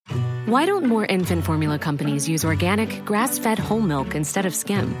Why don't more infant formula companies use organic, grass-fed whole milk instead of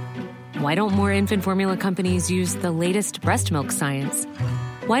skim? Why don't more infant formula companies use the latest breast milk science?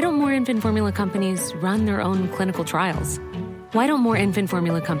 Why don't more infant formula companies run their own clinical trials? Why don't more infant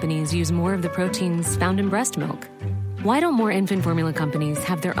formula companies use more of the proteins found in breast milk? Why don't more infant formula companies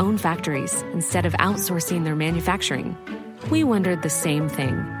have their own factories instead of outsourcing their manufacturing? We wondered the same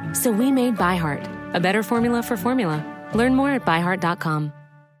thing. So we made ByHeart, a better formula for formula. Learn more at byheart.com.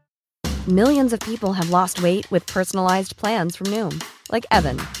 Millions of people have lost weight with personalized plans from Noom. Like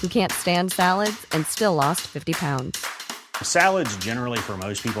Evan, who can't stand salads and still lost 50 pounds. Salads generally for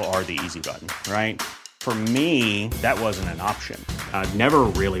most people are the easy button, right? For me, that wasn't an option. I never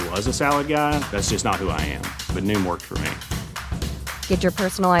really was a salad guy. That's just not who I am. But Noom worked for me. Get your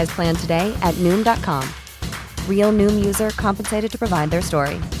personalized plan today at Noom.com. Real Noom user compensated to provide their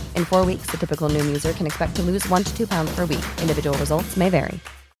story. In 4 weeks, the typical Noom user can expect to lose 1 to 2 pounds per week. Individual results may vary.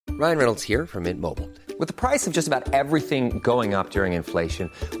 Ryan Reynolds here from Mint Mobile. With the price of just about everything going up during inflation,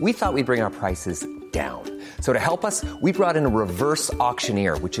 we thought we'd bring our prices down. So to help us, we brought in a reverse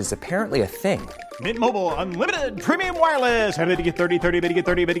auctioneer, which is apparently a thing. Mint Mobile Unlimited Premium Wireless. How to get 30, 30, bit to get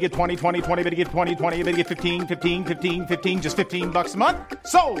 30, bit to get 20, 20, 20, bit to get 20, 20, bit to get 15, 15, 15, 15, just $15 a month?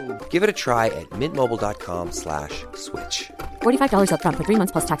 Sold! Give it a try at mintmobile.com/switch. $45 up front for 3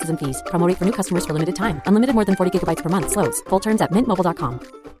 months plus taxes and fees. Promo rate for new customers for limited time. Unlimited more than 40 gigabytes per month. Slows full terms at mintmobile.com.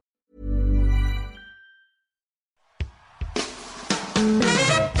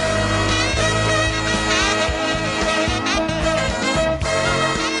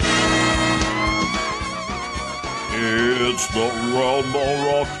 It's the Round Ball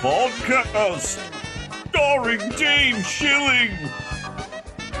Rock Podcast, starring Dave Schilling,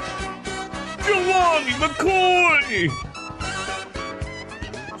 Jelani McCoy,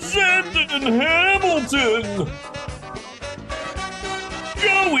 Zandon Hamilton,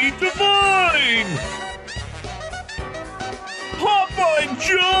 Joey Devine, Popeye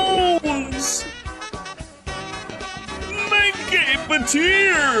Jones, Menke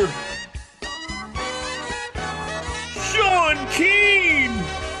Batir, Sean Keane,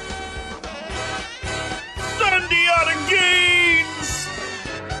 Sundiata Gaines,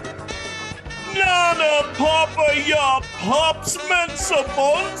 Nana Papaya Pops Mensa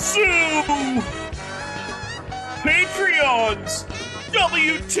Monsu, Patreons,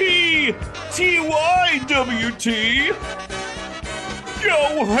 WTTYWT,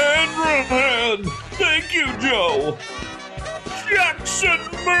 Joe Hanrahan, thank you, Joe, Jackson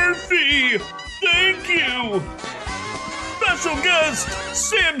Murphy, thank you. Special guest,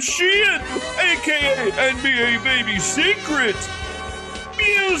 Sam Sheehan, a.k.a. NBA Baby Secret.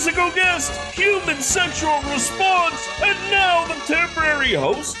 Musical guest, Human Sexual Response, and now the temporary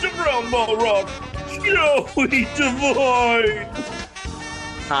host of Round Ball Rock, Joey Devine.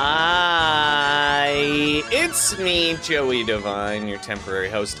 Hi, it's me, Joey Devine, your temporary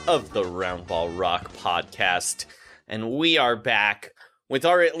host of the Round Ball Rock podcast, and we are back with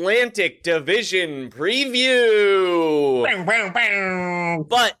our Atlantic Division preview.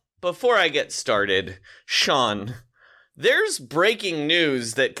 But before I get started, Sean, there's breaking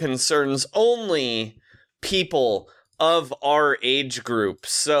news that concerns only people of our age group.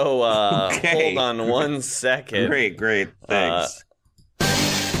 So hold on one second. Great. Thanks.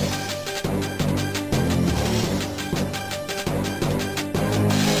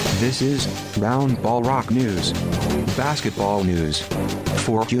 This is Round Ball Rock News. Basketball news.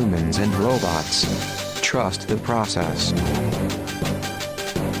 For humans and robots. Trust the process.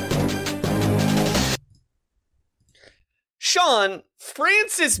 Sean,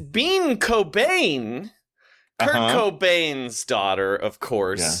 Frances Bean Cobain, Kurt Cobain's daughter, of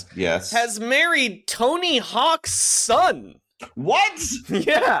course, yes, has married Tony Hawk's son. What?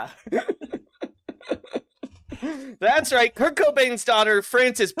 Yeah. That's right. Kurt Cobain's daughter,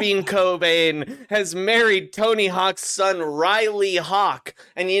 Frances Bean Cobain, has married Tony Hawk's son, Riley Hawk.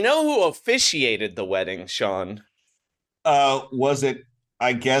 And you know who officiated the wedding, Sean? Was it,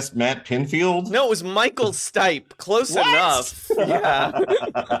 I guess, Matt Pinfield? No, it was Michael Stipe. Close enough. Yeah.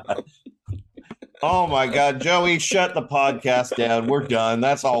 Oh, my God. Joey, shut the podcast down. We're done.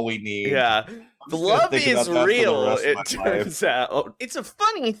 That's all we need. Yeah. The love is real, it turns out. It's a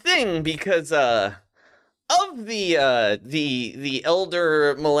funny thing because... of the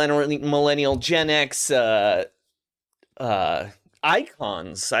elder millennial Gen X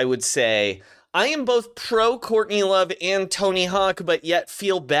icons, I would say, I am both pro Courtney Love and Tony Hawk, but yet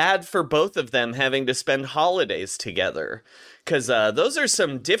feel bad for both of them having to spend holidays together. Because those are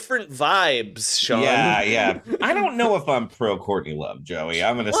some different vibes, Sean. Yeah. I don't know if I'm pro Courtney Love, Joey.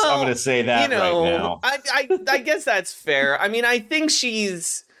 I'm gonna say that right now. I guess that's fair. I mean, I think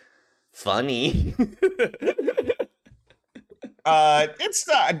she's funny. It's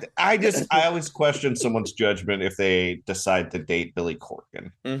not. I always question someone's judgment if they decide to date Billy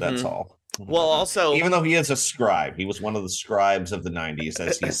Corgan. That's all. Well, also, even though he is a scribe, he was one of the scribes of the '90s,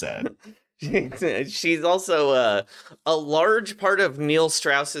 as he said. She's also a large part of Neil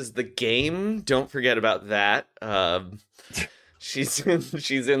Strauss's The Game. Don't forget about that. She's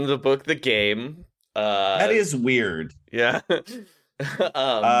in the book The Game. That is weird. Yeah.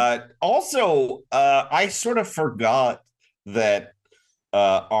 Also, I sort of forgot that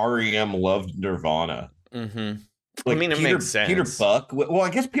REM loved Nirvana. Mm-hmm. Like, I mean, it makes sense. Peter Buck. Well,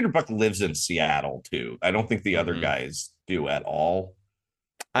 I guess Peter Buck lives in Seattle too. I don't think the other guys do at all.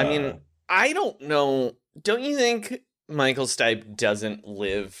 I mean, I don't know. Don't you think Michael Stipe doesn't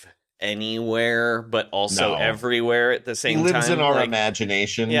live anywhere, but also everywhere at the same time? He lives in our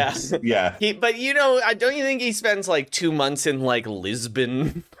imagination. Yeah. Yeah. But don't you think he spends like 2 months in like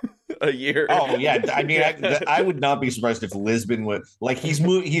Lisbon a year? Oh yeah. I mean, I would not be surprised if Lisbon would like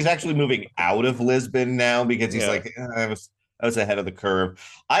he's actually moving out of Lisbon now because he's like I was ahead of the curve.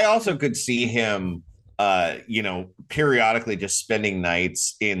 I also could see him periodically just spending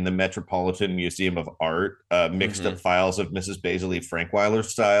nights in the Metropolitan Museum of Art, mixed up files of Mrs. Basil Frankweiler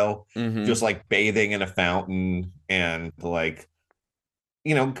style, just like bathing in a fountain and like,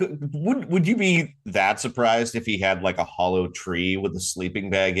 would you be that surprised if he had like a hollow tree with a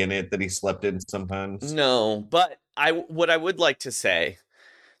sleeping bag in it that he slept in sometimes? No, but what I would like to say,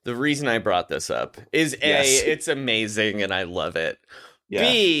 the reason I brought this up is it's amazing and I love it. Yeah.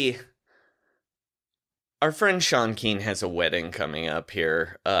 B, our friend Sean Keen has a wedding coming up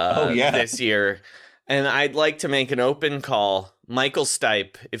here this year, and I'd like to make an open call. Michael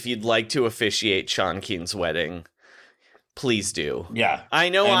Stipe, if you'd like to officiate Sean Keen's wedding, please do. Yeah. I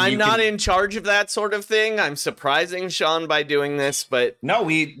know I'm not in charge of that sort of thing. I'm surprising Sean by doing this, but... No,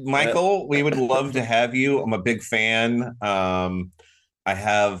 Michael, we would love to have you. I'm a big fan. I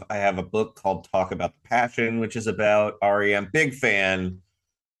have a book called Talk About the Passion, which is about REM. Big fan.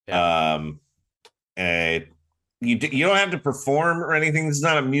 Yeah. You don't have to perform or anything. This is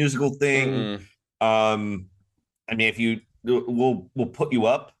not a musical thing. I mean, if we'll put you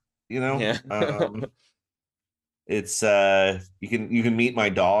up, Yeah. It's you can meet my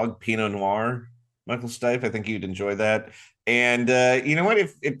dog Pinot Noir, Michael Stipe. I think you'd enjoy that. And you know what?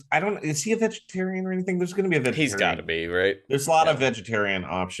 If I don't, is he a vegetarian or anything? There's going to be a vegetarian. He's got to be, right? There's a lot of vegetarian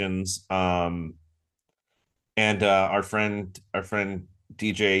options. And our friend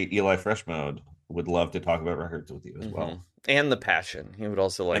DJ Eli Freshmode would love to talk about records with you as well. And the passion. He would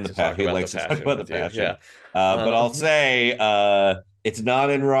also like to talk about the passion. Yeah. But I'll say it's not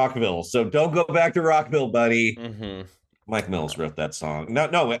in Rockville, so don't go back to Rockville, buddy. Mike Mills wrote that song.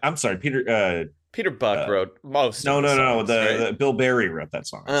 No, I'm sorry, Peter Buck wrote most. No. Right? Bill Berry wrote that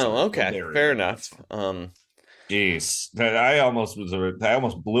song. Oh, okay, fair enough. Jeez, I almost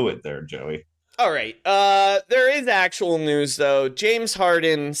blew it there, Joey. All right. There is actual news though. James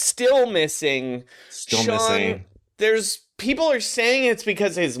Harden still missing. Missing. There's people are saying it's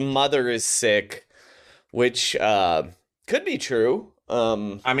because his mother is sick, which could be true.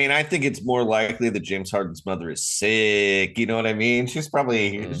 I mean, I think it's more likely that James Harden's mother is sick. You know what I mean? She's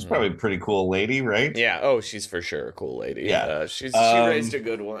probably a pretty cool lady, right? Yeah. Oh, she's for sure a cool lady. Yeah. She raised a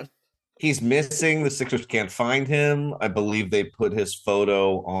good one. He's missing. The Sixers can't find him. I believe they put his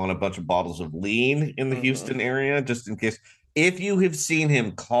photo on a bunch of bottles of lean in the Houston area, just in case. If you have seen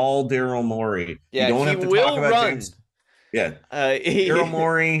him, call Daryl Morey. Yeah, you don't have to talk about James. Yeah, Daryl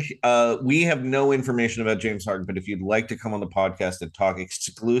Morey. We have no information about James Harden, but if you'd like to come on the podcast and talk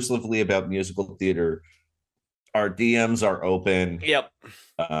exclusively about musical theater, our DMs are open. Yep.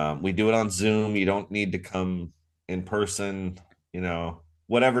 We do it on Zoom. You don't need to come in person.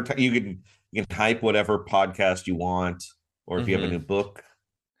 Whatever you can type whatever podcast you want, or if you have a new book,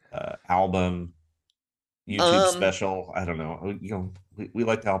 album, YouTube special, I don't know. We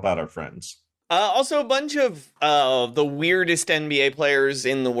like to help out our friends. Also, a bunch of the weirdest NBA players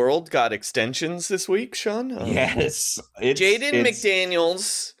in the world got extensions this week, Sean. Yes. Jaden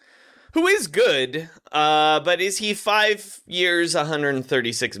McDaniels, who is good, but is he 5 years,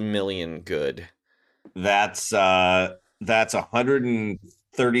 136 million good? That's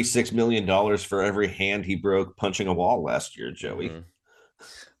 $136 million for every hand he broke punching a wall last year, Joey.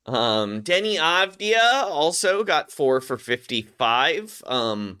 Denny Avdia also got 4 for 55.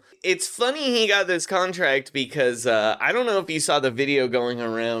 It's funny he got this contract because I don't know if you saw the video going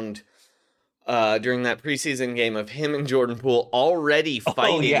around during that preseason game of him and Jordan Poole already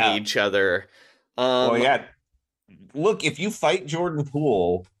fighting each other. look, if you fight Jordan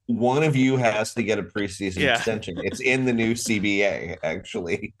Poole, one of you has to get a preseason Yeah. extension. It's in the new CBA,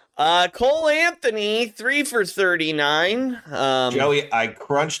 actually. Cole Anthony, 3 for 39. Joey, I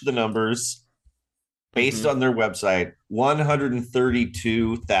crunched the numbers based on their website.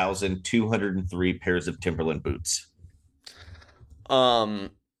 132,203 pairs of Timberland boots.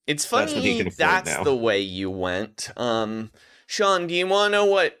 It's That's what he funny can afford that's now. the way you went. Sean, do you want to know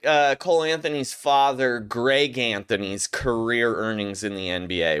what Cole Anthony's father, Greg Anthony's, career earnings in the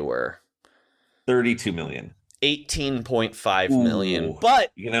NBA were? 32 million. 18.5 million. Ooh.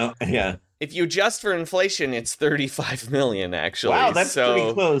 But Yeah. if you adjust for inflation, it's 35 million, actually. Wow, that's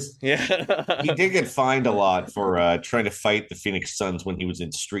pretty close. Yeah. He did get fined a lot for trying to fight the Phoenix Suns when he was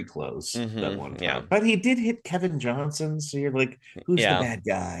in street clothes that one time. Yeah. But he did hit Kevin Johnson, so you're like, who's the bad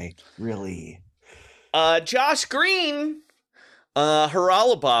guy? Really? Josh Green,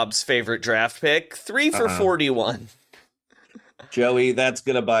 Haralabob's favorite draft pick, 3 for 41. Joey, that's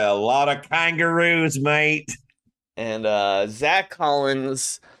going to buy a lot of kangaroos, mate. And Zach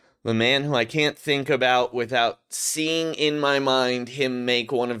Collins, the man who I can't think about without seeing in my mind him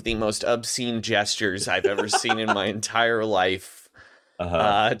make one of the most obscene gestures I've ever seen in my entire life.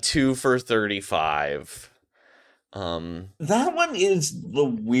 2 for 35. That one is the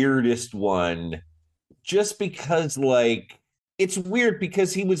weirdest one, just because, like, it's weird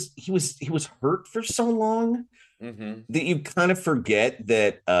because he was hurt for so long that you kind of forget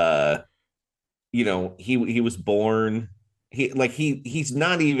that he was born. He's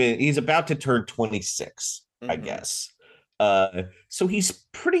about to turn 26, I guess. So he's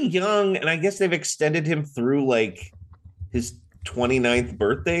pretty young, and I guess they've extended him through like his 29th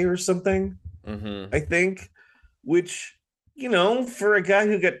birthday or something. I think, which, for a guy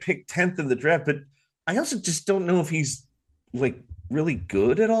who got picked 10th in the draft, but I also just don't know if he's like really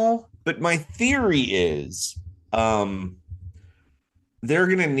good at all. But my theory is they're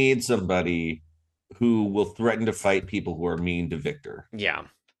gonna need somebody who will threaten to fight people who are mean to Victor. Yeah.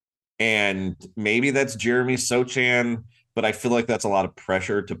 And maybe that's Jeremy Sochan, but I feel like that's a lot of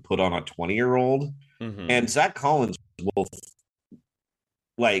pressure to put on a 20-year-old. And Zach Collins will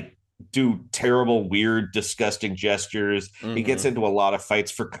like do terrible, weird, disgusting gestures. He gets into a lot of fights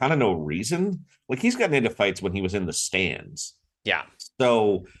for kind of no reason. Like, he's gotten into fights when he was in the stands. Yeah.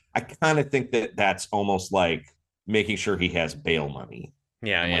 So I kind of think that that's almost like making sure he has bail money.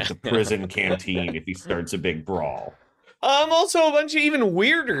 Yeah, like the prison canteen if he starts a big brawl. Also, a bunch of even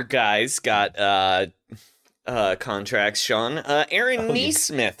weirder guys got contracts, Sean. Aaron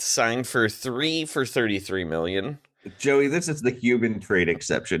Neesmith signed for 3 for 33 million. Joey, this is the human trade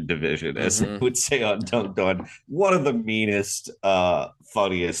exception division, as I would say on Dunked On. One of the meanest,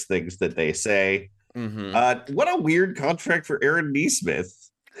 funniest things that they say. What a weird contract for Aaron Neesmith.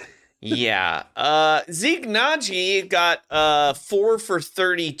 Yeah. Zeke Naji got 4 for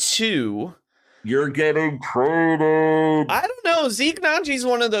 32. You're getting traded. I don't know. Zeke Naji's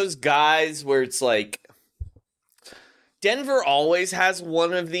one of those guys where it's like Denver always has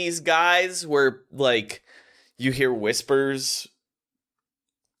one of these guys where like you hear whispers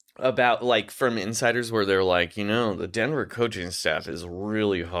about like from insiders where they're like, the Denver coaching staff is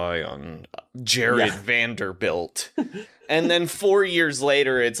really high on Jared Vanderbilt. And then 4 years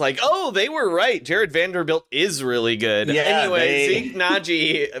later, it's like, oh, they were right. Jared Vanderbilt is really good. Yeah, anyway, Zeke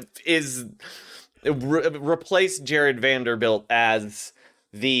Naji is replaced Jared Vanderbilt as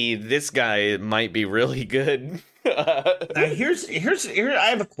this guy might be really good. Now, here I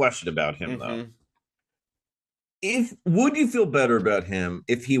have a question about him though. Would you feel better about him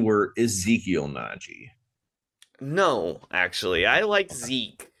if he were Ezekiel Naji? No, actually, I like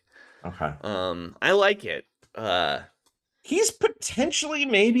Zeke. Okay. I like it. He's potentially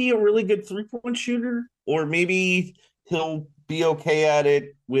maybe a really good 3-point shooter, or maybe he'll be okay at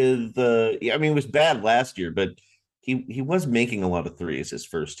it with. He was bad last year, but he was making a lot of threes his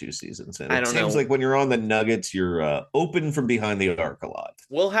first 2 seasons. And it seems like when you're on the Nuggets, you're open from behind the arc a lot.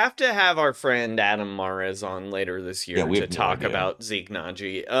 We'll have to have our friend Adam Mares on later this year to talk about Zeke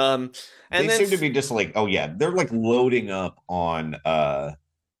Naji. And they seem to be just like, they're like loading up on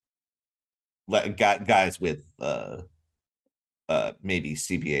guys with maybe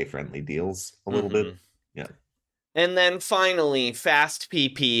CBA friendly deals a little bit. Yeah. And then finally, fast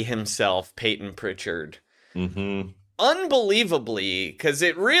PP himself, Peyton Pritchard. Unbelievably, because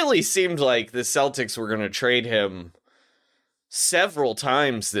it really seemed like the Celtics were going to trade him several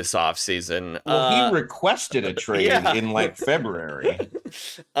times this offseason. Well, he requested a trade in like February.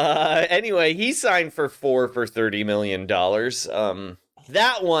 Anyway, he signed for $4 for $30 million.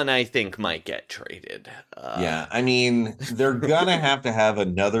 That one I think might get traded. Yeah, I mean, they're gonna have to have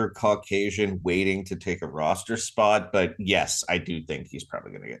another Caucasian waiting to take a roster spot, but yes, I do think he's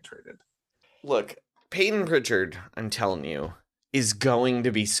probably gonna get traded. Look, Peyton Pritchard, I'm telling you, is going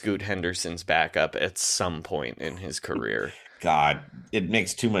to be Scoot Henderson's backup at some point in his career. God, it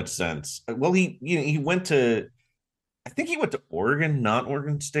makes too much sense. Well, he went to, I think he went to Oregon, not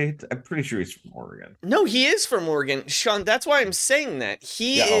Oregon State. I'm pretty sure he's from Oregon. No, he is from Oregon. Sean, that's why I'm saying that.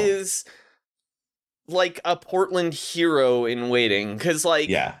 He is like a Portland hero in waiting. Because, like,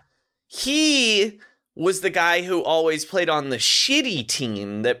 he was the guy who always played on the shitty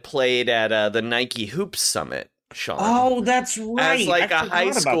team that played at the Nike Hoops Summit. Sean. Oh, that's right. As like a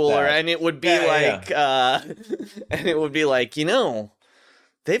high schooler, and it would be and it would be like, you know,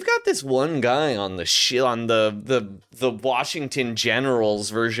 they've got this one guy on the Washington Generals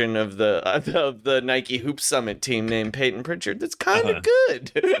version of the Nike Hoop Summit team named Peyton Pritchard. That's kind of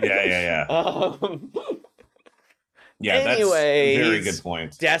good. Yeah. Yeah, anyway, that's a very good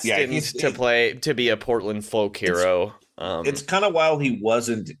point. Destined to be a Portland folk hero. It's kind of wild he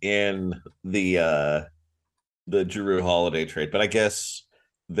wasn't in the Jrue Holiday trade, but I guess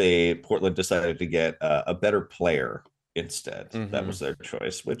Portland decided to get a better player instead. Mm-hmm. That was their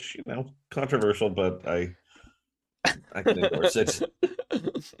choice, which, you know, controversial, but I can endorse it.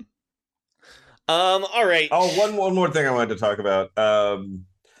 All right. Oh, one more thing I wanted to talk about.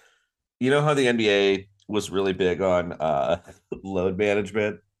 You know how the NBA was really big on load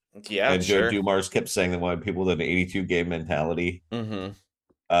management? Yeah, and sure. Joe Dumars kept saying they wanted people with an 82 game mentality. Mm-hmm.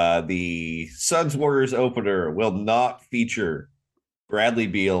 The Suns Warriors opener will not feature Bradley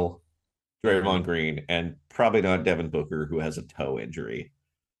Beal, Draymond Green, and probably not Devin Booker, who has a toe injury.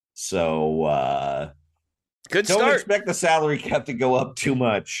 So good start. Don't expect the salary cap to go up too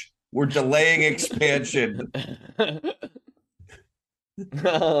much. We're delaying expansion.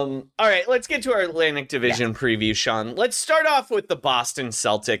 All right, let's get to our Atlantic Division preview, Sean. Let's start off with the Boston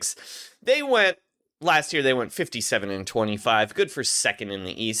Celtics. Last year, they went 57-25, good for second in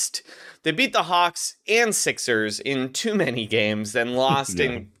the East. They beat the Hawks and Sixers in too many games, then lost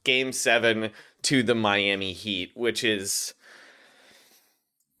in Game 7 to the Miami Heat, which is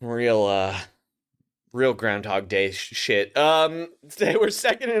real Groundhog Day shit. They were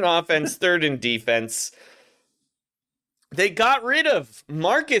second in offense, third in defense. They got rid of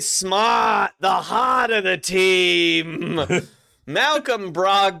Marcus Smart, the heart of the team. Malcolm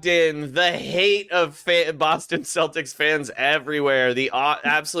Brogdon, the hate of Boston Celtics fans everywhere, the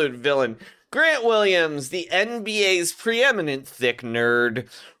absolute villain. Grant Williams, the NBA's preeminent thick nerd.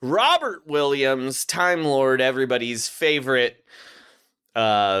 Robert Williams, Time Lord, everybody's favorite,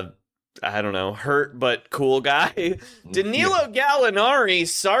 hurt but cool guy. Danilo Gallinari,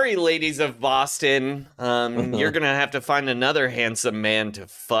 sorry, ladies of Boston. You're going to have to find another handsome man to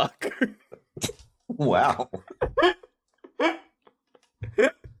fuck. Wow.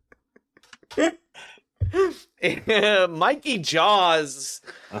 Mikey Jaws.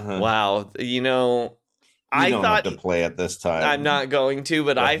 Wow. You know, I don't have to play at this time. I'm not going to,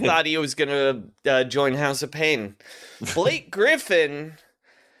 but I thought he was going to join House of Pain. Blake Griffin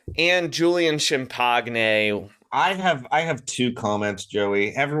and Julian Champagne. I have two comments,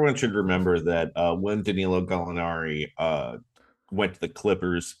 Joey. Everyone should remember that when Danilo Gallinari went to the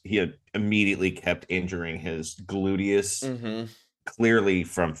Clippers, he had immediately kept injuring his gluteus, clearly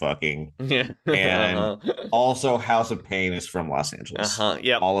from fucking. Yeah. And also House of Pain is from Los Angeles.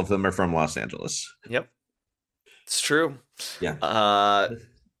 Yep. All of them are from Los Angeles. Yep. It's true. Yeah.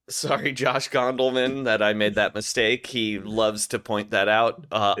 Sorry, Josh Gondelman, that I made that mistake. He loves to point that out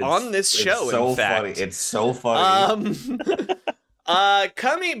on this show, so in fact. Funny. It's so funny.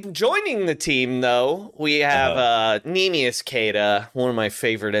 Joining the team, though, we have Neemias Queta, one of my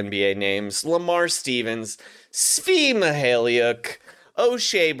favorite NBA names, Lamar Stevens, Svi Mihaliuk,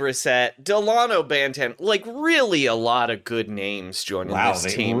 O'Shea Brissett, Delano Banton. Like, really a lot of good names joining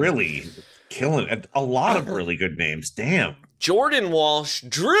this team. Wow, they really killing it. A lot of really good names. Damn. Jordan Walsh,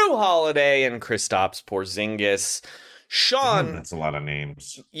 Drew Holiday, and Kristaps Porzingis. Sean, damn, that's a lot of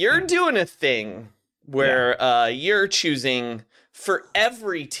names. You're doing a thing where you're choosing for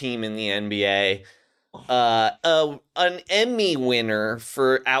every team in the NBA an Emmy winner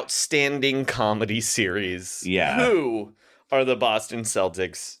for outstanding comedy series. Yeah. Who are the Boston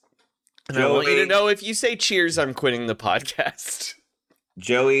Celtics? And I want you to know, if you say Cheers, I'm quitting the podcast.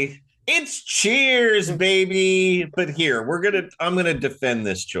 Joey, it's Cheers, baby. But here, I'm gonna defend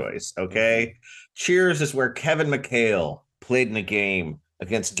this choice, okay? Cheers is where Kevin McHale played in a game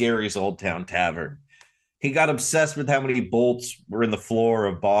against Gary's Old Town Tavern. He got obsessed with how many bolts were in the floor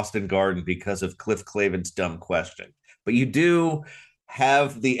of Boston Garden because of Cliff Clavin's dumb question. But you do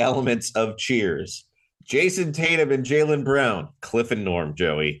have the elements of Cheers. Jason Tatum and Jaylen Brown, Cliff and Norm,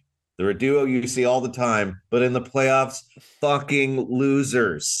 Joey. They're a duo you see all the time, but in the playoffs, fucking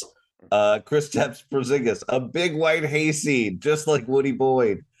losers. Kristaps Porzingis, a big white hayseed, just like Woody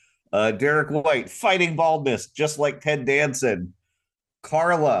Boyd. Derek White, fighting baldness, just like Ted Danson.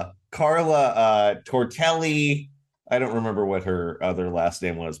 Carla Tortelli. I don't remember what her other last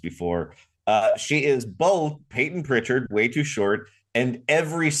name was before. She is both Peyton Pritchard, way too short, and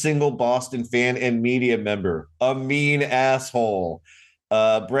every single Boston fan and media member, a mean asshole.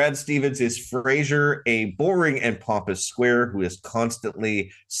 Brad Stevens is Frazier, a boring and pompous square who is constantly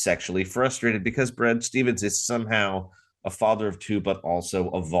sexually frustrated because Brad Stevens is somehow a father of two, but also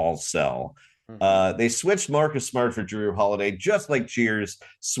a Volcel. They switched Marcus Smart for Drew Holiday, just like Cheers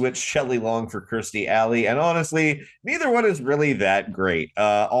switched Shelley Long for Kirstie Alley. And honestly, neither one is really that great.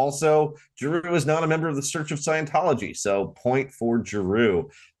 Also, Drew is not a member of the Church of Scientology, so point for Drew.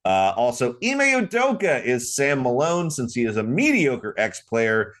 Also, Ime Udoka is Sam Malone, since he is a mediocre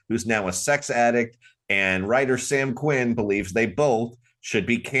ex-player who's now a sex addict, and writer Sam Quinn believes they both should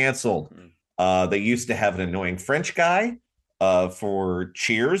be canceled. They used to have an annoying French guy. For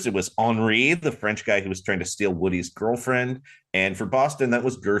Cheers, it was Henri, the French guy who was trying to steal Woody's girlfriend. And for Boston, that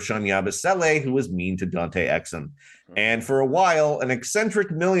was Gershon Yabusele, who was mean to Dante Exum. And for a while, an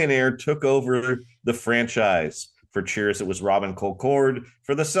eccentric millionaire took over the franchise. For Cheers, it was Robin Colcord.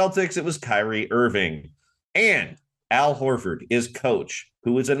 For the Celtics, it was Kyrie Irving. And Al Horford is coach,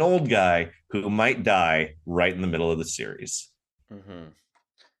 who is an old guy who might die right in the middle of the series.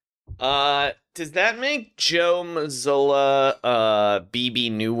 Does that make Joe Mazzola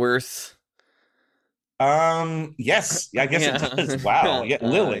BB Newworth? Yes, I guess it does. Wow. Yeah,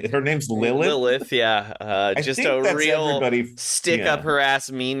 Lilith. Her name's Lilith. Lilith, yeah. Just a real stick up her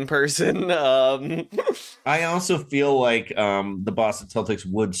ass mean person. I also feel like the Boston Celtics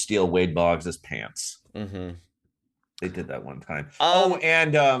would steal Wade Boggs' pants. They did that one time.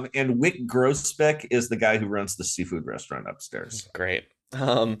 And Wick Grossbeck is the guy who runs the seafood restaurant upstairs. Great.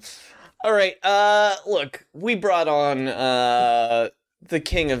 All right. Look, we brought on the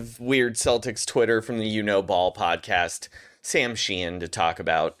king of weird Celtics Twitter from the You Know Ball podcast, Sam Sheehan, to talk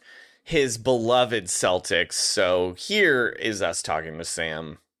about his beloved Celtics. So here is us talking with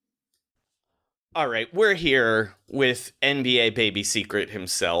Sam. All right, we're here with NBA baby secret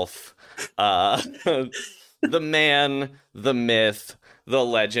himself, the man, the myth, the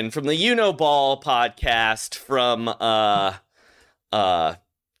legend from the You Know Ball podcast from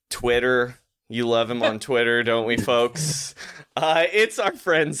Twitter. You love him on Twitter, don't we, folks? It's our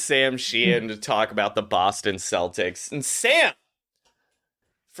friend Sam Sheehan to talk about the Boston Celtics. And Sam,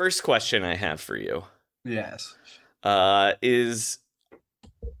 first question I have for you. Yes. Is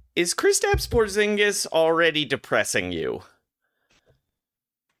Kristaps Porzingis already depressing you?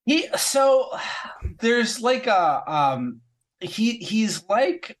 There's like he's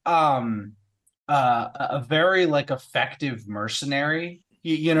like a very like effective mercenary.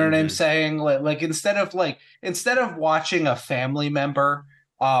 You know what I'm saying? Like instead of watching a family member,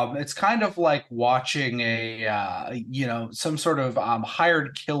 it's kind of like watching a some sort of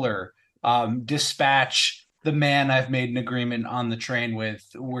hired killer dispatch the man I've made an agreement on the train with.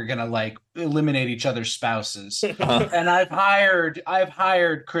 We're gonna like eliminate each other's spouses, and I've hired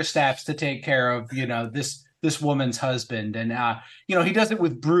Kristaps to take care of this woman's husband, and he does it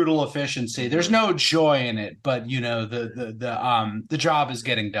with brutal efficiency. There's no joy in it, but the job is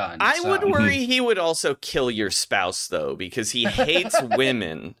getting done. I would worry he would also kill your spouse though, because he hates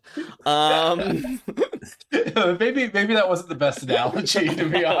women. Maybe that wasn't the best analogy, to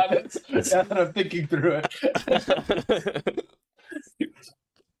be honest. Now that I'm thinking through it.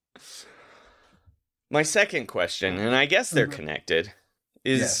 My second question, and I guess they're connected,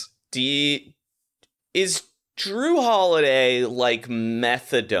 is is Drew Holiday like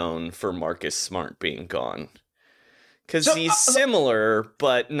methadone for Marcus Smart being gone? Because he's similar,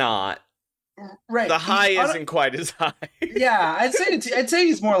 but not. Right. The high isn't quite as high. Yeah, I'd say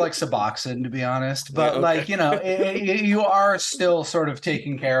he's more like Suboxone, to be honest. But you are still sort of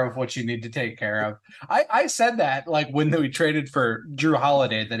taking care of what you need to take care of. I said that like when we traded for Drew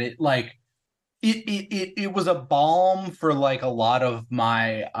Holiday, that it was a balm for like a lot of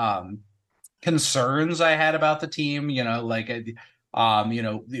my concerns I had about the team. We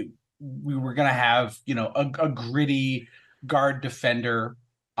were gonna have a gritty guard defender.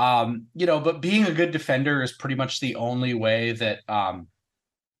 But being a good defender is pretty much the only way that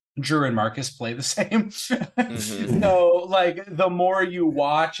Drew and Marcus play the same. So like the more you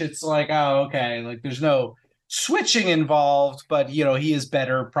watch, it's like, oh, okay, like there's no switching involved, but he is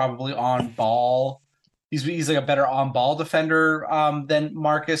better probably on ball he's like a better on ball defender than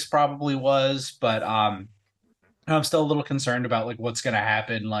Marcus probably was, but I'm still a little concerned about like what's going to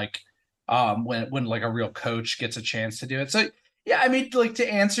happen like when like a real coach gets a chance to do it. So yeah, I mean, like to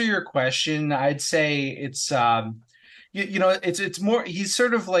answer your question, I'd say it's it's more he's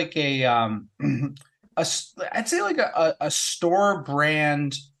sort of like I'd say like a store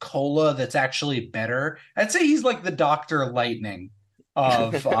brand cola that's actually better. I'd say he's like the Dr. Lightning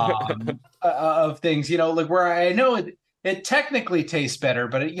of things, like where I know it technically tastes better,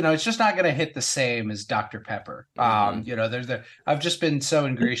 but it's just not going to hit the same as Dr. Pepper. I've just been so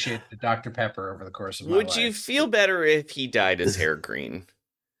ingratiated to Dr. Pepper over the course of my life. Would you feel better if he dyed his hair green?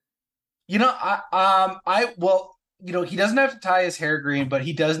 He doesn't have to tie his hair green, but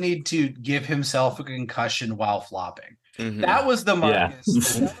he does need to give himself a concussion while flopping. Mm-hmm. That was the Marcus.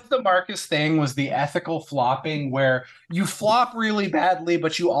 That was the Marcus thing, was the ethical flopping, where you flop really badly,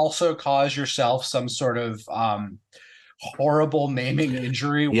 but you also cause yourself some sort of horrible maiming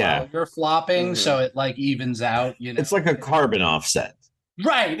injury while you're flopping. Mm-hmm. So it like evens out. It's like a carbon offset.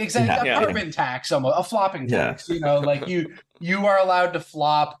 Right, exactly. A carbon tax, almost a flopping tax. Like you are allowed to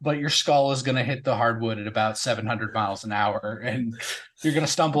flop, but your skull is going to hit the hardwood at about 700 miles an hour, and you're going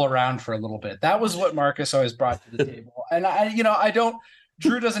to stumble around for a little bit. That was what Marcus always brought to the table, and I don't.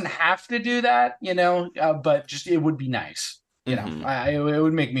 Drew doesn't have to do that, but just it would be nice. It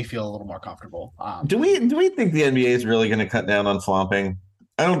would make me feel a little more comfortable. Do we think the NBA is really going to cut down on flopping?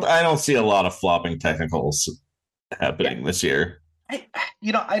 I don't see a lot of flopping technicals happening this year.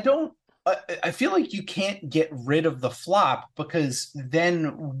 I feel like you can't get rid of the flop, because then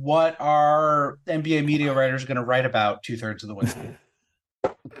what are NBA media writers going to write about 2/3 of the way?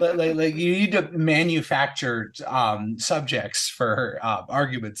 like you need to manufacture subjects for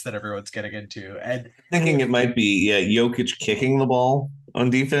arguments that everyone's getting into. And thinking it might be Jokic kicking the ball on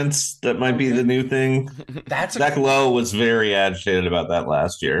defense. That might be the new thing. Zach Lowe was very agitated about that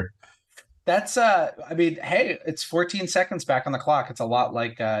last year. That's hey, it's 14 seconds back on the clock. It's a lot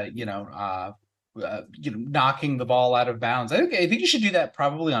like knocking the ball out of bounds. I think you should do that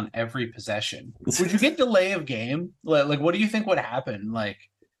probably on every possession. Would you get delay of game? Like what do you think would happen? Like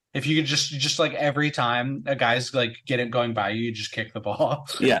if you could just like every time a guy's like going by you just kick the ball.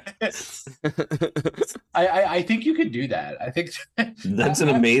 Yeah. I think you could do that. I think that's an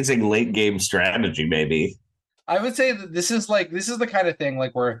amazing late game strategy, maybe. I would say that this is the kind of thing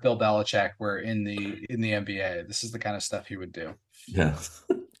like where if Bill Belichick were in the NBA, this is the kind of stuff he would do. Yeah.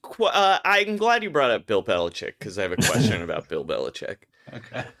 I'm glad you brought up Bill Belichick, because I have a question about Bill Belichick.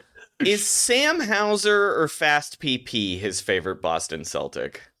 Okay. Is Sam Hauser or Fast PP his favorite Boston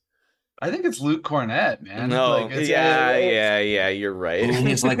Celtic? I think it's Luke Cornett, man. No, yeah, you're right. And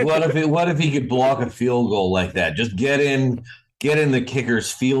he's like, what if he could block a field goal like that? Just get in the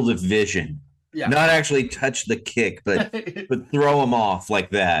kicker's field of vision. Yeah. Not actually touch the kick, but throw him off like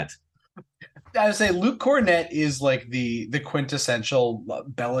that. I would say Luke Cornett is like the quintessential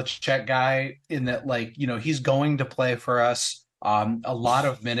Belichick guy, in that he's going to play for us a lot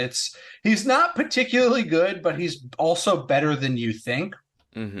of minutes. He's not particularly good, but he's also better than you think.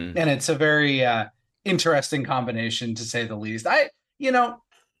 Mm-hmm. And it's a very interesting combination, to say the least. I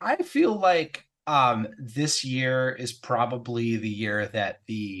feel like this year is probably the year that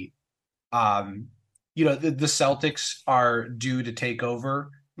the Celtics are due to take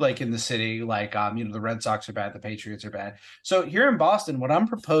over, like in the city, the Red Sox are bad, the Patriots are bad. So here in Boston, what I'm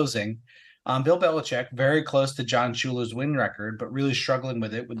proposing, Bill Belichick, very close to John Shula's win record, but really struggling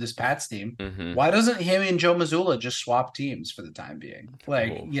with it with this Pats team. Mm-hmm. Why doesn't him and Joe Mazzulla just swap teams for the time being?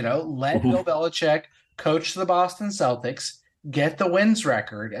 Let Bill Belichick coach the Boston Celtics, get the wins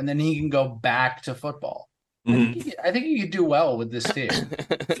record, and then he can go back to football. Mm-hmm. I think he could do well with this team.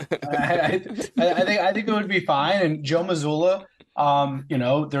 I think it would be fine. And Joe Mazzulla,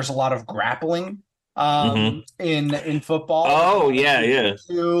 there's a lot of grappling in football. Oh yeah.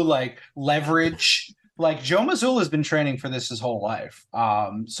 To leverage. Like Joe Mazzulla has been training for this his whole life.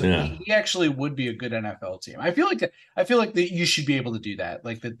 He actually would be a good NFL team. I feel like that you should be able to do that.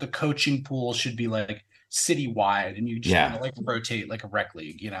 Like the coaching pool should be like citywide, and you just rotate like a rec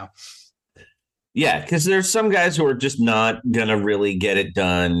league. Yeah, because there's some guys who are just not going to really get it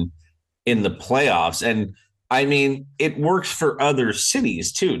done in the playoffs. And, I mean, it works for other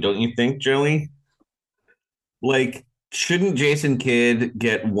cities, too, don't you think, Joey? Like, shouldn't Jason Kidd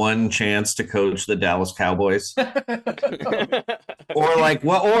get one chance to coach the Dallas Cowboys? Or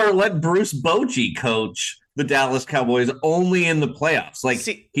let Bruce Bochy coach the Dallas Cowboys only in the playoffs. Like,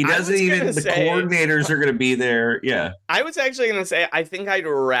 he doesn't even, the coordinators are going to be there. Yeah. I was actually going to say, I think I'd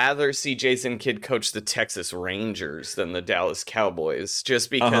rather see Jason Kidd coach the Texas Rangers than the Dallas Cowboys, just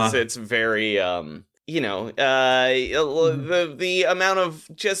because it's very, the amount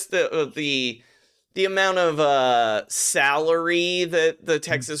of just the amount of salary that the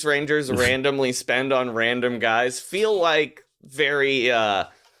Texas Rangers randomly spend on random guys feel like very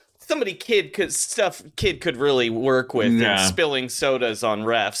somebody kid could really work with and spilling sodas on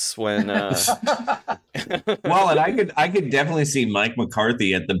refs when well, and I could definitely see Mike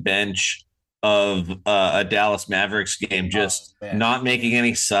McCarthy at the bench of a Dallas Mavericks game, just not making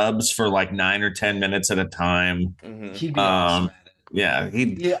any subs for like 9 or 10 minutes at a time. He'd be awesome at it. Yeah,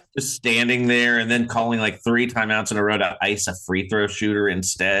 just standing there and then calling like 3 timeouts in a row to ice a free throw shooter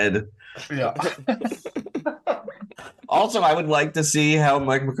instead. Yeah. Also, I would like to see how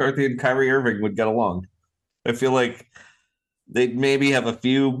Mike McCarthy and Kyrie Irving would get along. I feel like they'd maybe have a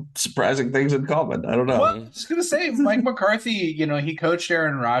few surprising things in common. I don't know. Well, I was going to say, Mike McCarthy, he coached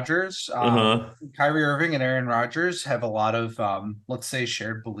Aaron Rodgers. Kyrie Irving and Aaron Rodgers have a lot of, let's say,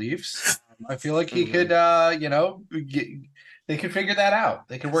 shared beliefs. I feel like he could, they could figure that out.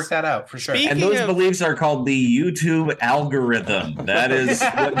 They could work that out for sure. And those beliefs are called the YouTube algorithm. That is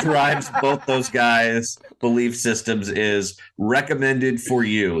what drives both those guys' belief systems is recommended for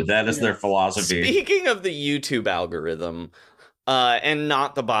you. That is their philosophy. Speaking of the YouTube algorithm, and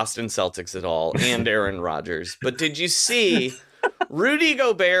not the Boston Celtics at all, and Aaron Rodgers, but did you see Rudy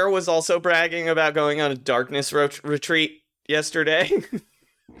Gobert was also bragging about going on a darkness retreat yesterday?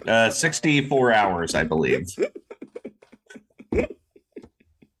 64 hours, I believe.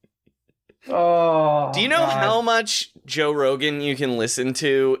 Oh, do you know how much Joe Rogan you can listen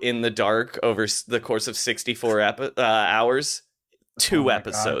to in the dark over the course of 64 hours? 2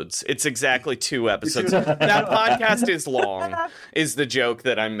 episodes. God. It's exactly 2 episodes. That podcast is long, is the joke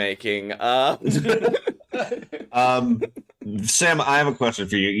that I'm making. Sam, I have a question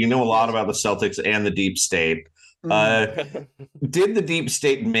for you. You know a lot about the Celtics and the deep state. Did the deep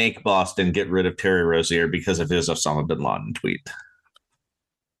state make Boston get rid of Terry Rozier because of his Osama bin Laden tweet?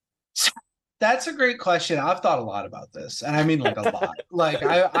 That's a great question. I've thought a lot about this, and I mean like a lot. Like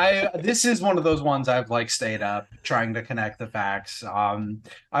I this is one of those ones I've like stayed up trying to connect the facts.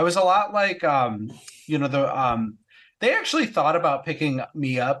 I was a lot like they actually thought about picking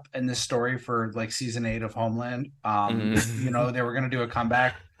me up in this story for like season 8 of Homeland. They were going to do a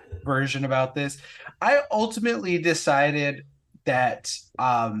comeback version about this. I ultimately decided that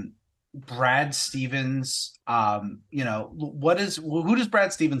Brad Stevens, who does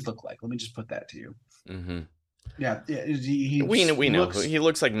Brad Stevens look like? Let me just put that to you. Yeah, we know he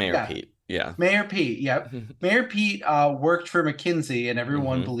looks like Mayor Pete. Yeah, Mayor Pete. Yeah, Mayor Pete worked for McKinsey, and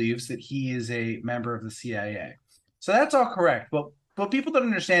everyone believes that he is a member of the CIA. So that's all correct. But what people don't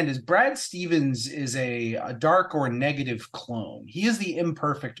understand is Brad Stevens is a dark or negative clone. He is the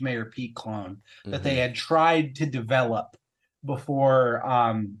imperfect Mayor Pete clone that they had tried to develop before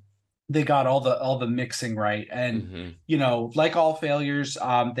they got all the mixing right. And like all failures,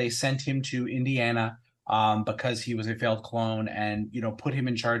 they sent him to Indiana because he was a failed clone and put him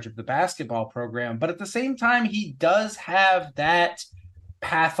in charge of the basketball program. But at the same time, he does have that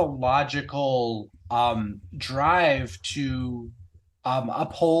pathological drive to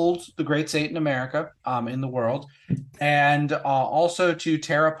uphold the great state in America, in the world, and also to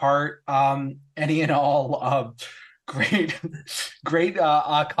tear apart any and all great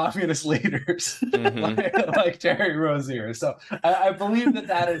communist leaders like Terry Rozier. So I believe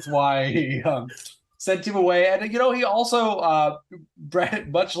that is why he sent him away. And he also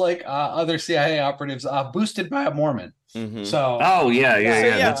much like other CIA operatives, boosted by a Mormon. So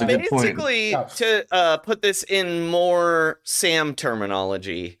that's a good point. Basically, to put this in more Sam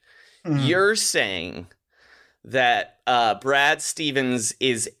terminology, you're saying that Brad Stevens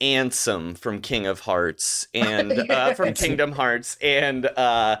is Ansem from King of Hearts and from Kingdom Hearts, and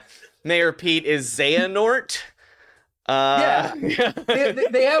Mayor Pete is Xehanort.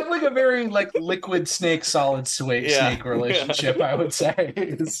 They have like a very like liquid snake, solid snake relationship. I would say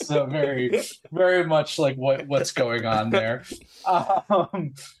it's so very, very much like what's going on there.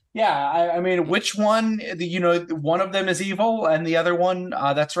 I mean, which one? One of them is evil, and the other one,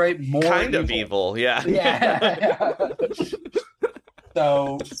 that's right, more kind of evil. Yeah.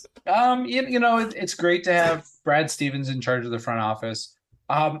 So, it's great to have Brad Stevens in charge of the front office.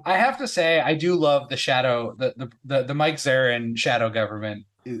 I have to say, I do love the shadow, the Mike Zarin shadow government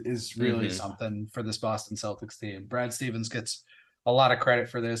is really something for this Boston Celtics team. Brad Stevens gets a lot of credit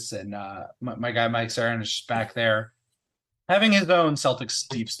for this, and my guy Mike Zarin is just back there having his own Celtics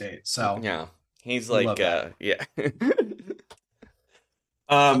deep state. So yeah, he's like, yeah.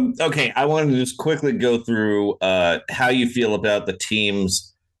 Okay, I wanted to just quickly go through how you feel about the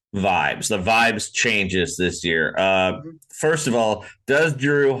team's vibes. The vibes changes this year. First of all, does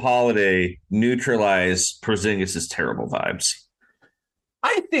Drew Holiday neutralize Porzingis' terrible vibes?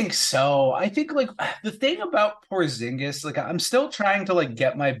 I think so. I think like the thing about Porzingis, like I'm still trying to like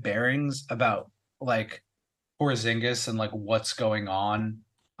get my bearings about like Porzingis and like what's going on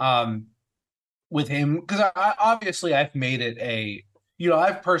with him, because I obviously I've made it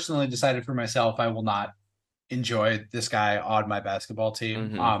I've personally decided for myself I will not enjoy this guy on my basketball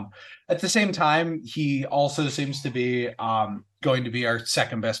team. At the same time, he also seems to be going to be our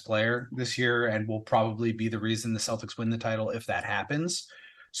second best player this year and will probably be the reason the Celtics win the title if that happens.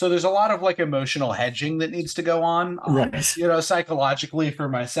 So there's a lot of like emotional hedging that needs to go on, psychologically for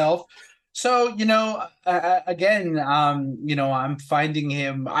myself. So, again, I'm finding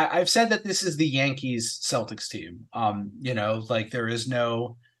him. I've said that this is the Yankees Celtics team. Like there is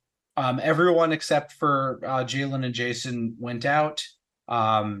no everyone except for Jalen and Jason went out,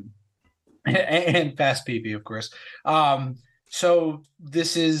 and Fast PP, of course. So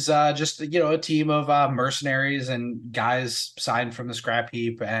this is just a team of mercenaries and guys signed from the scrap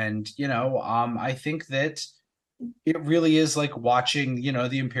heap, and I think that it really is like watching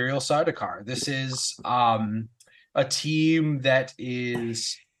the Imperial Sardaukar. This is a team that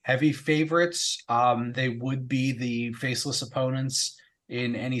is heavy favorites. They would be the faceless opponents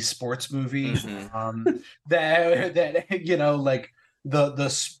in any sports movie. That like the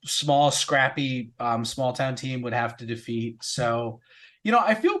small scrappy small town team would have to defeat. So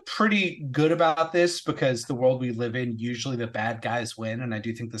I feel pretty good about this because the world we live in, usually the bad guys win, and I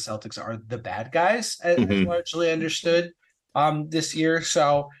do think the Celtics are the bad guys as largely understood this year.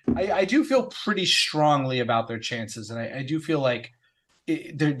 So I do feel pretty strongly about their chances, and I do feel like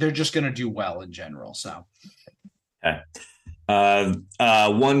they're just going to do well in general. So Malcolm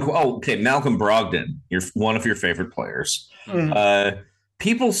Brogdon, you're one of your favorite players.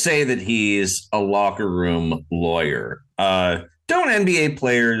 People say that he's a locker room lawyer. Don't NBA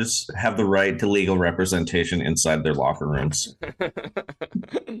players have the right to legal representation inside their locker rooms?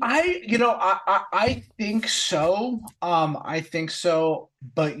 I think so. I think so.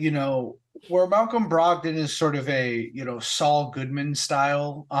 But where Malcolm Brogdon is sort of a Saul Goodman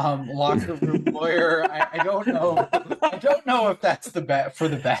style locker room lawyer, I don't know. I don't know if that's the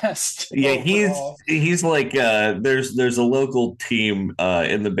best. Yeah, overall. he's like there's a local team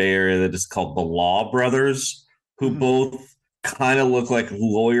in the Bay Area that is called the Law Brothers, who both kind of look like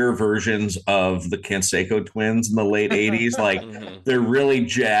lawyer versions of the Canseco twins in the late 80s. Like they're really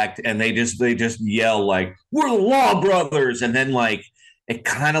jacked and they just yell like, "We're the Law Brothers," and then like it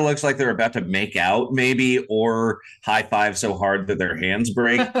kind of looks like they're about to make out maybe, or high five so hard that their hands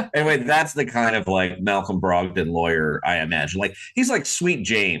break. Anyway, that's the kind of like Malcolm Brogdon lawyer I imagine. Like he's like Sweet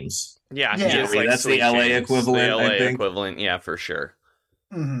James. Yeah. Like that's Sweet the LA James, equivalent. The LA I think. equivalent, yeah, for sure.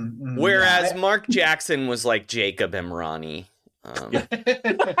 Whereas Mark Jackson was like Jacob Emrani.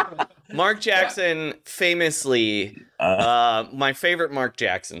 Mark Jackson famously, my favorite Mark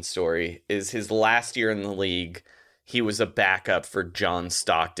Jackson story is his last year in the league. He was a backup for John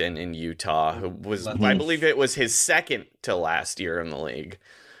Stockton in Utah, who was, I believe it was his second to last year in the league.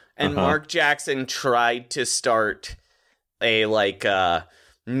 And Mark Jackson tried to start a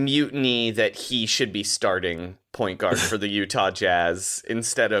mutiny that he should be starting point guard for the Utah Jazz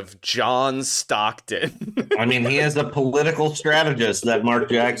instead of John Stockton. I mean, he is a political strategist, that Mark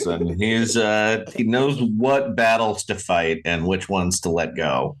Jackson. He knows what battles to fight and which ones to let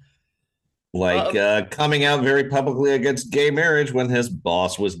go. Like coming out very publicly against gay marriage when his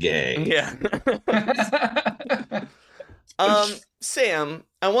boss was gay. Yeah. Sam,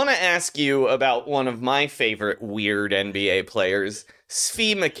 I want to ask you about one of my favorite weird NBA players,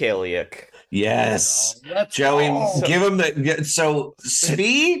 Svi Mikhailiuk. Yes. Joey, give him the... So,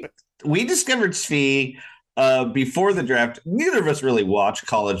 Svi, we discovered Svi before the draft. Neither of us really watched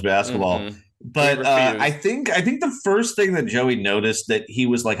college basketball. But I think the first thing that Joey noticed that he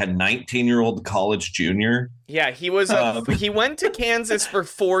was like a 19-year-old college junior. Yeah, he was. He went to Kansas for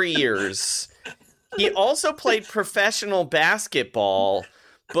 4 years. He also played professional basketball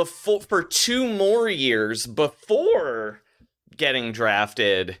for 2 more years before getting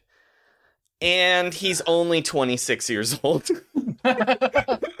drafted, and he's only 26 years old.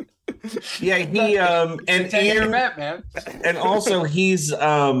 Yeah, he and also he's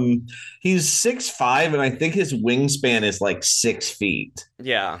 6'5", and I think his wingspan is like 6 feet.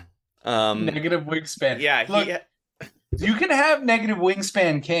 Yeah, negative wingspan. Yeah, look, you can have negative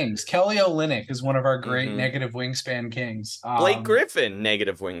wingspan kings. Kelly Olynyk is one of our great negative wingspan kings. Blake Griffin,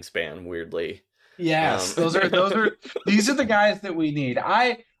 negative wingspan. Weirdly, yes, these are the guys that we need.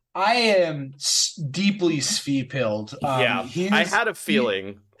 I am deeply Svi-pilled. I had a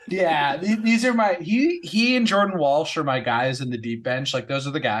feeling. Yeah, these are my he and Jordan Walsh are my guys in the deep bench. Like those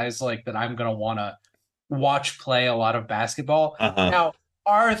are the guys like that I'm gonna want to watch play a lot of basketball. Now,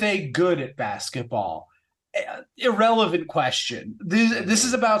 are they good at basketball? Irrelevant question. This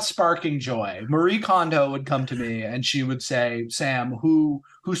is about sparking joy. Marie Kondo would come to me and she would say, "Sam, who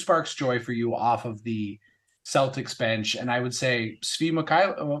sparks joy for you off of the Celtics bench?" And I would say Svi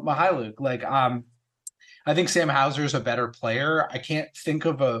Mikhailuk. Like, I think Sam Hauser is a better player. I can't think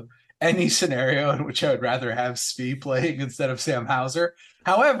of any scenario in which I would rather have Svi playing instead of Sam Hauser.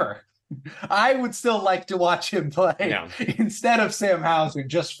 However, I would still like to watch him play instead of Sam Hauser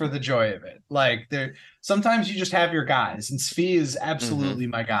just for the joy of it. Like sometimes you just have your guys, and Svi is absolutely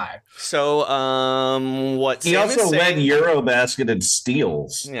my guy. So, what he Sam also is saying... led Eurobasket in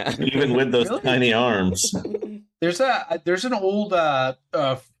steals, even with those tiny arms. There's an old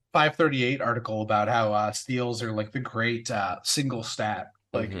 538 article about how steals are like the great single stat.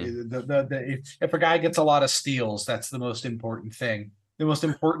 Like if a guy gets a lot of steals, that's the most important thing. The most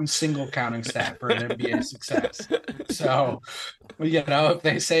important single counting stat for an NBA success. So, if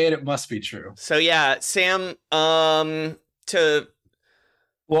they say it, it must be true. So yeah, Sam, to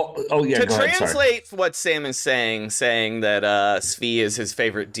translate what Sam is saying that Svi is his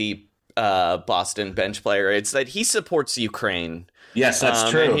favorite deep Boston bench player, it's that he supports Ukraine. Yes,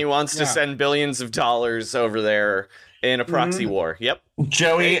 that's true. And he wants to send billions of dollars over there in a proxy war. Yep.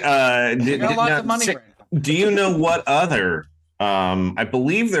 Joey, do you know what other? I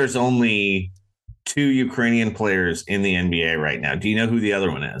believe there's only 2 Ukrainian players in the NBA right now. Do you know who the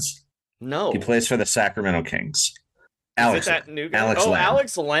other one is? No. He plays for the Sacramento Kings. Alex Len.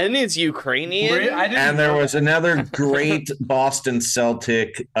 Alex Len is Ukrainian? And there was another great Boston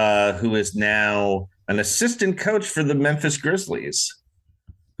Celtic who is now an assistant coach for the Memphis Grizzlies,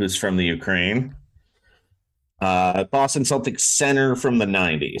 who's from the Ukraine. Boston Celtics center from the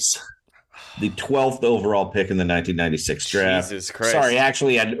 90s. The 12th overall pick in the 1996 draft. Jesus Christ. Sorry,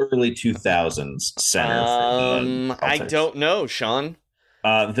 actually an early 2000s center. I don't know, Sean.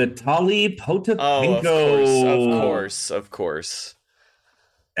 Vitaly Potapenko. Of course.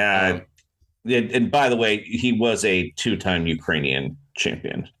 And by the way, he was a 2-time Ukrainian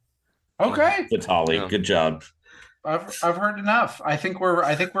champion. Okay, Vitaly, good job. I've heard enough. I think we're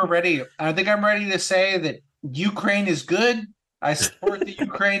ready. I think I'm ready to say that Ukraine is good. I support the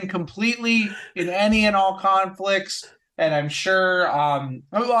Ukraine completely in any and all conflicts, and I'm sure. I'm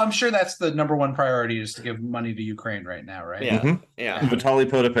sure that's the number one priority is to give money to Ukraine right now, right? Yeah, yeah. Vitaly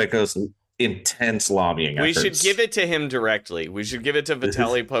Potapenko's intense lobbying efforts. We should give it to him directly. We should give it to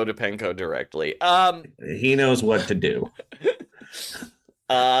Vitaly Potapenko directly. He knows what to do.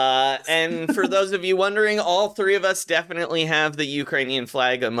 And for those of you wondering, all 3 of us definitely have the Ukrainian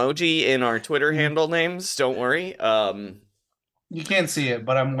flag emoji in our Twitter handle names. Don't worry. You can't see it,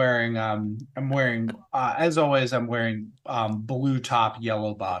 but I'm wearing as always, I'm wearing blue top,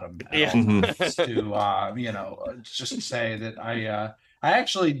 yellow bottom. Just to say that I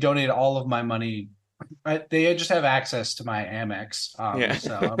actually donate all of my money. They just have access to my Amex,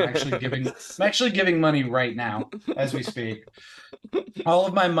 so I'm actually giving money right now as we speak. All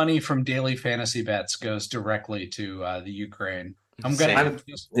of my money from daily fantasy bets goes directly to the Ukraine. I'm gonna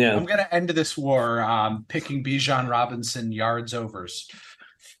end this war picking Bijan Robinson yards overs.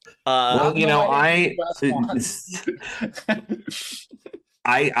 I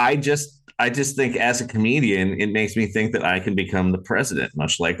just think as a comedian, it makes me think that I can become the president,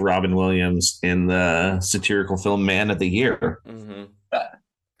 much like Robin Williams in the satirical film Man of the Year. Mm-hmm.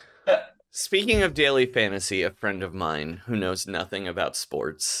 Speaking of daily fantasy, a friend of mine who knows nothing about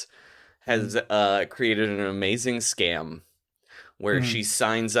sports has created an amazing scam where she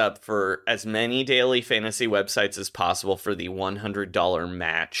signs up for as many daily fantasy websites as possible for the $100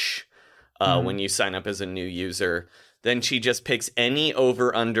 match when you sign up as a new user. Then she just picks any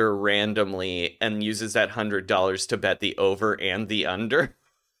over-under randomly and uses that $100 to bet the over and the under.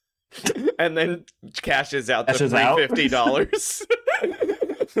 And then cashes out the $50.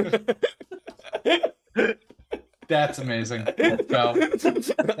 That's amazing.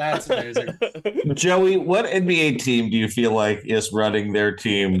 That's amazing. Joey, what NBA team do you feel like is running their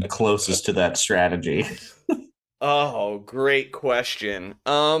team closest to that strategy? Oh, great question.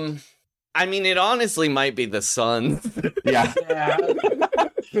 I mean, it honestly might be the Suns. Yeah.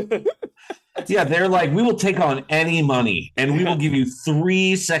 Yeah, they're like, we will take on any money, and we will give you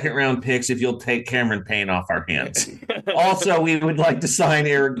 3 second-round picks if you'll take Cameron Payne off our hands. Also, we would like to sign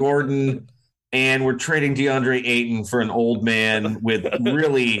Eric Gordon, and we're trading DeAndre Ayton for an old man with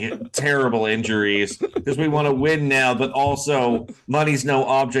really terrible injuries because we want to win now, but also money's no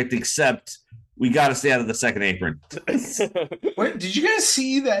object except we got to stay out of the second apron. Wait, did you guys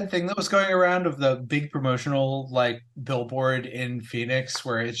see that thing that was going around of the big promotional like billboard in Phoenix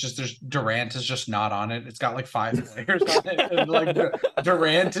where it's just there's Durant is just not on it. It's got like 5 players on it, and like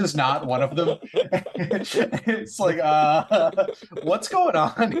Durant is not one of them. It's like, what's going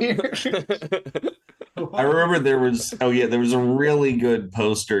on here? I remember there was a really good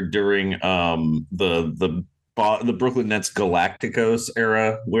poster during the Brooklyn Nets Galacticos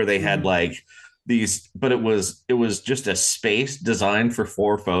era where they had like these, but it was just a space designed for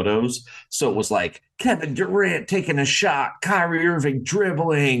 4 photos. So it was like Kevin Durant taking a shot, Kyrie Irving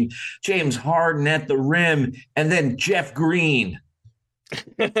dribbling, James Harden at the rim, and then Jeff Green.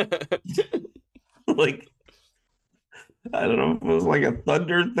 Like, I don't know if it was like a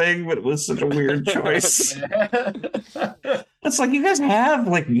Thunder thing, but it was such a weird choice. It's like, you guys have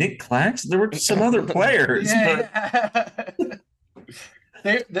like Nick Claxton. There were some other players.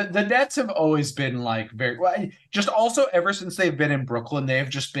 The Nets have always been like very just also ever since they've been in Brooklyn, they've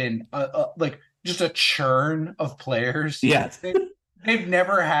just been like just a churn of players. Yeah. They've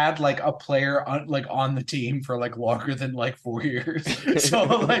never had like a player on the team for like longer than like 4 years. So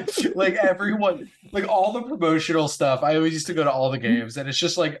like everyone, like all the promotional stuff, I always used to go to all the games, and it's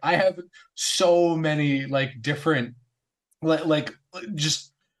just like I have so many like different like just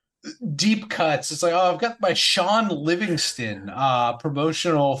deep cuts. It's like, oh, I've got my Sean Livingston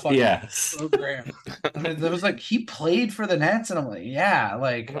promotional fucking program. And it was like, he played for the Nets, and I'm like, yeah,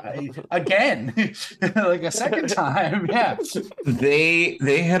 like again, like a second time. Yeah.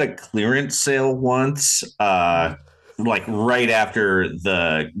 They had a clearance sale once, like right after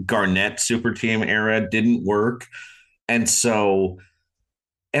the Garnett super team era didn't work. And so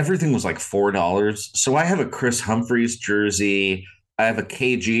everything was like $4. So I have a Chris Humphries jersey. I have a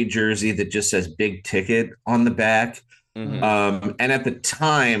KG jersey that just says big ticket on the back. Mm-hmm. And at the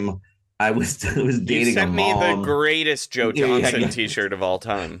time, I was dating a mom. You sent me the greatest Joe Johnson t-shirt of all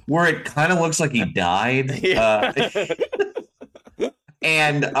time. Where it kind of looks like he died.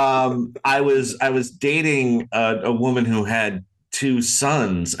 And I was dating a woman who had 2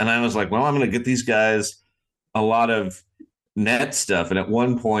 sons. And I was like, well, I'm going to get these guys a lot of net stuff. And at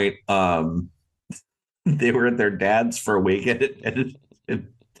one point, they were at their dad's for a week, and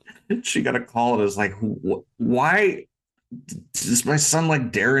she got a call and was like, why does my son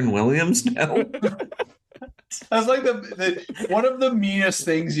like Darren Williams now? That's like the one of the meanest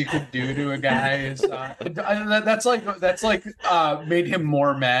things you could do to a guy is that's like made him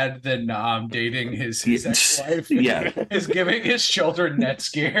more mad than dating his ex-wife. Yeah, is giving his children net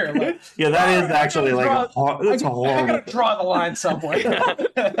gear. Like, that is actually like that's a horrible. I gotta draw the line somewhere.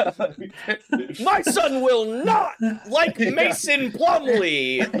 My son will not like Mason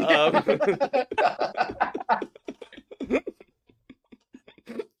Plumlee.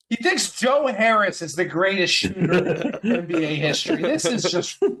 He thinks Joe Harris is the greatest shooter in NBA history. This is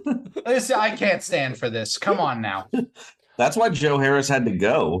just I can't stand for this. Come on now. That's why Joe Harris had to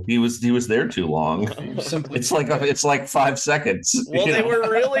go. He was there too long. It's like 5 seconds. Well,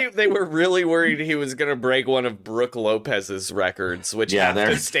 they were really worried he was going to break one of Brooke Lopez's records, which have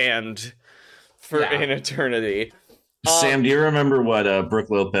to stand for an eternity. Sam, do you remember what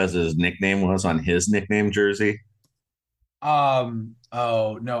Brooke Lopez's nickname was on his nickname jersey?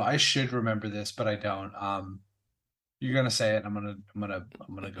 Oh no, I should remember this, but I don't. You're gonna say it. I'm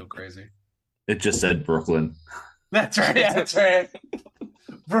gonna go crazy. It just said Brooklyn. That's right. That's right.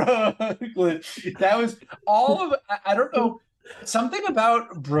 Brooklyn. That was all of. I don't know, something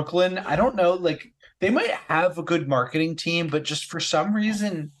about Brooklyn. I don't know. Like, they might have a good marketing team, but just for some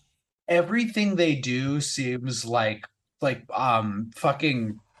reason, everything they do seems like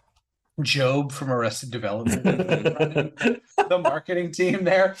fucking Job from Arrested Development. The marketing team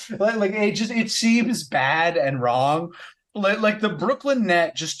there, like it seems bad and wrong. Like the Brooklyn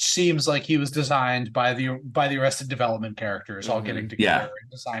Net just seems like he was designed by the Arrested Development characters all getting together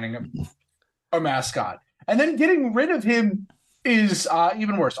and designing a mascot, and then getting rid of him is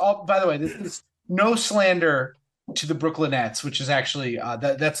even worse. By the way, this is no slander to the Brooklyn Nets, which is actually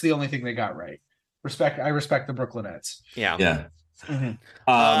that's the only thing they got right. I respect the Brooklyn Nets. Yeah. Mm-hmm.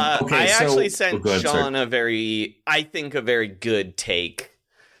 I actually sent Sean a very good take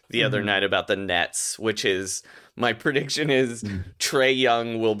the other night about the Nets, which is my prediction is Trae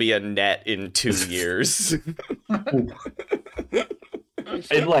Young will be a Net in 2 years.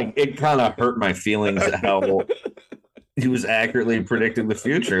 It kind of hurt my feelings at how he was accurately predicting the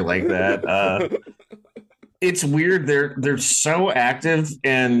future like that. It's weird. They're so active,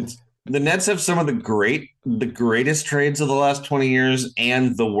 and the Nets have some of the greatest trades of the last 20 years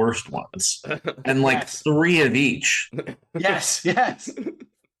and the worst ones, and like 3 of each. Yes.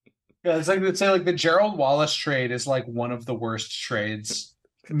 Yeah, it's like they'd say like the Gerald Wallace trade is like one of the worst trades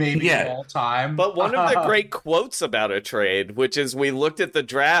maybe of all time. But one of the great quotes about a trade, which is we looked at the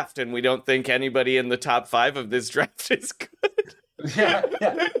draft and we don't think anybody in the top 5 of this draft is good. Yeah.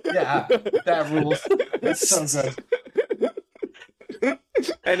 That rules. That's so good.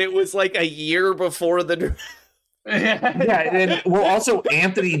 And it was like a year before the draft. And well, also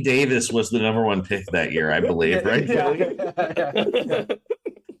Anthony Davis was the number 1 pick that year, I believe, right?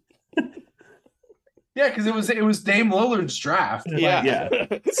 Yeah, because it was Dame Lillard's draft. Yeah.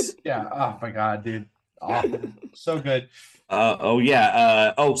 Oh my god, dude, awesome, so good.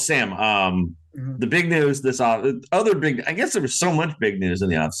 Sam. The big news I guess there was so much big news in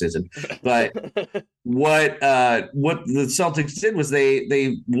the offseason, but what the Celtics did was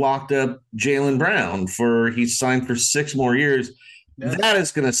they locked up Jaylen Brown he's signed for 6 more years. Yes. That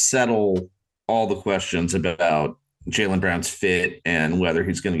is going to settle all the questions about Jaylen Brown's fit and whether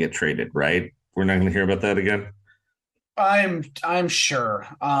he's going to get traded, right? We're not going to hear about that again. I'm sure.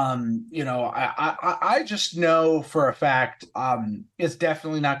 I just know for a fact it's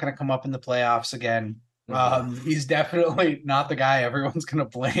definitely not going to come up in the playoffs again. He's definitely not the guy everyone's going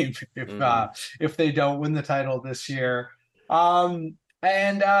to blame if they don't win the title this year. They're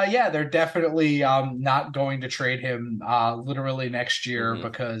definitely not going to trade him literally next year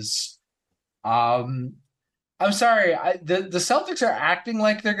because I'm sorry. The Celtics are acting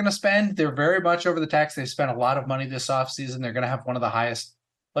like they're going to spend. They're very much over the tax. They've spent a lot of money this offseason. They're going to have one of the highest.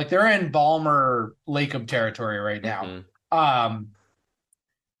 Like they're in Ballmer Lacob territory right now.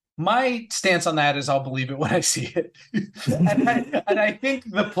 My stance on that is I'll believe it when I see it. and I think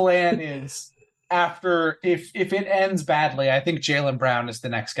the plan is after if it ends badly, I think Jaylen Brown is the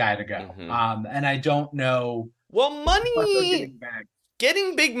next guy to go. And I don't know. Well, money.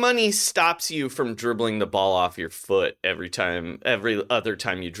 Getting big money stops you from dribbling the ball off your foot every other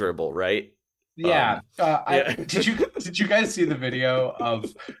time you dribble, right? Yeah. Did you guys see the video of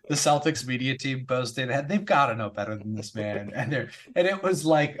the Celtics media team posted? They've got to know better than this, man. And it was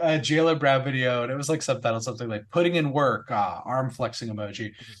like a Jaylen Brown video, and it was like subtitled something like "putting in work," arm flexing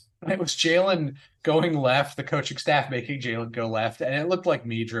emoji. And it was Jaylen going left, the coaching staff making Jaylen go left, and it looked like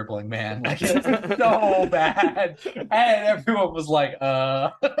me dribbling, man. Like it was so bad. And everyone was like,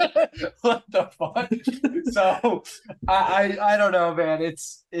 what the fuck? So I don't know, man. It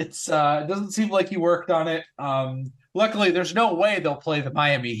doesn't seem like he worked on it. Luckily, there's no way they'll play the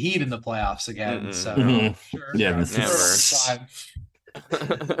Miami Heat in the playoffs again. So never.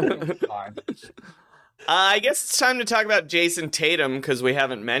 Fine. I guess it's time to talk about Jason Tatum because we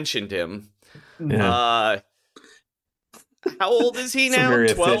haven't mentioned him. Yeah. How old is he now? Very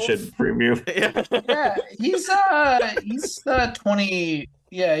 12? efficient preview. He's 20.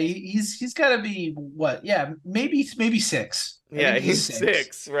 Yeah, he's got to be what? Yeah, maybe 6. Yeah, he's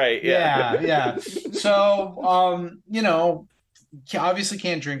 6, right? Yeah. So, he obviously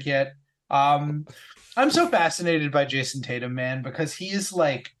can't drink yet. I'm so fascinated by Jason Tatum, man, because he is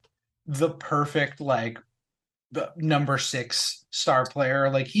like the perfect the number 6 star player.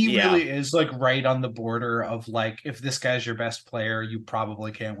 Like he really is like right on the border of like, if this guy's your best player, you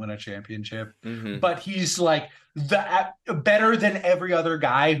probably can't win a championship. But he's like better than every other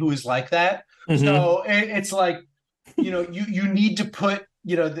guy who is like that. So it's like, you need to put,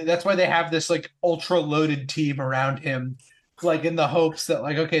 that's why they have this like ultra loaded team around him, like in the hopes that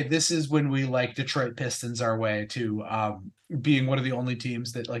like, okay, this is when we like Detroit Pistons our way to being one of the only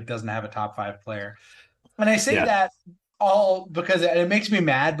teams that like doesn't have a top 5 player. And I say that all because it makes me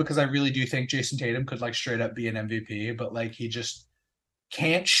mad because I really do think Jason Tatum could like straight up be an MVP, but like he just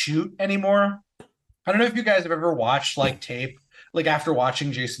can't shoot anymore. I don't know if you guys have ever watched like tape, like after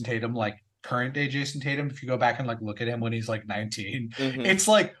watching Jason Tatum, like current day Jason Tatum, if you go back and like look at him when he's like 19, it's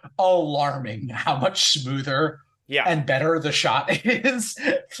like alarming how much smoother and better the shot is.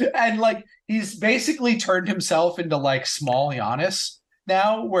 And like he's basically turned himself into like small Giannis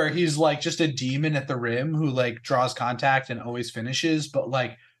now, where he's like just a demon at the rim who like draws contact and always finishes, but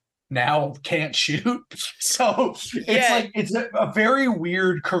like now can't shoot. So it's like it's a very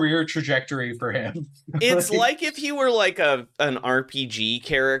weird career trajectory for him. It's like if he were like an RPG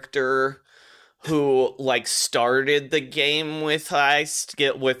character who like started the game with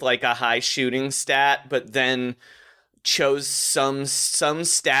like a high shooting stat, but then chose some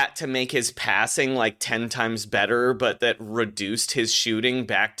stat to make his passing like 10 times better, but that reduced his shooting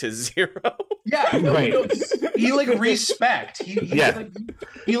back to 0. Yeah, he like respect. He went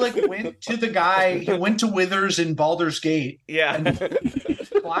to the guy. He went to Withers in Baldur's Gate. Yeah, and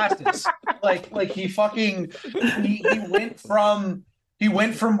classes. Like he went from He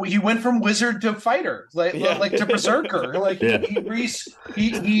went from wizard to fighter, like to berserker. Like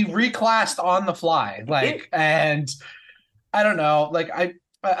he reclassed on the fly. Like, and I don't know. Like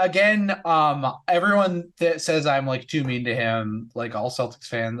everyone that says I'm like too mean to him, like all Celtics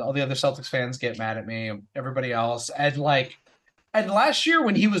fans, all the other Celtics fans get mad at me. Everybody else, and last year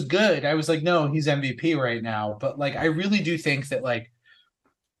when he was good, I was like, no, he's MVP right now. But like, I really do think that like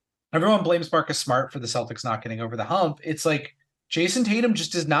everyone blames Marcus Smart for the Celtics not getting over the hump. It's like Jason Tatum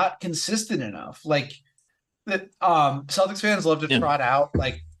just is not consistent enough. Like that, Celtics fans love to trot out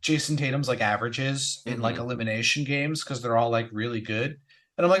like Jason Tatum's like averages in like elimination games because they're all like really good.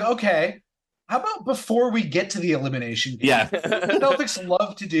 And I'm like, okay, how about before we get to the elimination game? Yeah. What the Celtics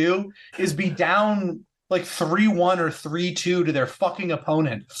love to do is be down like 3-1 or 3-2 to their fucking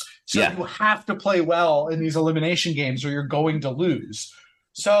opponent. So you have to play well in these elimination games or you're going to lose.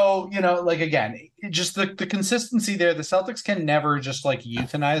 So, like, again, just the consistency there. The Celtics can never just like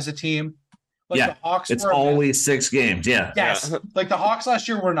euthanize a team. Like the Hawks it's always 6 games. Yeah. Yes. Like the Hawks last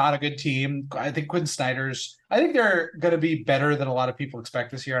year were not a good team. I think Quinn Snyder's, I think they're going to be better than a lot of people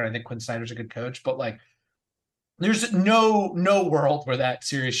expect this year. And I think Quinn Snyder's a good coach, but like there's no world where that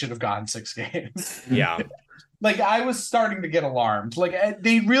series should have gone 6 games. Yeah. Like I was starting to get alarmed. Like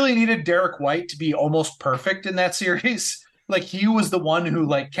they really needed Derek White to be almost perfect in that series. Like he was the one who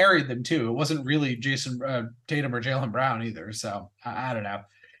like carried them too. It wasn't really Jason Tatum or Jaylen Brown either. So I don't know.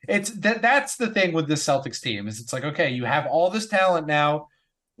 It's that's the thing with this Celtics team is it's like, okay, you have all this talent now.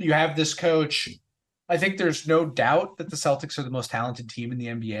 You have this coach. I think there's no doubt that the Celtics are the most talented team in the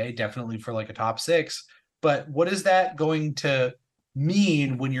NBA, definitely for like a top 6. But what is that going to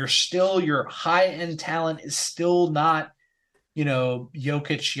mean when your high end talent is still not,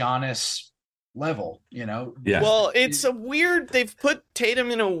 Jokic, Giannis level, Yeah. Well, it's they've put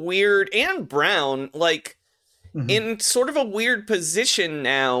Tatum in a weird and Brown like in sort of a weird position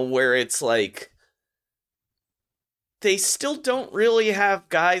now where it's like they still don't really have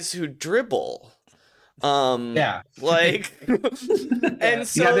guys who dribble. Like and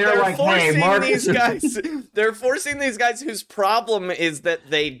so they're like, forcing these guys. They're forcing these guys whose problem is that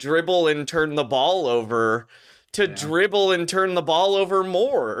they dribble and turn the ball over to dribble and turn the ball over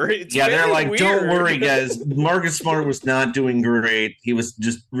more. It's they're like, weird. Don't worry, guys. Marcus Smart was not doing great. He was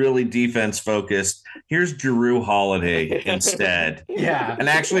just really defense focused. Here's Jrue Holiday instead. And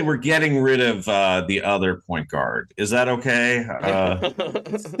actually, we're getting rid of the other point guard. Is that okay?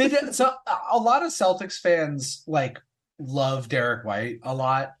 So a lot of Celtics fans like love Derek White a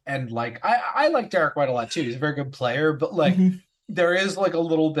lot, and like I like Derek White a lot too. He's a very good player, but like. There is like a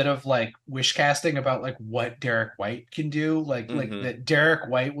little bit of like wish casting about like what Derek White can do. Like that Derek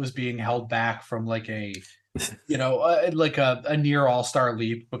White was being held back from like a, like a near all-star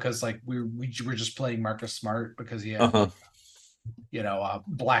leap because like we were just playing Marcus Smart because he had,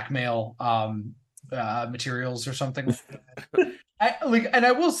 blackmail materials or something.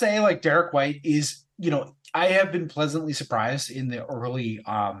 I will say like Derek White is, I have been pleasantly surprised in the early,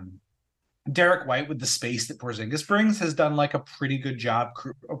 Derek White with the space that Porzingis brings has done like a pretty good job,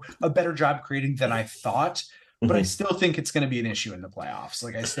 a better job creating than I thought. But I still think it's going to be an issue in the playoffs.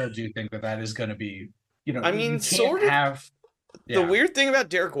 Like I still do think that is going to be, I mean, sort of. The weird thing about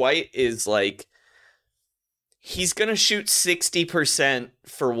Derek White is like he's going to shoot 60%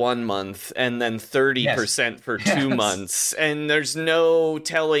 for 1 month and then 30% for 2 months, and there's no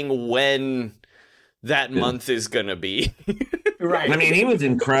telling when that month is going to be. Right. I mean, he was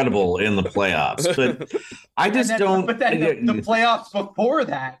incredible in the playoffs, but I just don't. But then the playoffs before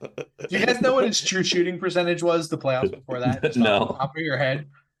that, do you guys know what his true shooting percentage was? The playoffs before that? Just no. Off the top of your head.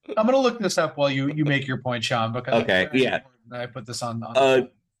 I'm going to look this up while you make your point, Sean. Because I put this on.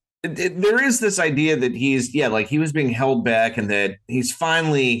 There is this idea that he's like he was being held back, and that he's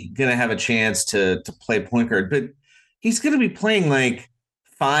finally going to have a chance to play point guard, but he's going to be playing like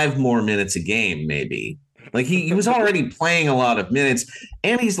 5 more minutes a game, maybe. Like he was already playing a lot of minutes,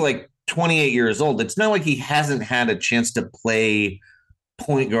 and he's like 28 years old. It's not like he hasn't had a chance to play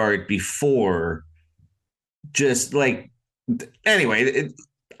point guard before. Just like, anyway,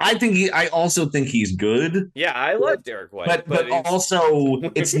 I also think he's good. Yeah, I love Derek White. But also,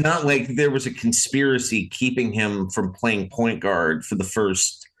 it's not like there was a conspiracy keeping him from playing point guard for the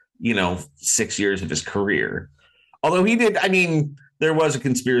first, 6 years of his career. Although he did, I mean, there was a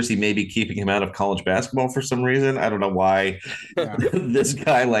conspiracy maybe keeping him out of college basketball for some reason. I don't know why this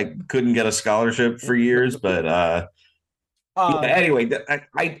guy like couldn't get a scholarship for years, but anyway,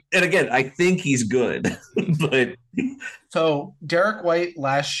 I think he's good. But so Derek White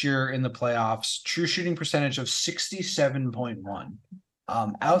last year in the playoffs, true shooting percentage of 67.1.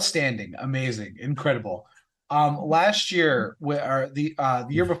 Outstanding, amazing, incredible. Last year, or the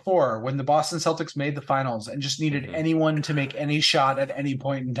year before, when the Boston Celtics made the finals and just needed anyone to make any shot at any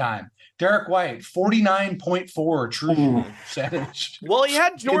point in time, Derek White, 49.4 true percentage. Well, he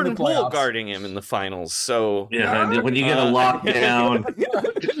had Jordan Poole guarding him in the finals, so yeah. When you get a lockdown,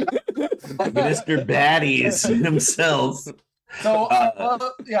 Mr. Baddies himself. So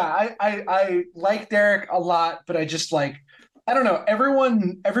I like Derek a lot, but I just like. I don't know.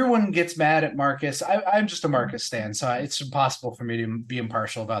 Everyone gets mad at Marcus. I'm just a Marcus stan, so it's impossible for me to be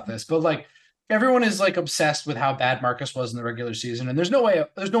impartial about this. But like, everyone is like obsessed with how bad Marcus was in the regular season, and there's no way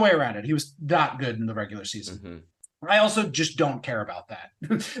around it. He was not good in the regular season. Mm-hmm. I also just don't care about that.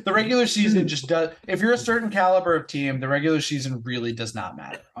 The regular season just does. If you're a certain caliber of team, the regular season really does not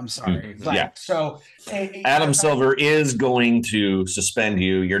matter. I'm sorry. Like, yeah. So Adam Silver is going to suspend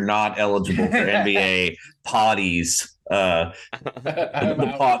you. You're not eligible for NBA potties. The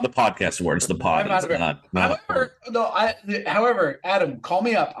podcast awards, the potties. However, Adam, call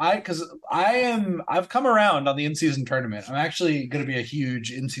me up. Because I've come around on the in-season tournament. I'm actually going to be a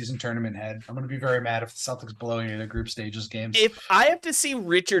huge in-season tournament head. I'm going to be very mad if the Celtics blow any of the group stages games. If I have to see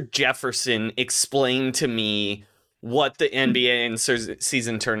Richard Jefferson explain to me what the NBA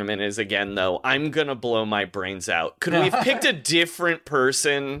in-season tournament is again, though, I'm going to blow my brains out. Could we have picked a different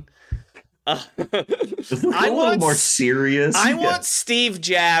person? A little more serious. I want Steve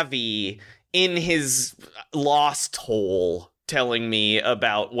Javy in his lost hole telling me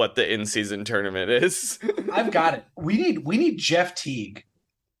about what the in-season tournament is. I've got it. We need Jeff Teague.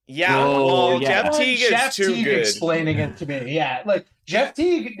 Yeah, Jeff Teague is too good. Explaining it to me. Yeah, like Jeff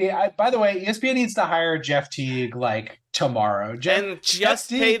Teague. By the way, ESPN needs to hire Jeff Teague like tomorrow. Just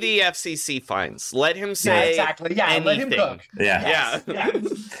pay the FCC fines. Let him say exactly. Yeah, anything. Let him cook. Yeah.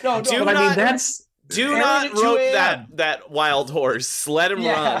 No, do but not, I mean, that's. Do not rope that wild horse. Let him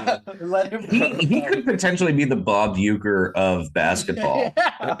run. Let him he could potentially be the Bob Uecker of basketball.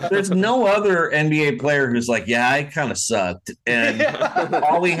 There's no other NBA player who's like, I kind of sucked. And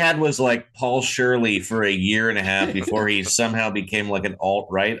all he had was like Paul Shirley for a year and a half before he somehow became like an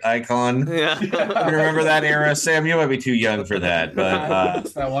alt-right icon. Yeah. You remember that era? Sam, you might be too young for that.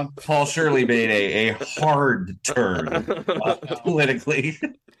 But that one. Paul Shirley made a hard turn politically.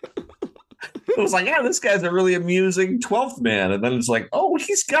 It was like, this guy's a really amusing 12th man. And then it's like,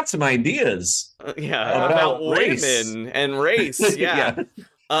 he's got some ideas. About women and race. Yeah.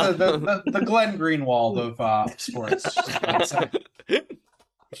 The Glenn Greenwald of sports.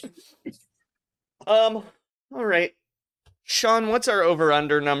 All right. Sean, what's our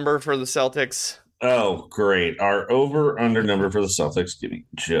over-under number for the Celtics? Oh, great. Our over-under number for the Celtics, give me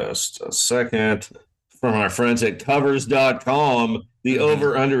just a second. From our friends at covers.com, the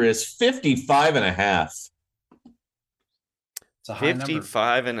over-under is 55.5. It's a high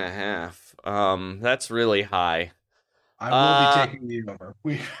 55.5. That's really high. I will be taking the over.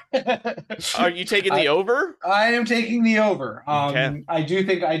 Are you taking the over? I am taking the over. Okay. I do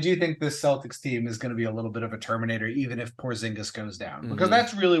think this Celtics team is going to be a little bit of a Terminator, even if Porzingis goes down, because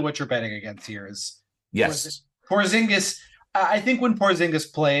that's really what you're betting against here. Is Porzingis. I think when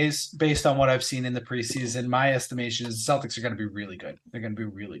Porzingis plays, based on what I've seen in the preseason, my estimation is the Celtics are going to be really good. They're going to be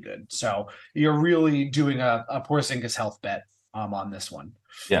really good. So you're really doing a Porzingis health bet on this one.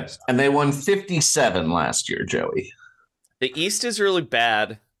 Yes, and they won 57 last year, Joey. The East is really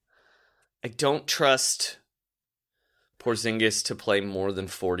bad. I don't trust Porzingis to play more than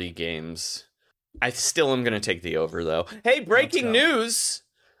 40 games. I still am going to take the over, though. Hey, breaking news!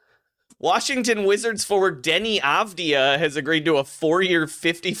 Washington Wizards forward Denny Avdia has agreed to a 4-year,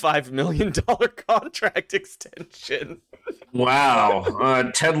 $55 million contract extension. Wow.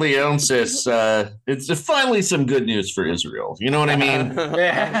 Ted Leonsis, it's finally some good news for Israel. You know what I mean?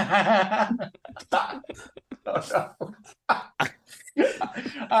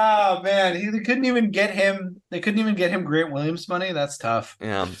 Oh, man. They couldn't even get him Grant Williams money. That's tough.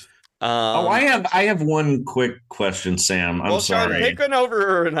 Yeah. I have one quick question, Sam. I'm sorry. Sean, pick an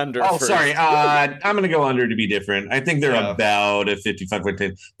over or an under. Oh, first. sorry. I'm going to go under to be different. I think they're about a 55-win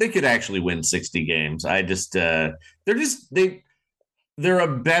team. They could actually win 60 games. I just they're a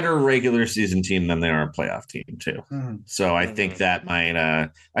better regular season team than they are a playoff team too. Mm-hmm. So I think that might I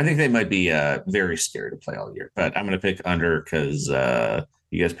think they might be very scary to play all year. But I'm going to pick under because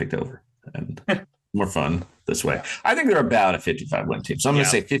you guys picked over and more fun this way. I think they're about a 55-win team. So I'm going to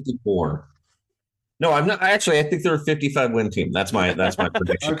say 54. No, I'm not. Actually, I think they're a 55-win team. That's my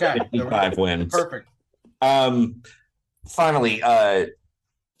prediction. Okay. 55 wins. Perfect. Finally,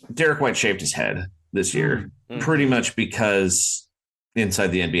 Derek White shaved his head this year, pretty much because Inside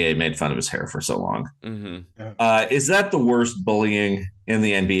the NBA made fun of his hair for so long. Mm-hmm. Is that the worst bullying in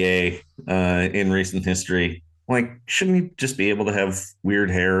the NBA in recent history. Like, shouldn't you just be able to have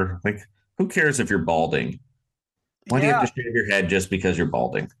weird hair? Like, who cares if you're balding? Why do you have to shave your head just because you're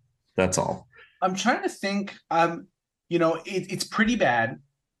balding? That's all. I'm trying to think. It's pretty bad.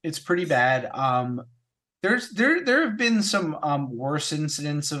 It's pretty bad. There have been some worse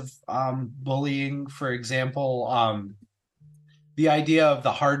incidents of bullying. For example, the idea of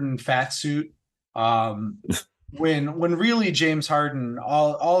the Harden fat suit. When really James Harden,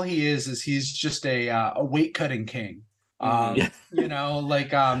 all he is he's just a weight cutting king.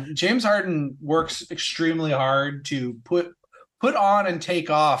 James Harden works extremely hard to put on and take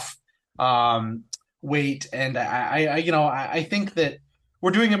off weight, and I think that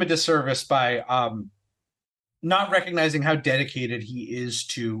we're doing him a disservice by not recognizing how dedicated he is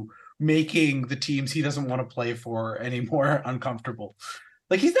to making the teams he doesn't want to play for anymore uncomfortable.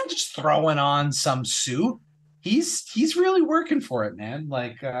 Like, he's not just throwing on some suit. He's really working for it, man.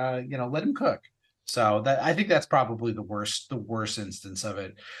 Like, let him cook. So I think that's probably the worst instance of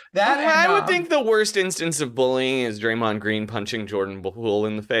it. I would think the worst instance of bullying is Draymond Green punching Jordan Poole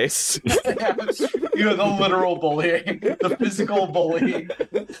in the face. The literal bullying, the physical bullying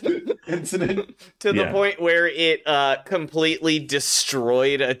incident. To the point where it completely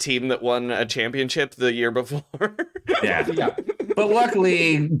destroyed a team that won a championship the year before. Yeah. But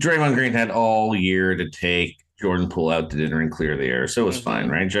luckily, Draymond Green had all year to take Jordan Poole out to dinner and clear the air, so it was fine,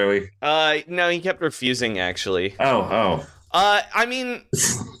 right, Joey? No, he kept refusing, actually. Oh. I mean,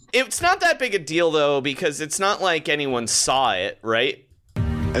 it's not that big a deal, though, because it's not like anyone saw it, right?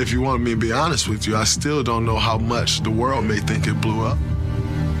 If you want me to be honest with you, I still don't know how much the world may think it blew up.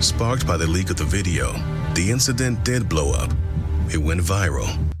 Sparked by the leak of the video, the incident did blow up. It went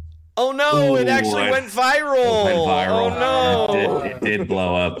viral. Oh, no, it actually went viral. Oh, no. It did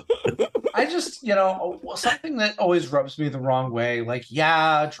blow up. I just, something that always rubs me the wrong way. Like,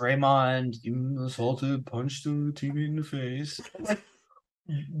 yeah, Draymond, you assaulted, punched the TV in the face. Like,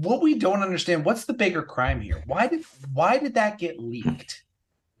 what we don't understand, what's the bigger crime here? Why did that get leaked?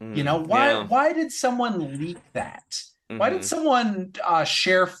 Why did someone leak that? Why did someone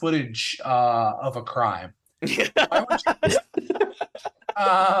share footage of a crime?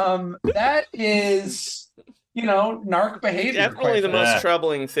 That is, narc behavior. Definitely the most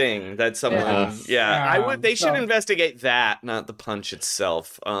troubling thing that someone. They should investigate that, not the punch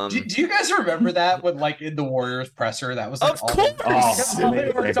itself. Do you guys remember that when, like, in the Warriors presser, that was like, of course all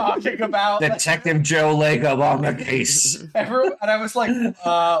they were talking about? Detective Joe Lego on the case. And I was like,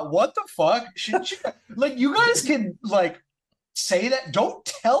 what the fuck? Should you, like, you guys can, like, say that? Don't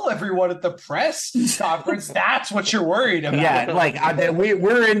tell everyone at the press conference that's what you're worried about. Yeah, like,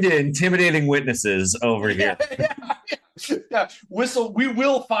 we're into intimidating witnesses over here. Yeah. We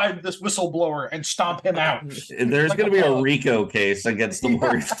will find this whistleblower and stomp him out. There's going to be a RICO case against the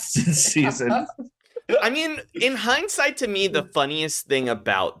Warriors this season. I mean, in hindsight, to me, the funniest thing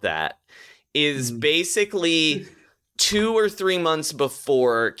about that is basically 2 or 3 months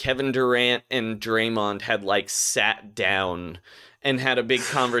before, Kevin Durant and Draymond had, like, sat down and had a big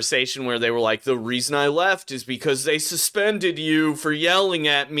conversation where they were like, the reason I left is because they suspended you for yelling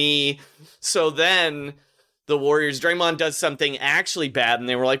at me. So then the Warriors, Draymond does something actually bad, and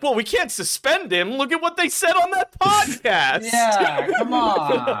they were like, well, we can't suspend him. Look at what they said on that podcast. Yeah, come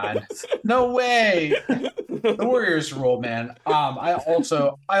on. No way. The Warriors rule, man. I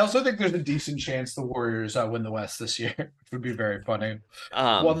also think there's a decent chance the Warriors win the West this year, which would be very funny.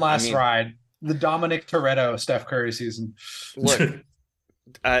 One last ride. The Dominic Toretto Steph Curry season. Look,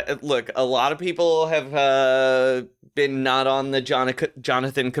 a lot of people have been not on the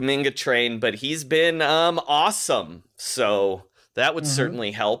Jonathan Kuminga train, but he's been awesome. So that would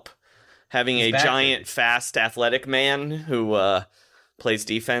certainly help. Having a giant, fast, athletic man who plays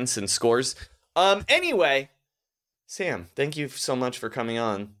defense and scores. Anyway, Sam, thank you so much for coming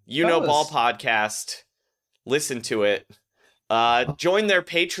on. Ball podcast. Listen to it. Join their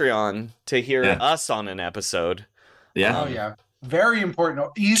Patreon to hear us on an episode. Yeah. Oh yeah. Very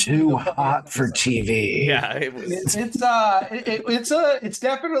important. Too hot for TV. Yeah, it's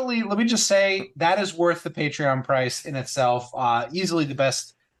definitely. Let me just say that is worth the Patreon price in itself. Easily the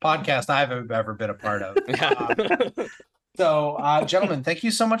best podcast I've ever been a part of. So, gentlemen, thank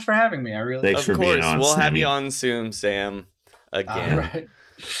you so much for having me. I really. Thanks for being on. We'll have you on soon, Sam. Again. Right.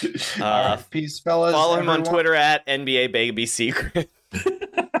 All right. Peace, fellas. Follow him on Twitter at NBA Baby Secret.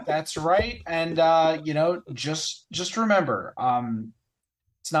 That's right. And just remember,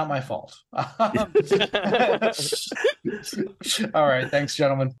 it's not my fault. All right. Thanks,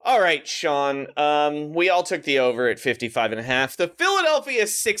 gentlemen. All right, Sean. We all took the over at 55.5. The Philadelphia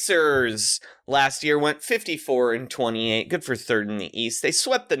Sixers last year went 54-28, good for third in the East. They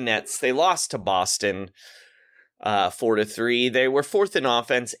swept the Nets. They lost to Boston 4-3. They were fourth in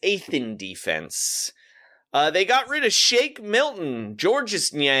offense, eighth in defense. They got rid of Shake Milton,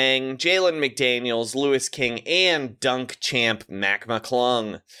 Georges Niang, Jalen McDaniels, Lewis King, and dunk champ Mac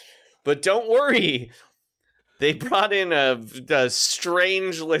McClung. But don't worry, they brought in a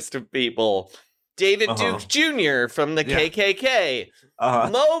strange list of people. David Duke Jr. from the KKK,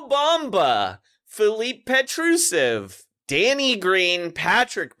 Mo Bamba, Philippe Petrusev, Danny Green,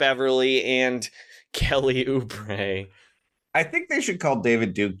 Patrick Beverly, and Kelly Oubre. I think they should call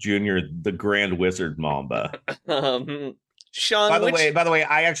David Duke Jr. the Grand Wizard Mamba. Sean, by the way,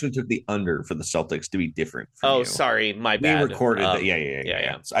 I actually took the under for the Celtics to be different. Oh, sorry, my bad. We recorded that.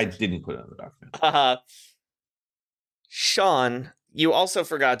 Yeah. So I didn't put it on the document. Sean, you also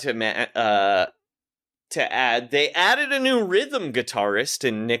forgot to add. They added a new rhythm guitarist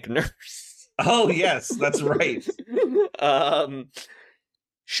in Nick Nurse. Oh yes, that's right.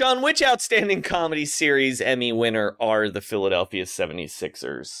 Sean, which outstanding comedy series Emmy winner are the Philadelphia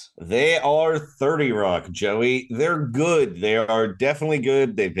 76ers? They are 30 Rock, Joey. They're good. They are definitely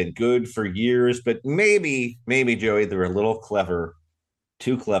good. They've been good for years, but maybe, Joey, they're a little clever,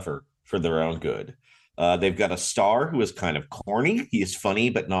 too clever for their own good. They've got a star who is kind of corny. He is funny,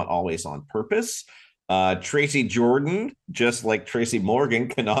 but not always on purpose. Tracy Jordan, just like Tracy Morgan,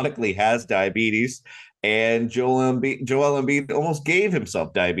 canonically has diabetes. And Joel Embiid almost gave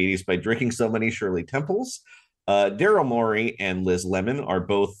himself diabetes by drinking so many Shirley Temples. Daryl Morey and Liz Lemon are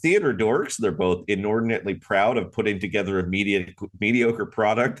both theater dorks. They're both inordinately proud of putting together a mediocre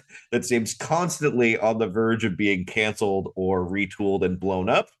product that seems constantly on the verge of being canceled or retooled and blown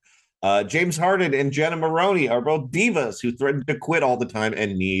up. James Harden and Jenna Maroney are both divas who threaten to quit all the time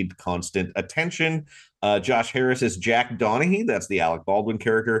and need constant attention. Josh Harris is Jack Donaghy. That's the Alec Baldwin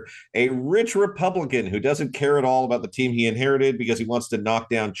character, a rich Republican who doesn't care at all about the team he inherited because he wants to knock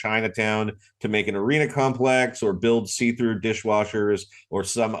down Chinatown to make an arena complex or build see-through dishwashers or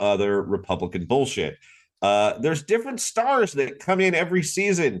some other Republican bullshit. There's different stars that come in every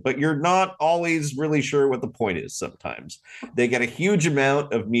season, but you're not always really sure what the point is sometimes. They get a huge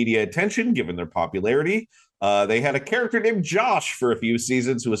amount of media attention given their popularity. They had a character named Josh for a few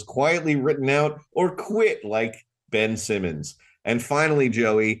seasons who was quietly written out or quit like Ben Simmons. And finally,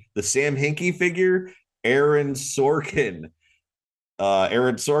 Joey, the Sam Hinkie figure, Aaron Sorkin.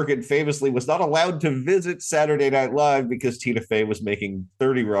 Aaron Sorkin famously was not allowed to visit Saturday Night Live because Tina Fey was making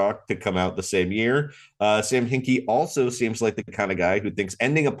 30 Rock to come out the same year. Sam Hinkie also seems like the kind of guy who thinks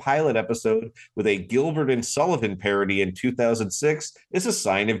ending a pilot episode with a Gilbert and Sullivan parody in 2006 is a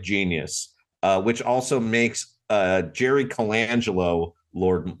sign of genius, which also makes Jerry Colangelo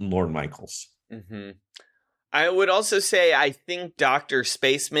Lord Michaels. Mm-hmm. I would also say I think Dr.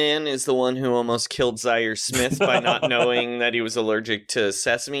 Spaceman is the one who almost killed Zaire Smith by not knowing that he was allergic to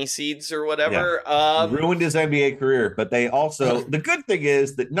sesame seeds or whatever. Yeah. Ruined his NBA career, but they also, the good thing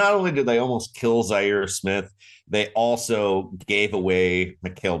is that not only did they almost kill Zaire Smith, they also gave away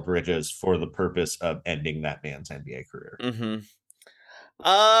Mikal Bridges for the purpose of ending that man's NBA career.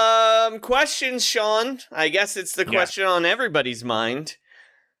 Mm-hmm. Questions, Sean. I guess it's the question on everybody's mind.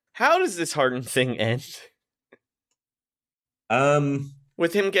 How does this Harden thing end?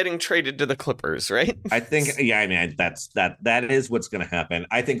 With him getting traded to the Clippers, right? I think, that is what's going to happen.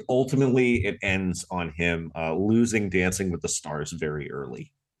 I think ultimately it ends on him losing Dancing with the Stars very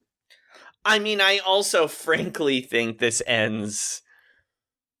early. I mean, I also frankly think this ends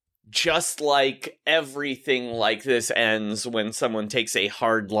just like everything like this ends when someone takes a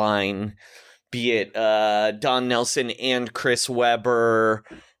hard line, be it Don Nelson and Chris Webber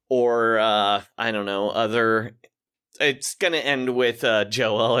or, I don't know, other... It's going to end with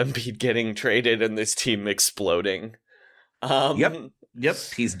Joel Embiid getting traded and this team exploding. Yep.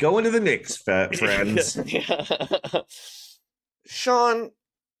 He's going to the Knicks, friends. Sean,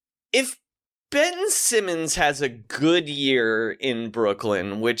 if Ben Simmons has a good year in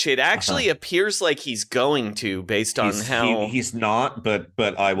Brooklyn, which it actually appears like he's going to, based on how he's not, but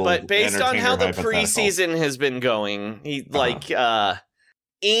I will. But based on how the preseason has been going,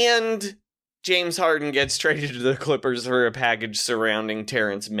 and James Harden gets traded to the Clippers for a package surrounding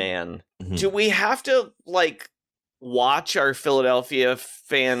Terrence Mann. Mm-hmm. Do we have to, watch our Philadelphia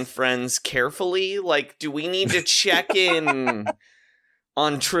fan friends carefully? Do we need to check in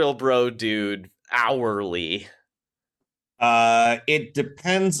on Trill Bro Dude hourly? It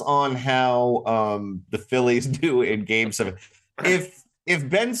depends on how the Phillies do in Game 7. If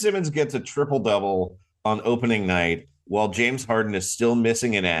Ben Simmons gets a triple-double on opening night while James Harden is still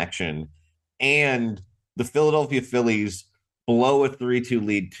missing in action, and the Philadelphia Phillies blow a 3-2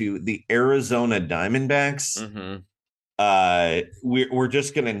 lead to the Arizona Diamondbacks, we're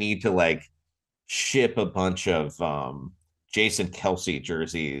just gonna need to like ship a bunch of Jason Kelce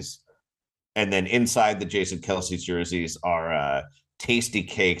jerseys, and then inside the Jason Kelce jerseys are tasty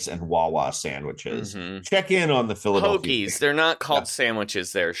cakes and Wawa sandwiches. Check in on the Philadelphia Hoagies. They're not called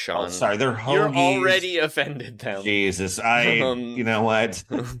sandwiches there, Sean. Oh, sorry, they're hoagies. You're already offended them. Jesus, you know what?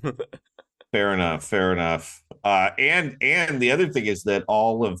 Fair enough. And the other thing is that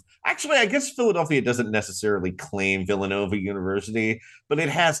actually, I guess Philadelphia doesn't necessarily claim Villanova University, but it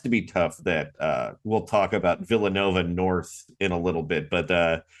has to be tough that we'll talk about Villanova North in a little bit, but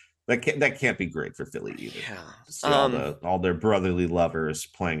that can't be great for Philly either. Yeah. See all their brotherly lovers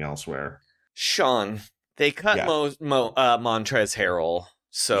playing elsewhere. Sean, they cut Montrezl Harrell,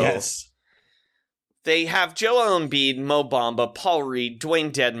 so yes. They have Joel Embiid, Mo Bamba, Paul Reed,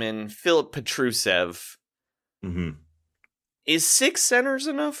 Dwayne Dedman, Philip Petrusev. Is 6 centers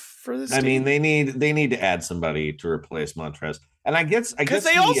enough for this team? I mean, they need to add somebody to replace Montrez. And I guess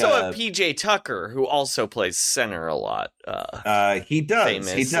they also have PJ Tucker, who also plays center a lot. He does.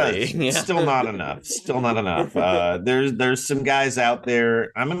 Famously. He does. Yeah. Still not enough. There's some guys out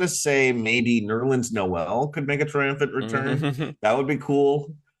there. I'm going to say maybe Nerlens Noel could make a triumphant return. That would be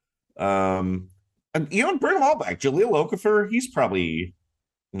cool. And, bring them all back. Jahlil Okafor, he's probably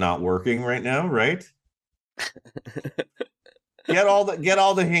not working right now, right? Get all the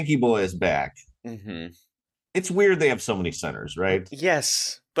Hinky boys back. It's weird they have so many centers, right?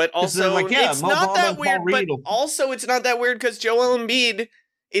 Yes, but also it's not that weird. But also, it's not that weird because Joel Embiid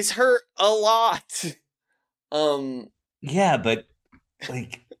is hurt a lot. Yeah, but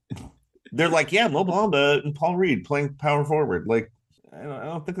like they're like, Mo Bamba and Paul Reed playing power forward. Like, I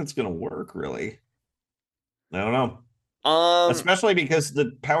don't think that's gonna work really. I don't know. Especially because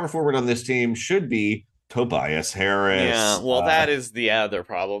the power forward on this team should be Tobias Harris. Yeah, well, that is the other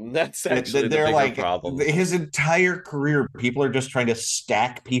problem. That's actually the bigger problem. His entire career, people are just trying to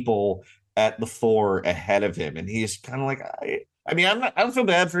stack people at the 4 ahead of him, and he's kind of like, I don't feel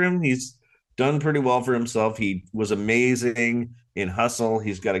bad for him. He's done pretty well for himself. He was amazing in Hustle.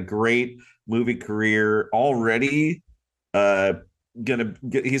 He's got a great movie career already. He's gonna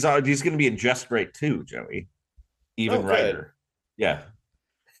be in Just Right too, Joey. Even writer. Yeah.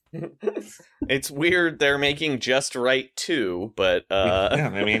 It's weird they're making Just Right too, but yeah,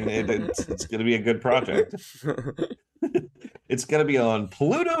 I mean it's going to be a good project. It's going to be on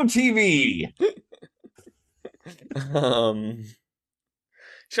Pluto TV.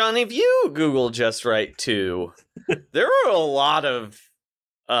 Sean, if you Google Just Right 2, there are a lot of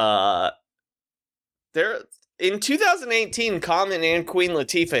in 2018, Common and Queen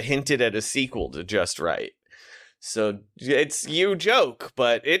Latifah hinted at a sequel to Just Right. So it's you joke,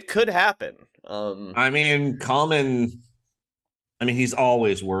 but it could happen. Common, he's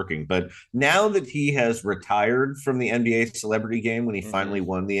always working, but now that he has retired from the NBA celebrity game when he finally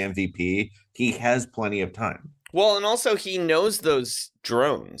won the MVP, he has plenty of time. Well, and also he knows those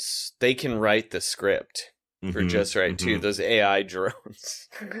drones. They can write the script for Just Right too. Those AI drones.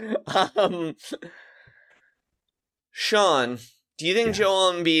 Sean, do you think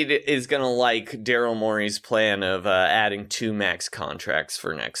Joel Embiid is going to like Daryl Morey's plan of adding 2 max contracts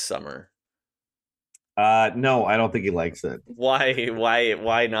for next summer? No, I don't think he likes it.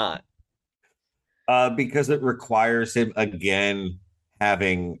 Why not? Because it requires him, again,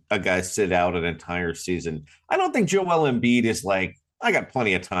 having a guy sit out an entire season. I don't think Joel Embiid is like, I got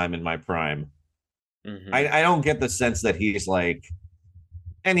plenty of time in my prime. I don't get the sense that he's like,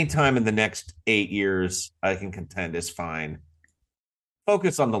 anytime in the next 8 years I can contend is fine.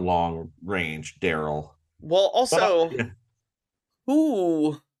 Focus on the long range, Daryl. Well, also,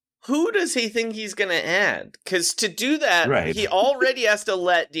 who does he think he's going to add? Because to do that, he already has to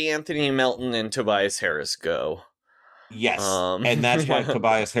let DeAnthony Melton and Tobias Harris go. Yes, and that's why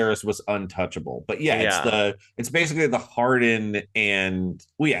Tobias Harris was untouchable. But it's basically the Harden and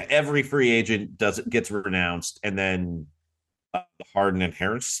every free agent gets renounced, and then Harden and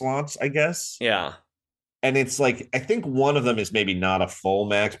Harris slots, I guess. Yeah. And it's like, I think one of them is maybe not a full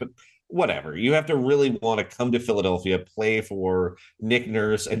max, but whatever. You have to really want to come to Philadelphia, play for Nick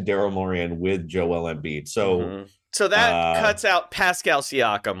Nurse and Daryl Morey and with Joel Embiid. So so that cuts out Pascal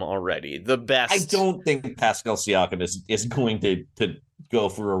Siakam already, the best. I don't think Pascal Siakam is going to go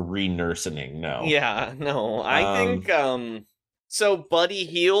for a re-nursing, no. Yeah, no. I think, so Buddy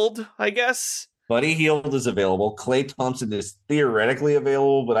Hield, I guess? Buddy Hield is available. Klay Thompson is theoretically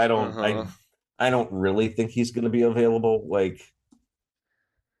available, but I don't really think he's going to be available. Like,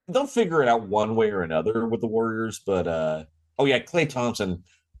 they'll figure it out one way or another with the Warriors. But Klay Thompson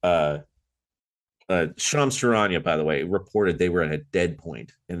Shams Charania, by the way, reported they were at a dead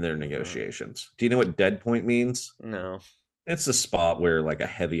point in their negotiations. Do you know what dead point means? No. It's a spot where like a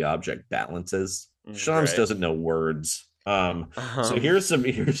heavy object balances. Shams doesn't know words. So here's some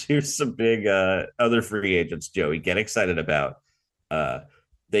big other free agents, Joey. Get excited about.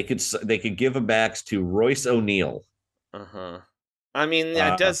 They could give a max to Royce O'Neal. I mean,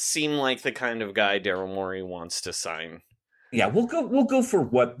 that does seem like the kind of guy Daryl Morey wants to sign. Yeah, we'll go for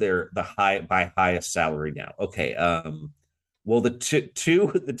what they're the highest salary now. Okay. Well, the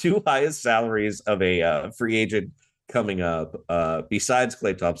two highest salaries of a free agent coming up, besides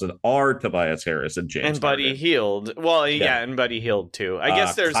Klay Thompson, are Tobias Harris and James Buddy Harden. Hield. Well, yeah, and Buddy Hield too. I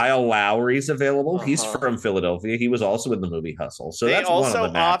guess there's Kyle Lowry's available. He's from Philadelphia. He was also in the movie Hustle. So they that's also one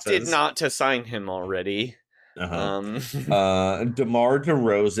of the opted not to sign him already. DeMar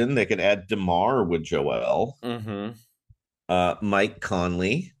DeRozan. They could add DeMar with Joel. Mike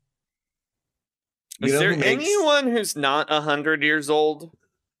Conley. Is there anyone who's not 100 years old?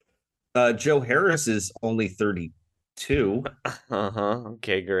 Joe Harris is only 32.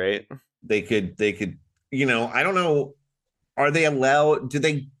 Okay, great. They could, I don't know. Are they allowed? Do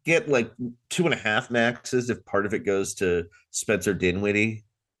they get like 2.5 maxes if part of it goes to Spencer Dinwiddie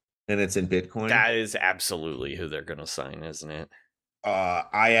and it's in Bitcoin? That is absolutely who they're going to sign, isn't it?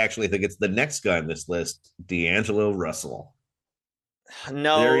 I actually think it's the next guy on this list, D'Angelo Russell.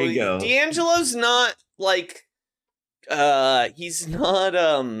 No, there you go. D'Angelo's not like, he's not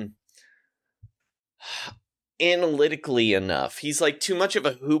analytically enough. He's like too much of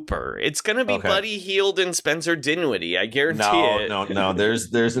a hooper. It's gonna be Buddy Hield and Spencer Dinwiddie. I guarantee it. No.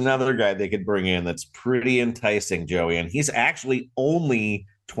 There's another guy they could bring in that's pretty enticing, Joey, and he's actually only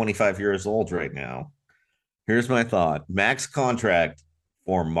 25 years old right now. Here's my thought: max contract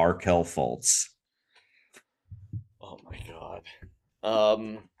for Markelle Fultz. Oh my god.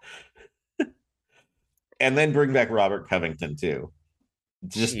 And then bring back Robert Covington too.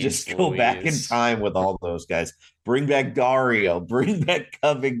 Just go back in time with all those guys. Bring back Dario. Bring back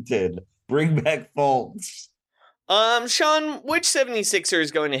Covington. Bring back Fultz. Sean, which 76er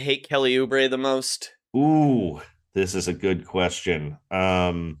is going to hate Kelly Oubre the most? Ooh, this is a good question.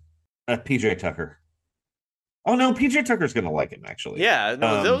 PJ Tucker. Oh no, PJ Tucker's gonna like him actually. Yeah,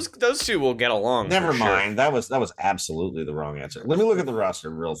 no, those two will get along. Never mind. Sure. That was absolutely the wrong answer. Let me look at the roster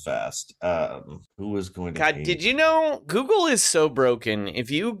real fast. Who was going to? God, did you know Google is so broken?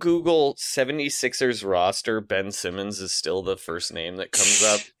 If you Google 76ers roster, Ben Simmons is still the first name that comes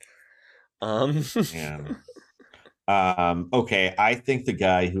up. Okay, I think the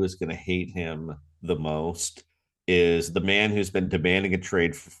guy who is going to hate him the most is the man who's been demanding a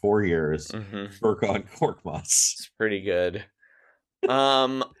trade for 4 years, Furkan Korkmaz. It's pretty good.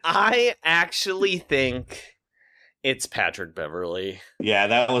 I actually think it's Patrick Beverley. Yeah,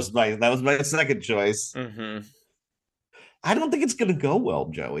 that was my second choice. I don't think it's going to go well,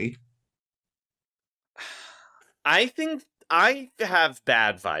 Joey. I think I have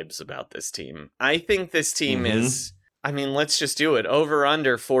bad vibes about this team. I think this team is, I mean, let's just do it. Over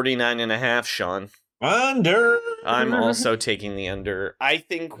under 49.5, Sean. Under. I'm also taking the under. I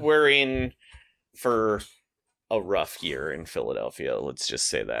think we're in for a rough year in Philadelphia. Let's just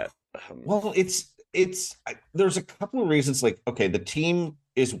say that. Well, there's a couple of reasons. Like, okay, the team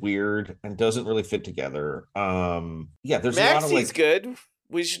is weird and doesn't really fit together. Yeah, there's a lot of like good.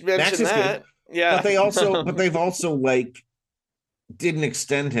 We should mention that. Good. Yeah, but they've also like didn't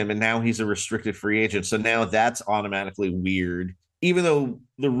extend him, and now he's a restricted free agent. So now that's automatically weird, even though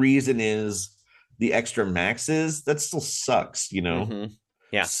the reason is the extra maxes. That still sucks, you know?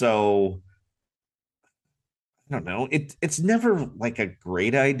 Yeah. So I don't know. It's never like a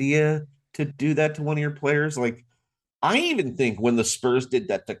great idea to do that to one of your players. Like, I even think when the Spurs did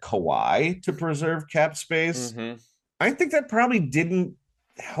that to Kawhi to preserve cap space, I think that probably didn't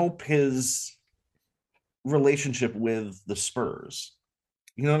help his relationship with the Spurs.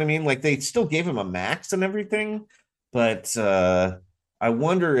 You know what I mean? Like, they still gave him a max and everything, but I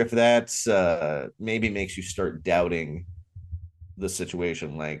wonder if that's maybe makes you start doubting the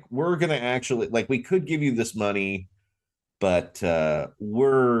situation. Like, we're going to actually, like, we could give you this money, but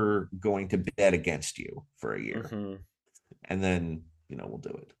we're going to bet against you for a year. And then, we'll do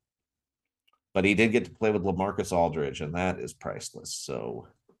it. But he did get to play with LaMarcus Aldridge, and that is priceless. So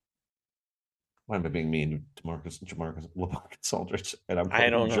why am I being mean to LaMarcus Aldridge? And I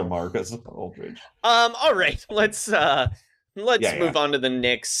don't know. JaMarcus Aldridge. All right. Let's move on to the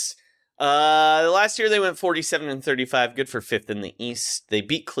Knicks. Last year they went 47-35, good for 5th in the East. They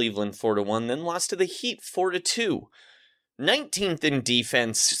beat Cleveland 4-1, then lost to the Heat 4-2. 19th in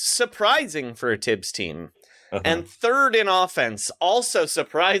defense, surprising for a Tibbs team. And third in offense, also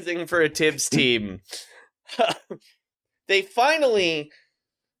surprising for a Tibbs team. They finally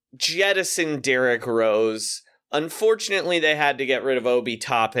jettisoned Derrick Rose. Unfortunately, they had to get rid of Obi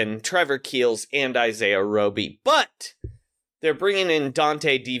Toppin, Trevor Keels, and Isaiah Roby. But they're bringing in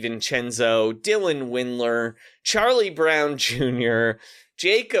Dante DiVincenzo, Dylan Windler, Charlie Brown Jr.,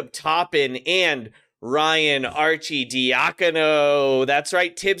 Jacob Toppin, and Ryan Arcidiacono. That's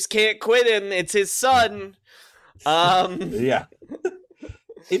right, Tibbs can't quit him. It's his son. Yeah.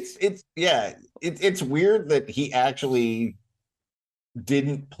 It's weird that he actually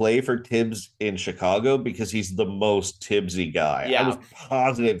didn't play for Tibbs in Chicago because he's the most Tibbsy guy. Yeah. I was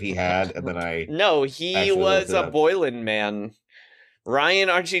positive he had, and then No, he was a Boylan man. Ryan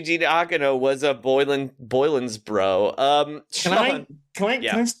Arcidiacono was a Boylan's bro. Can I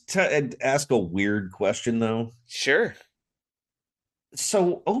ask a weird question though? Sure.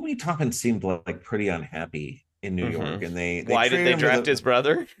 So Obi Toppin seemed like pretty unhappy in New York, and they why did they draft his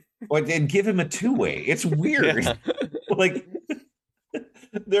brother? Well, they'd give him a two-way. It's weird. Yeah. Like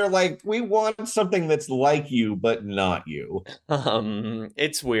they're like, we want something that's like you, but not you.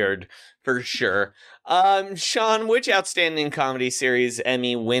 It's weird for sure. Sean, which outstanding comedy series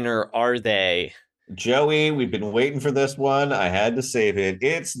Emmy winner are they? Joey, we've been waiting for this one. I had to save it.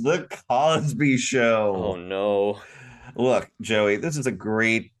 It's The Cosby Show. Oh no. Look, Joey, this is a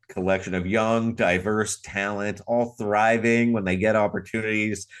great collection of young, diverse talent, all thriving when they get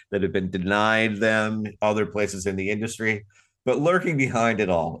opportunities that have been denied them other places in the industry. But lurking behind it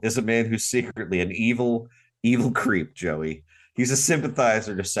all is a man who's secretly an evil creep, Joey. He's a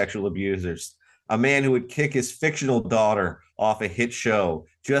sympathizer to sexual abusers, a man who would kick his fictional daughter off a hit show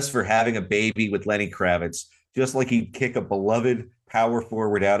just for having a baby with Lenny Kravitz, just like he'd kick a beloved power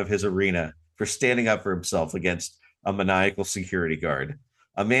forward out of his arena for standing up for himself against a maniacal security guard,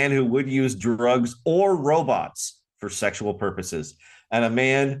 a man who would use drugs or robots for sexual purposes, and a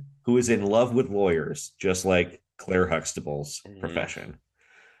man who is in love with lawyers, just like Claire Huxtable's profession.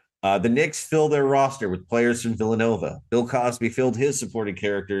 The Knicks fill their roster with players from Villanova. Bill Cosby filled his supporting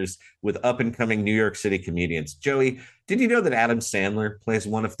characters with up-and-coming New York City comedians. Joey, did you know that Adam Sandler plays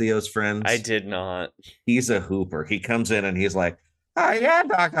one of Theo's friends? I did not. He's a hooper. He comes in and he's like, "Oh, yeah,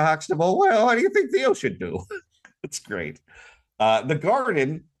 Dr. Huxtable. Well, what do you think Theo should do?" It's great. The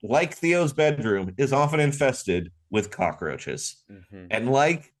garden, like Theo's bedroom, is often infested with cockroaches. And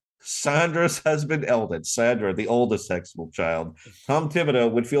like Sandra's husband, Eldon, Sandra, the oldest sexual child, Tom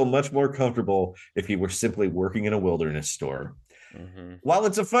Thibodeau would feel much more comfortable if he were simply working in a wilderness store. While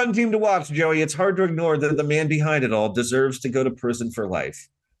it's a fun team to watch, Joey, it's hard to ignore that the man behind it all deserves to go to prison for life,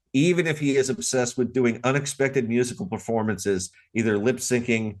 even if he is obsessed with doing unexpected musical performances, either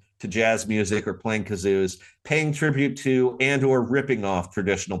lip-syncing to jazz music or playing kazoos, paying tribute to and or ripping off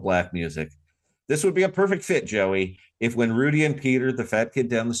traditional black music. This would be a perfect fit, Joey, if when Rudy and Peter, the fat kid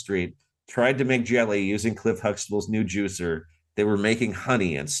down the street, tried to make jelly using Cliff Huxtable's new juicer, they were making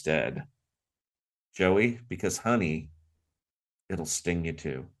honey instead. Joey, because honey, it'll sting you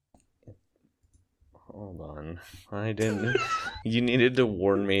too. Hold on. I didn't. You needed to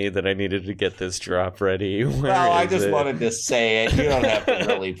warn me that I needed to get this drop ready. I just wanted to say it. You don't have to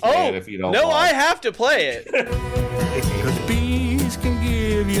really play it if you don't want. I have to play it. Because bees can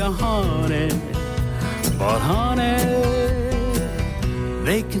give you honey, but honey,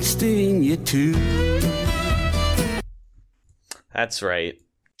 they can sting you too. That's right.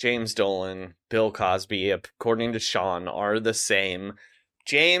 James Dolan, Bill Cosby, according to Sean, are the same.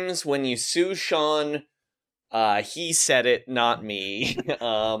 James, when you sue Sean, he said it, not me.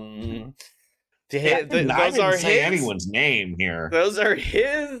 I didn't say anyone's name here. Those are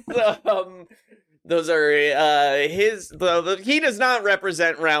his. He does not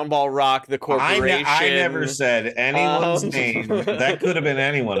represent Roundball Rock, the corporation. I never said anyone's name. That could have been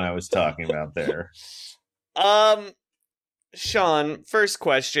anyone I was talking about there. Sean, first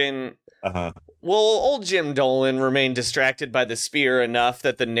question. Will old Jim Dolan remain distracted by the spear enough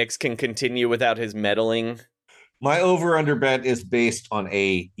that the Knicks can continue without his meddling? My over-under bet is based on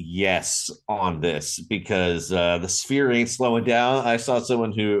a yes on this because the sphere ain't slowing down. I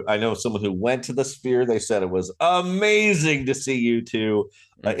know someone who went to the sphere. They said it was amazing to see you two.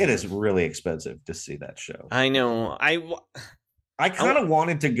 It is really expensive to see that show. I know. I kind of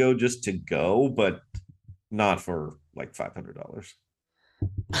wanted to go just to go, but not for like $500.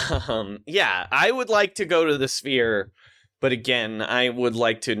 Yeah, I would like to go to the sphere, but again, I would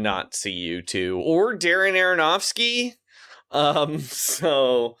like to not see you two or Darren Aronofsky. I'm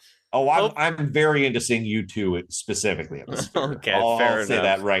very into seeing you two specifically at the sphere. Okay, I'll fair say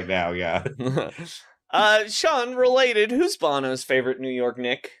enough. that right now. Yeah. Sean, related, who's Bono's favorite New York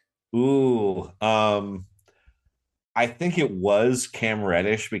Knick? Ooh, I think it was Cam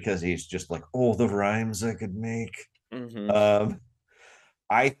Reddish because he's just like, oh, the rhymes I could make.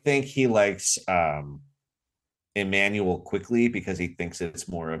 I think he likes Emmanuel Quickly because he thinks it's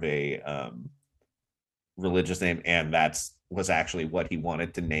more of a religious name, and was actually what he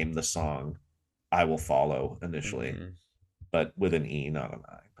wanted to name the song I Will Follow initially, but with an E, not an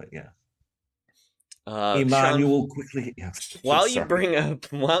I. But yeah. Emmanuel Sean, Quickly. Yes. while you bring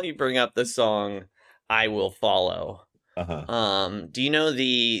up the song I Will Follow, do you know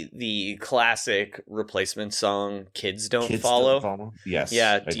the classic replacement song Kids Don't Follow? Yes.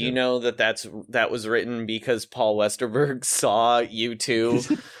 Yeah, do you know that was written because Paul Westerberg saw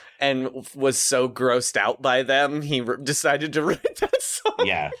U2 and was so grossed out by them, he decided to write that song?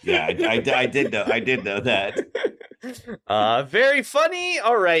 Yeah, I did know that. Very funny.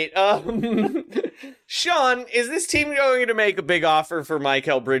 All right. Sean, is this team going to make a big offer for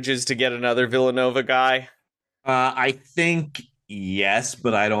Michael Bridges to get another Villanova guy? I think yes,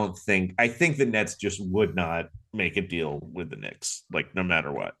 but I think the Nets just would not make a deal with the Knicks, like no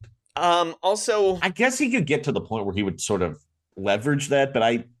matter what. Also, I guess he could get to the point where he would sort of leverage that, but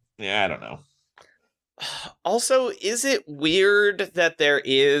I don't know. Also, is it weird that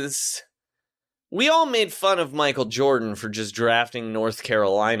we all made fun of Michael Jordan for just drafting North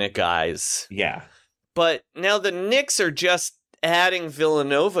Carolina guys. Yeah. But now the Knicks are just adding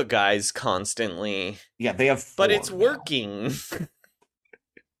Villanova guys constantly. Yeah, they have 4 but it's now. working.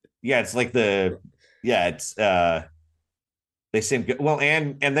 Yeah, it's like they seem good. Well,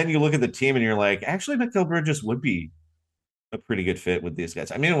 and then you look at the team and you're like, actually, Mikal Bridges would be a pretty good fit with these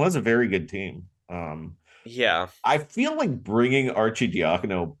guys. I mean, it was a very good team. Yeah. I feel like bringing Archie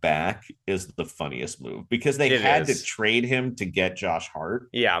Diacono back is the funniest move because they had to trade him to get Josh Hart.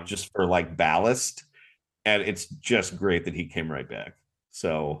 Yeah. Just for like ballast. And it's just great that he came right back.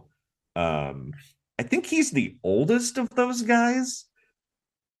 So I think he's the oldest of those guys.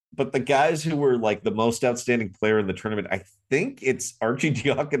 But the guys who were like the most outstanding player in the tournament, I think it's Archie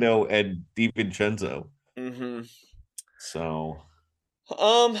Diacono and DiVincenzo. Mm-hmm. So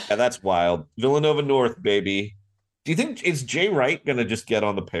yeah, that's wild. Villanova North, baby. Do you think is Jay Wright gonna just get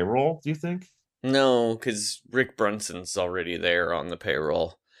on the payroll? Do you think? No, because Rick Brunson's already there on the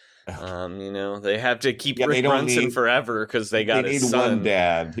payroll. They have to keep Rick Brunson forever because they got his son. One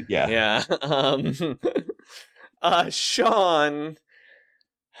dad. Yeah. Yeah. Sean,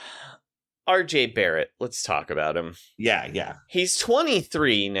 RJ Barrett. Let's talk about him. Yeah. He's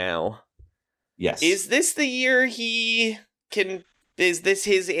 23 now. Yes. Is this the year he can? Is this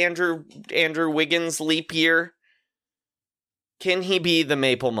his Andrew Wiggins leap year? Can he be the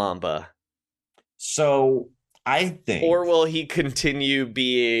Maple Mamba? So I think, or will he continue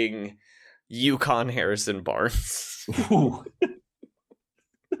being Yukon Harrison Barnes? Ooh.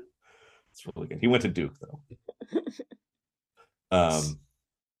 It's really good. He went to Duke though.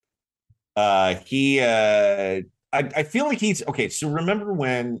 I feel like he's okay. So remember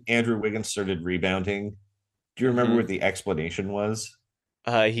when Andrew Wiggins started rebounding? Do you remember what the explanation was?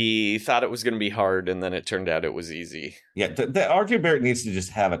 He thought it was going to be hard, and then it turned out it was easy. Yeah, the RJ Barrett needs to just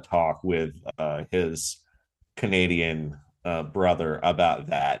have a talk with his Canadian brother about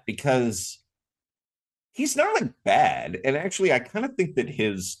that because he's not like bad. And actually, I kind of think that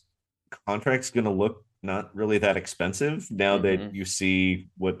his contract's going to look not really that expensive now that you see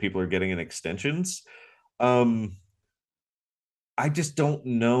what people are getting in extensions. I just don't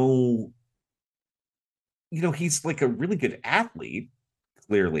know. He's like a really good athlete,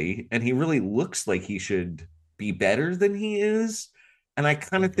 clearly, and he really looks like he should be better than he is. And I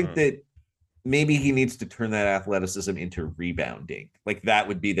kind of think that maybe he needs to turn that athleticism into rebounding. Like that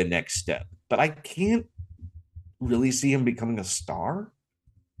would be the next step. But I can't really see him becoming a star.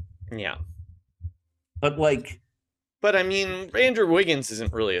 Yeah. But I mean, Andrew Wiggins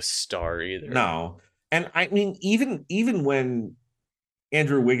isn't really a star either. No. And I mean, even when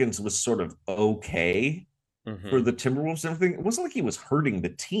Andrew Wiggins was sort of okay for the Timberwolves and everything, it wasn't like he was hurting the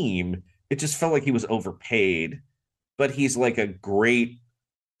team. It just felt like he was overpaid. But he's like a great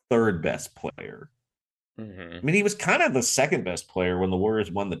third best player. I mean, he was kind of the second best player when the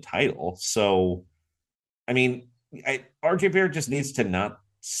Warriors won the title. So, I mean, RJ Barrett just needs to not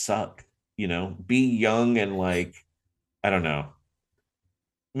suck, be young and like, I don't know,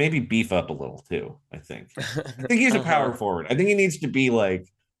 maybe beef up a little too, I think. I think he's a power forward. I think he needs to be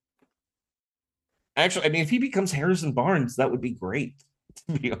like, actually, I mean, if he becomes Harrison Barnes, that would be great,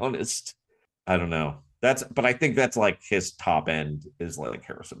 to be honest. I don't know. But I think that's like his top end is like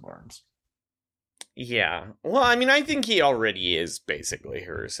Harrison Barnes. Yeah. Well, I mean, I think he already is basically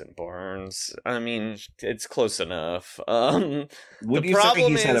Harrison Barnes. I mean, it's close enough. Would the you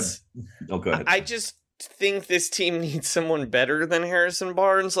problem say he's is, Oh, go ahead. I just think this team needs someone better than Harrison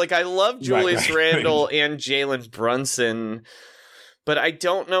Barnes. Like, I love Julius Randle and Jalen Brunson, but I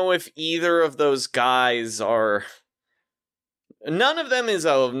don't know if either of those guys are... None of them is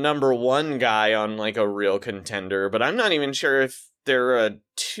a number one guy on, like, a real contender, but I'm not even sure if they're a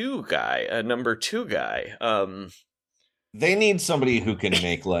number two guy. They need somebody who can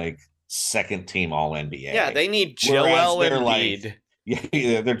make, like, second team All-NBA. Yeah, they need Joel Embiid. Like,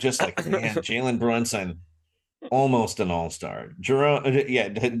 yeah, they're just like, man, Jalen Brunson, almost an all-star.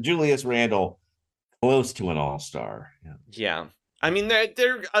 Julius Randle, close to an all-star. Yeah. I mean,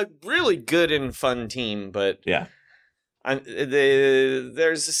 they're a really good and fun team, but yeah,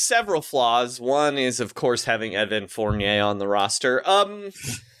 there's several flaws. One is, of course, having Evan Fournier on the roster.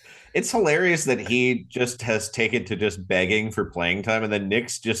 It's hilarious that he just has taken to just begging for playing time, and the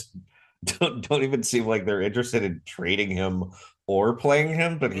Knicks just don't even seem like they're interested in trading him or playing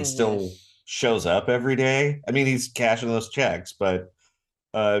him, but he still shows up every day. I mean, he's cashing those checks, but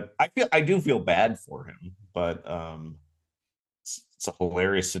I do feel bad for him, but it's a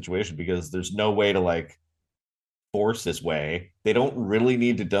hilarious situation because there's no way to like force his way. They don't really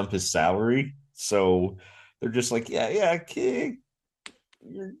need to dump his salary, so they're just like, yeah, kid,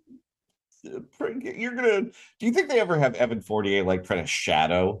 you're gonna. Do you think they ever have Evan Fournier like trying to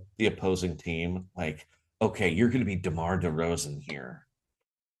shadow the opposing team? Like, okay, you're gonna be DeMar DeRozan here,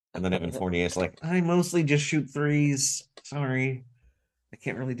 and then Evan Fournier is like, I mostly just shoot threes. Sorry, I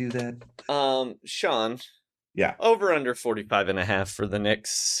can't really do that. Sean. Yeah. Over under 45.5 for the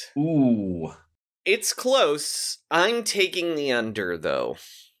Knicks. Ooh. It's close. I'm taking the under, though.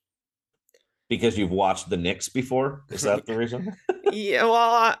 Because you've watched the Knicks before? Is that the reason? Yeah,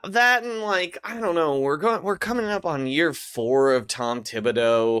 well, that and like, I don't know. We're coming up on year 4 of Tom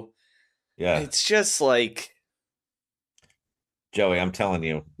Thibodeau. Yeah. It's just like... Joey, I'm telling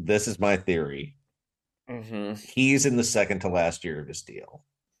you, this is my theory. Mm-hmm. He's in the second to last year of his deal.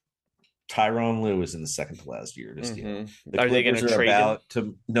 Tyronn Lue is in the second to last year of his deal. Are they going to trade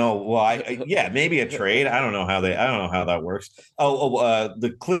him? No, well, yeah, maybe a trade. I don't know how that works.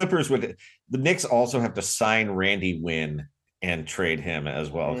 The Clippers the Knicks also have to sign Randy Wynn and trade him as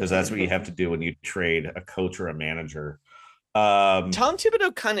well, because that's what you have to do when you trade a coach or a manager. Tom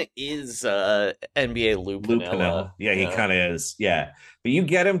Thibodeau kind of is NBA Lou Piniella. Yeah, he kind of is. Yeah, but you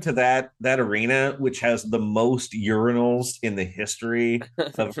get him to that arena, which has the most urinals in the history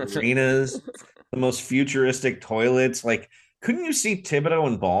of arenas, the most futuristic toilets. Like, couldn't you see Thibodeau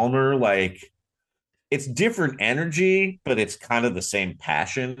and Ballmer? Like, it's different energy, but it's kind of the same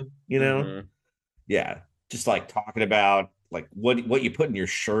passion, you know? Mm-hmm. Yeah, just like talking about like what you put in your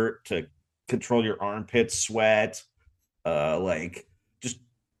shirt to control your armpit sweat. Like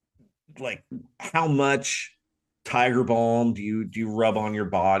how much Tiger Balm do you rub on your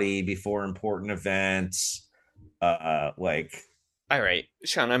body before important events? Like, all right,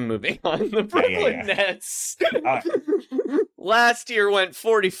 Sean, I'm moving on. The Brooklyn Nets last year went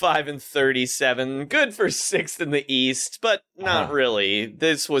 45-37, good for 6th in the East, but not really.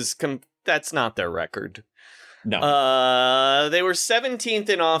 That's not their record. No. They were 17th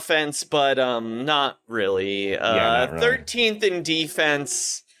in offense, but not really. Not really. 13th in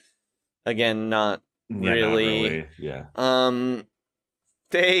defense. Again, not really. Yeah.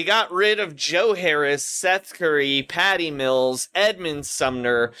 They got rid of Joe Harris, Seth Curry, Patty Mills, Edmund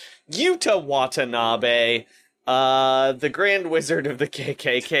Sumner, Yuta Watanabe, the Grand Wizard of the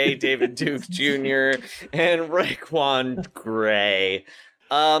KKK, David Duke Jr., and Raekwon Gray.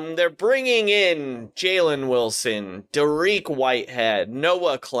 They're bringing in Jalen Wilson, Dariq Whitehead,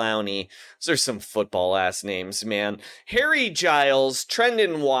 Noah Clowney. Those are some football-ass names, man. Harry Giles,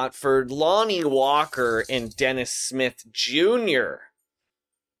 Trendon Watford, Lonnie Walker, and Dennis Smith Jr.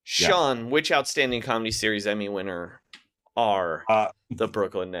 Sean, which Outstanding Comedy Series Emmy winner are the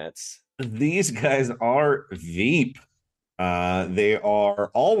Brooklyn Nets? These guys are Veep. They are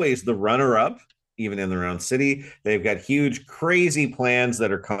always the runner-up. Even in their own city, they've got huge, crazy plans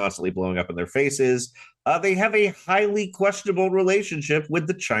that are constantly blowing up in their faces. They have a highly questionable relationship with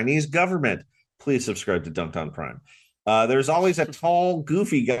the Chinese government. Please subscribe to Dunked on Prime. There's always a tall,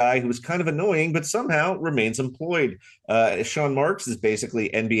 goofy guy who's kind of annoying, but somehow remains employed. Sean Marks is basically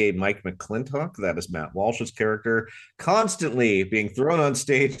NBA Mike McClintock. That is Matt Walsh's character, constantly being thrown on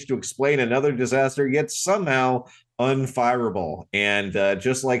stage to explain another disaster, yet somehow unfireable. And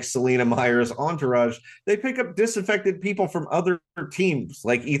just like Selena Meyer's entourage, they pick up disaffected people from other teams,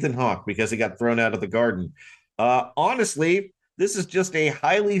 like Ethan Hawke, because he got thrown out of the Garden. Honestly, this is just a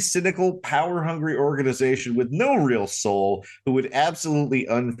highly cynical, power-hungry organization with no real soul who would absolutely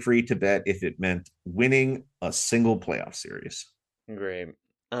unfree to bet if it meant winning a single playoff series. Great.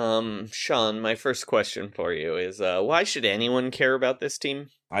 Sean, my first question for you is, why should anyone care about this team?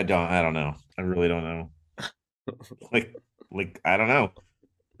 I don't know. I really don't know. like I don't know.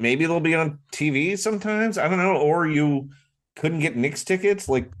 Maybe they'll be on TV sometimes. I don't know. Or you couldn't get Knicks tickets.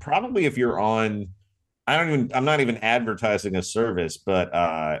 Like probably if you're on, I'm not even advertising a service, but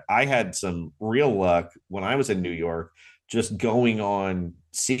I had some real luck when I was in New York, just going on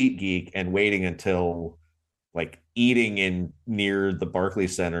SeatGeek and waiting until like eating in near the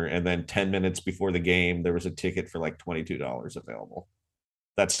Barclays Center. And then 10 minutes before the game, there was a ticket for like $22 available.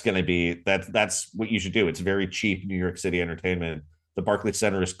 That's what you should do. It's very cheap New York City entertainment. The Barclays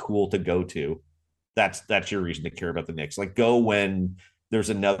Center is cool to go to. That's your reason to care about the Knicks. Like go when there's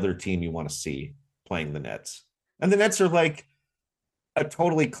another team you want to see playing the Nets. And the Nets are like a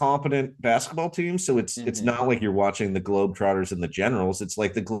totally competent basketball team. So it's not like you're watching the Globetrotters and the Generals. It's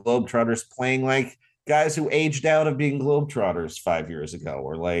like the Globetrotters playing like guys who aged out of being Globetrotters 5 years ago,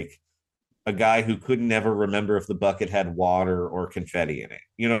 or like a guy who couldn't never remember if the bucket had water or confetti in it.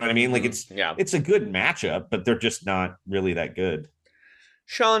 You know what I mean? Like it's a good matchup, but they're just not really that good.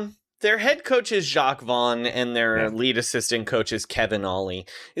 Sean, their head coach is Jacques Vaughn and their lead assistant coach is Kevin Ollie.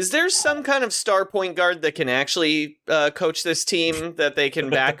 Is there some kind of star point guard that can actually coach this team that they can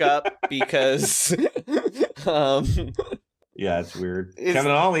back up? Because yeah, it's weird.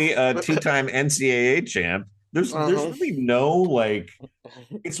 Kevin Ollie, two-time NCAA champ. There's really no like.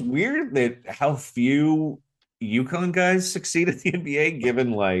 It's weird that how few UConn guys succeed at the NBA,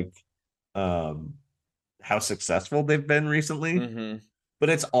 given like how successful they've been recently. Mm-hmm. But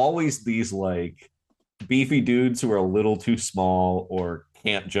it's always these like beefy dudes who are a little too small or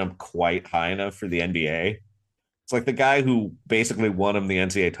can't jump quite high enough for the NBA. It's like the guy who basically won him the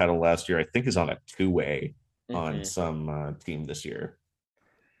NCAA title last year, I think, is on a two-way on some team this year.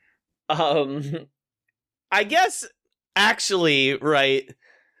 I guess actually, right,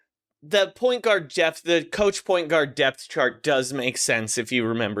 the coach point guard depth chart does make sense if you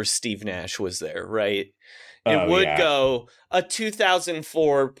remember Steve Nash was there, right? It would go a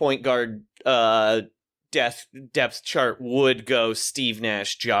 2004 point guard depth chart would go Steve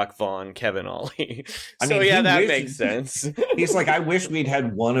Nash, Jacques Vaughn, Kevin Ollie. That makes sense. He's like, I wish we'd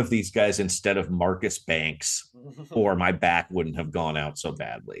had one of these guys instead of Marcus Banks, or my back wouldn't have gone out so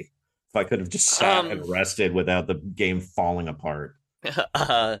badly. If I could have just sat and rested without the game falling apart.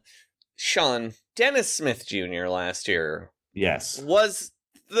 Sean, Dennis Smith Jr. last year, yes, was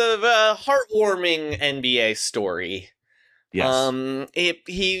the heartwarming NBA story. Yes.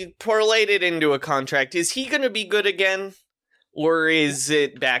 He parlayed it into a contract. Is he going to be good again? Or is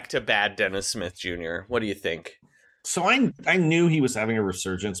it back to bad Dennis Smith Jr.? What do you think? So I knew he was having a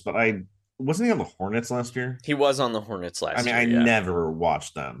resurgence, but wasn't he on the Hornets last year? He was on the Hornets last year. I never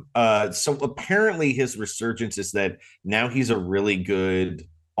watched them. So apparently his resurgence is that now he's a really good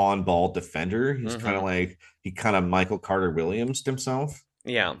on-ball defender. He's he kind of Michael Carter Williams'd himself.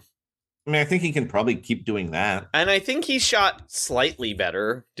 Yeah. I mean, I think he can probably keep doing that. And I think he shot slightly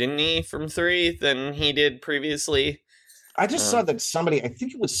better, didn't he, from three than he did previously? I just saw that somebody, I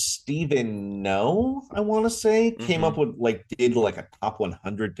think it was Stephen No, I want to say, came up with did a top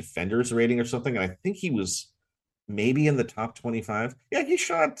 100 defenders rating or something. And I think he was maybe in the top 25. Yeah,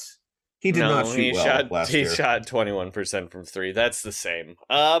 he did not shoot well last year. He shot 21% from three. That's the same.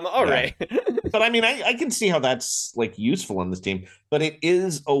 All right. But I mean, I can see how that's useful on this team, but it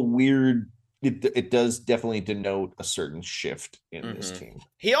is a weird, it does definitely denote a certain shift in this team.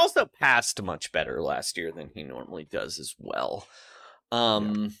 He also passed much better last year than he normally does as well.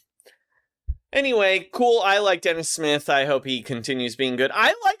 Anyway, cool. I like Dennis Smith. I hope he continues being good.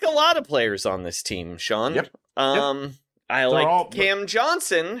 I like a lot of players on this team, Sean. Yep. I like Cam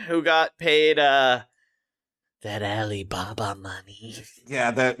Johnson, who got paid that Alibaba money.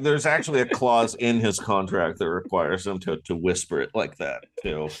 Yeah, there's actually a clause in his contract that requires him to whisper it like that,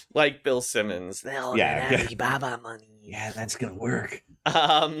 too. Like Bill Simmons. That Alibaba money. Yeah, that's going to work.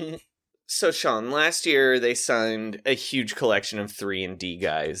 So, Sean, last year they signed a huge collection of 3-and-D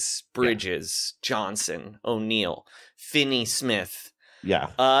guys. Bridges, Johnson, O'Neal, Finney-Smith.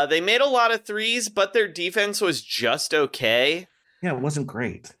 Yeah. They made a lot of threes, but their defense was just okay. Yeah, it wasn't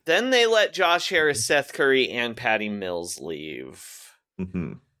great. Then they let Josh Harris, Seth Curry, and Patty Mills leave.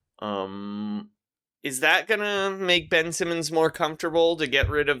 Is that gonna make Ben Simmons more comfortable to get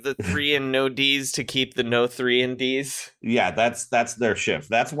rid of the 3 and no Ds to keep the no 3 and Ds? Yeah, that's their shift.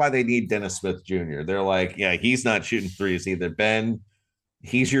 That's why they need Dennis Smith Jr. They're like, yeah, he's not shooting threes either. Ben,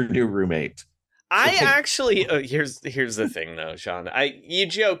 he's your new roommate. I actually here's the thing though, Sean. You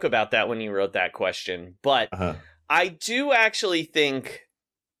joke about that when you wrote that question, but I do actually think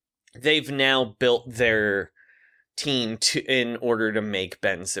they've now built their team in order to make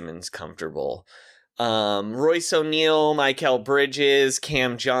Ben Simmons comfortable. Royce O'Neal, Mikal Bridges,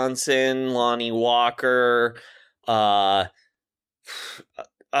 Cam Johnson, Lonnie Walker,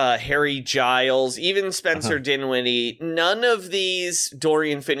 Harry Giles, even Spencer Dinwiddie. None of these,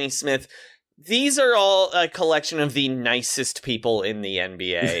 Dorian Finney-Smith, these are all a collection of the nicest people in the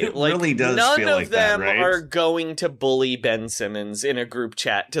NBA. It really does none feel of like that, them right? are going to bully Ben Simmons in a group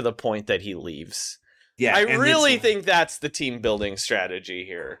chat to the point that he leaves. Yeah, I really think that's the team building strategy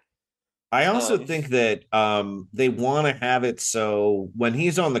here. I also think that they want to have it so when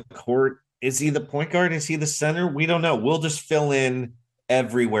he's on the court, is he the point guard? Is he the center? We don't know. We'll just fill in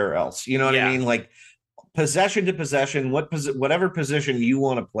everywhere else. You know what I mean? Like possession to possession, whatever position you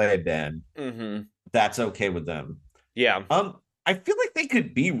want to play, Ben, that's okay with them. Yeah. I feel like they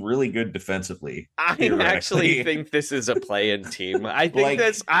could be really good defensively. I actually think this is a play-in team. I think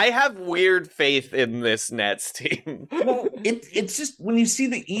I have weird faith in this Nets team. Well, it's just when you see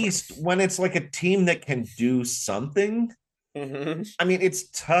the East, when it's like a team that can do something. I mean, it's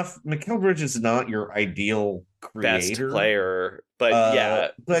tough. Mikal Bridges is not your ideal best creator, player,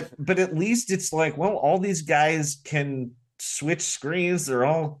 but but at least it's like, well, all these guys can switch screens. They're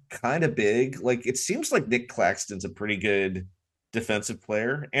all kind of big. Like it seems like Nick Claxton's a pretty good defensive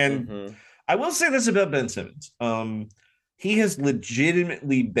player, and I will say this about Ben Simmons: he has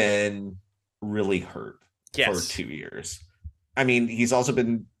legitimately been really hurt for 2 years. I mean, he's also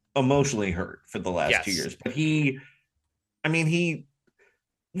been emotionally hurt for the last 2 years, but he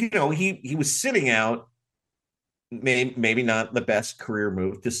was sitting out. Maybe not the best career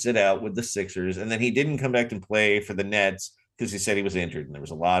move to sit out with the Sixers, and then he didn't come back and play for the Nets because he said he was injured, and there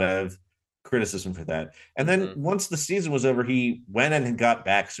was a lot of criticism for that. And then once the season was over, he went and got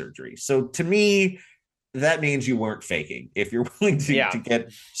back surgery. So to me, that means you weren't faking if you're willing to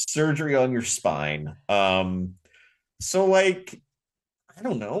get surgery on your spine. So like, I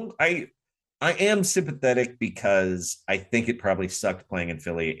don't know. I am sympathetic because I think it probably sucked playing in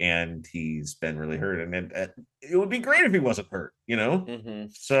Philly, and he's been really hurt. And it would be great if he wasn't hurt, you know?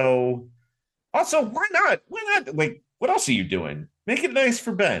 So also, why not? Why not? Like, what else are you doing? Make it nice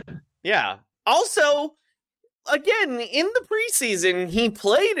for Ben. Yeah. Also, again, in the preseason, he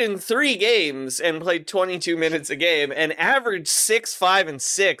played in 3 games and played 22 minutes a game and averaged 6, 5, and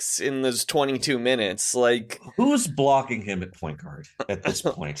 6 in those 22 minutes. Like, who's blocking him at point guard at this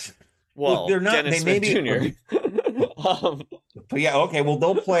point? Well, they're not. Dennis Smith Jr. But yeah, okay. Well,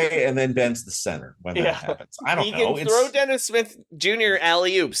 they'll play, and then Ben's the center when that happens. I don't know. He can throw Dennis Smith Jr.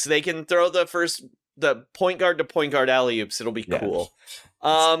 alley oops. They can throw the point guard to point guard alley oops. It'll be cool.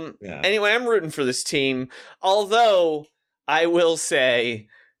 Anyway, I'm rooting for this team. Although I will say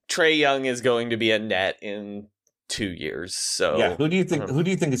Trae Young is going to be a Net in 2 years. So yeah, who do you think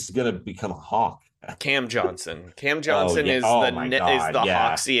is going to become a Hawk? Cam Johnson. Cam Johnson is the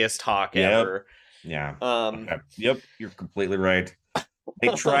Hawksiest Hawk ever. Yeah. Okay. Yep, you're completely right. They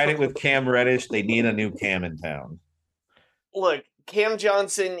tried it with Cam Reddish. They need a new Cam in town. Look, Cam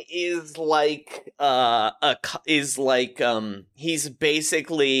Johnson is he's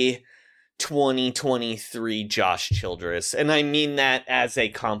basically 2023 Josh Childress, and I mean that as a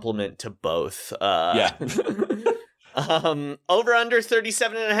compliment to both. Over under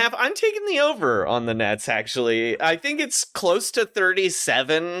 37.5. I'm taking the over on the Nets, actually. I think it's close to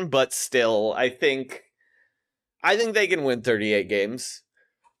 37, but still, I think they can win 38 games.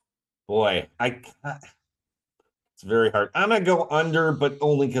 Boy, it's very hard. I'm going to go under, but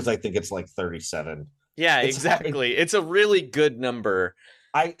only because I think it's like 37. Yeah, exactly. It's a really good number.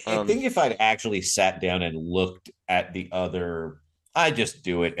 I think if I'd actually sat down and looked at the other, I just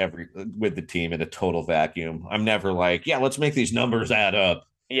do it with the team in a total vacuum. I'm never like, yeah, let's make these numbers add up.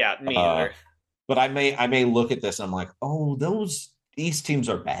 Yeah, me either. But I may look at this. I'm like, oh, these teams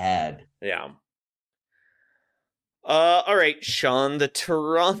are bad. Yeah. All right, Sean. The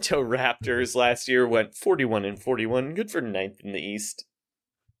Toronto Raptors last year went 41-41, good for 9th in the East.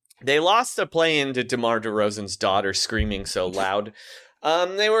 They lost a play-in to DeMar DeRozan's daughter screaming so loud.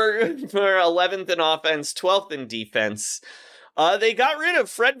 They were 11th in offense, 12th in defense. They got rid of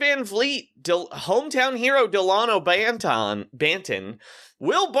Fred VanVleet, hometown hero Delano Banton,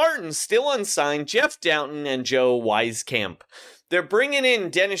 Will Barton still unsigned, Jeff Downton, and Joe Wieskamp. They're bringing in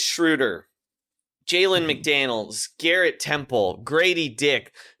Dennis Schroeder, Jalen McDaniels, Garrett Temple, Grady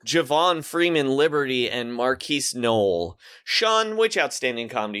Dick, Javon Freeman Liberty, and Marquise Knoll. Sean, which Outstanding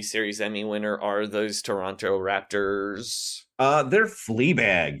Comedy Series Emmy winner are those Toronto Raptors? They're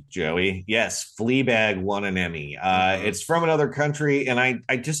Fleabag, Joey. Yes, Fleabag won an Emmy. It's from another country, and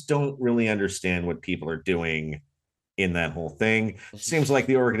I just don't really understand what people are doing in that whole thing. Seems like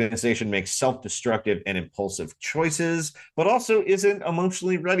the organization makes self-destructive and impulsive choices, but also isn't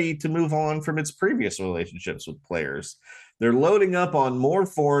emotionally ready to move on from its previous relationships with players. They're loading up on more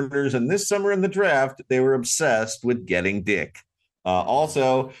foreigners, and this summer in the draft, they were obsessed with getting Dick.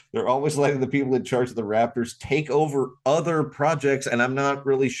 Also, they're always letting the people in charge of the Raptors take over other projects, and I'm not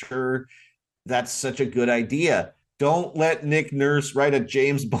really sure that's such a good idea. Don't let Nick Nurse write a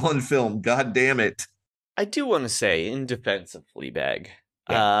James Bond film. God damn it. I do want to say, in defense of Fleabag,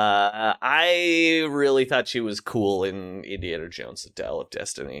 I really thought she was cool in Indiana Jones: The Dial of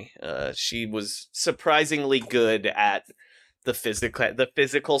Destiny. She was surprisingly good at the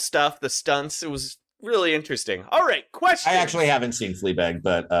physical stuff, the stunts. It was really interesting. All right, question. I actually haven't seen Fleabag,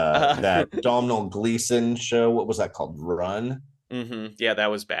 but that Domhnall Gleeson show, what was that called? Run? Mm-hmm. Yeah,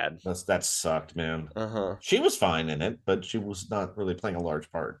 that was bad. That sucked, man. Uh-huh. She was fine in it, but she was not really playing a large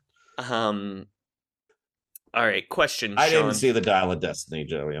part. All right, question, I Sean. didn't see the Dial of Destiny,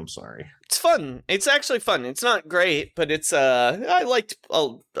 Joey. I'm sorry. It's fun. It's actually fun. It's not great, but it's I liked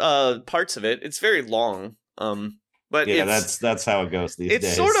parts of it. It's very long. But yeah, that's how it goes these days.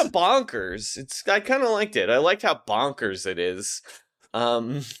 It's sort of bonkers. I kind of liked it. I liked how bonkers it is.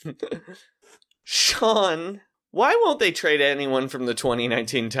 Sean, why won't they trade anyone from the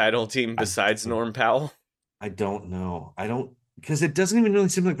 2019 title team besides Norm Powell? I don't know. Because it doesn't even really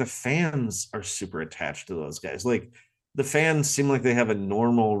seem like the fans are super attached to those guys. Like, the fans seem like they have a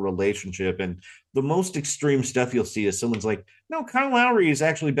normal relationship, and the most extreme stuff you'll see is someone's like, no, Kyle Lowry is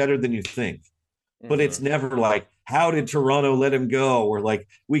actually better than you think. But it's never like, how did Toronto let him go? Or like,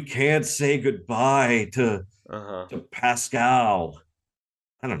 we can't say goodbye to Pascal.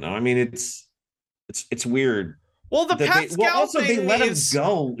 I don't know. I mean, it's weird. Well, the Pascal thing they let him is...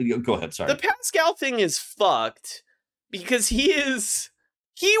 go. Go ahead, sorry. The Pascal thing is fucked because he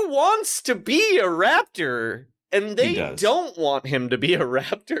wants to be a Raptor, and they don't want him to be a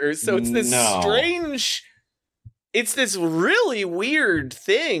Raptor. So it's this strange... It's this really weird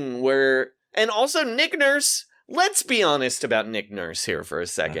thing where... And also Nick Nurse, let's be honest about Nick Nurse here for a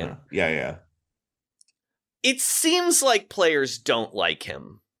second. Yeah. It seems like players don't like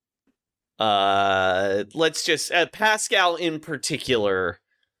him. Let's just... Pascal in particular,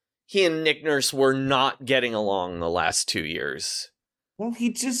 he and Nick Nurse were not getting along the last 2 years. Well,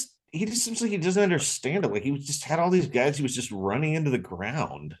 he just seems like he doesn't understand it. Like, he just had all these guys he was just running into the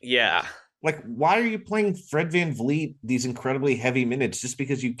ground. Yeah. Like, why are you playing Fred VanVleet these incredibly heavy minutes just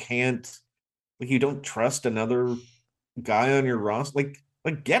because you can't... Like, you don't trust another guy on your roster.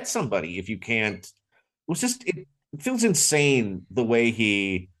 Like get somebody if you can't. It was just, it feels insane the way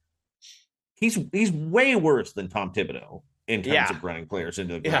he's way worse than Tom Thibodeau in terms of running players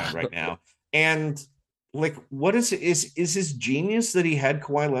into the ground right now. And like, what is his genius that he had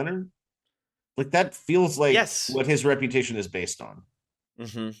Kawhi Leonard? Like, that feels like what his reputation is based on.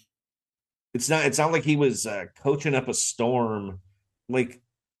 Mm-hmm. It's not like he was coaching up a storm. Like,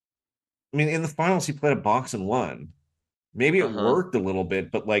 I mean, in the finals, he played a box and won. Maybe it worked a little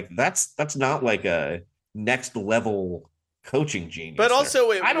bit, but like that's not like a next level coaching genius. But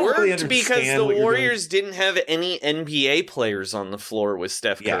also, it worked really because the Warriors didn't have any NBA players on the floor with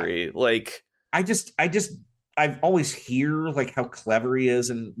Steph Curry. Like, I've always hear like how clever he is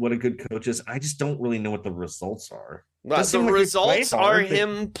and what a good coach is. I just don't really know what the results are. The results are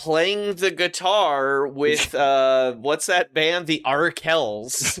him playing the guitar with what's that band? The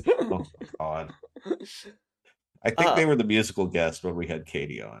Arkells. Oh God. I think they were the musical guest when we had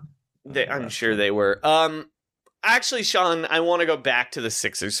Katie on. I'm sure they were. Actually, Sean, I want to go back to the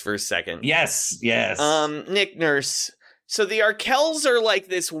Sixers for a second. Yes. Nick Nurse. So the Arkells are like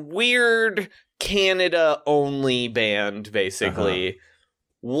this weird Canada-only band, basically.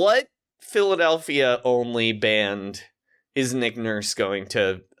 What Philadelphia-only band is Nick Nurse going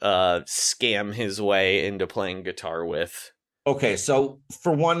to scam his way into playing guitar with? Okay, so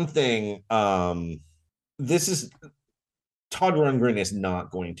for one thing, this is Todd Rundgren is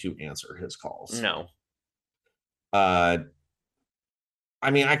not going to answer his calls. No. I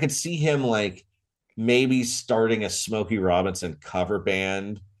mean, I could see him like maybe starting a Smokey Robinson cover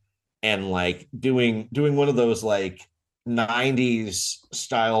band and like doing one of those like 90s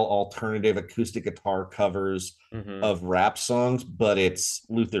style alternative acoustic guitar covers of rap songs, but it's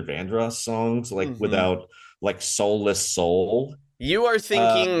Luther Vandross songs, like without like soulless soul. You are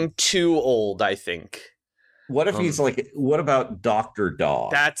thinking too old, I think. What if he's like, what about Dr.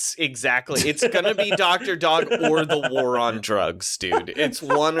 Dog? That's exactly. It's going to be Dr. Dog or the War on Drugs, dude. It's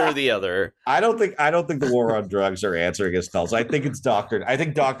one or the other. I don't think the War on Drugs are answering his calls. I think it's Dr.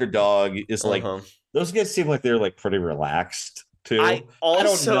 Dog is like, those guys seem like they're like pretty relaxed. too. I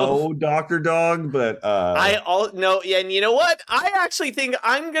don't know Dr. Dog, but and you know what? I actually think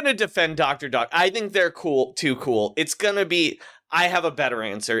I'm gonna defend Dr. Dog. I think they're too cool. It's gonna be. I have a better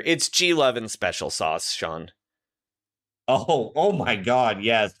answer. It's G11 special sauce, Sean. Oh my God,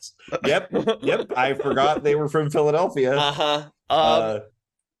 yes. Yep. I forgot they were from Philadelphia.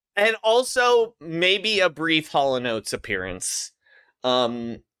 And also maybe a brief Hall & Oates appearance.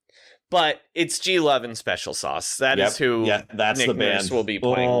 But it's G11 special sauce. That is who that's Nick the band Nurse will be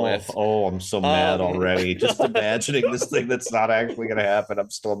playing with. Oh, I'm so mad already. Just imagining this thing that's not actually going to happen. I'm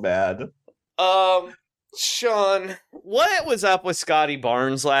still mad. Sean, what was up with Scotty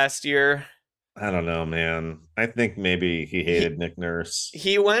Barnes last year? I don't know, man. I think maybe he hated Nick Nurse.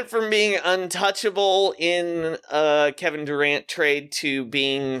 He went from being untouchable in a Kevin Durant trade to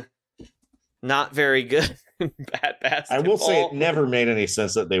being not very good in bad basketball. I will say it never made any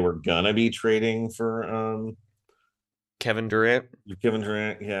sense that they were gonna be trading for Kevin Durant.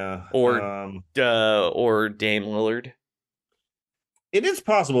 Yeah. Or Dame Lillard. It is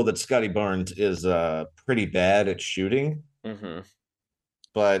possible that Scotty Barnes is pretty bad at shooting. Mm-hmm.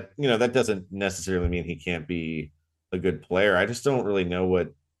 But, that doesn't necessarily mean he can't be a good player. I just don't really know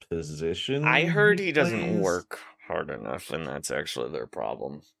what position. I heard he doesn't work hard enough, and that's actually their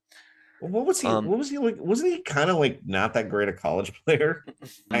problem. Well, what was he like? Wasn't he kind of like not that great a college player?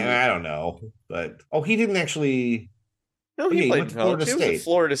 I don't know. But he didn't actually. No, he played Florida State. He was at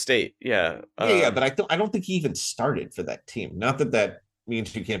Florida State, yeah. But I don't think he even started for that team. Not that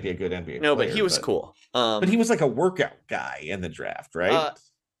means you can't be a good NBA player. No, but he was cool. But he was like a workout guy in the draft, right?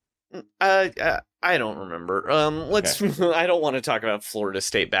 I don't remember. Let's. Okay. I don't want to talk about Florida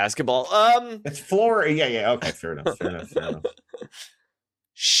State basketball. It's Florida. Yeah. Okay, fair enough.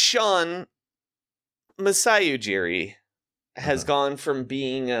 Sean, Masai Ujiri has gone from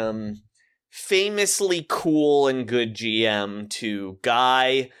being famously cool and good GM to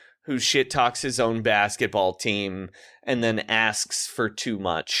guy who shit talks his own basketball team and then asks for too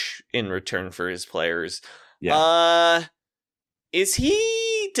much in return for his players. Yeah. Does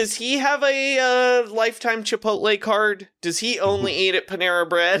he have a lifetime Chipotle card? Does he only eat at Panera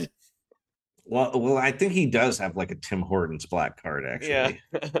Bread? Well, I think he does have like a Tim Hortons black card, actually.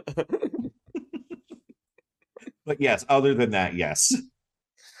 Yeah. But yes, other than that, yes.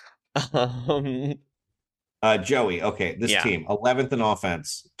 Joey, okay, this team, 11th in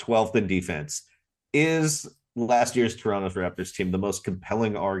offense, 12th in defense. Is last year's Toronto Raptors team the most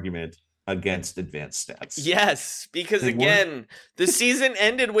compelling argument against advanced stats? Yes, because the season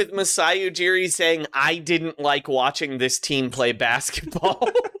ended with Masai Ujiri saying, I didn't like watching this team play basketball.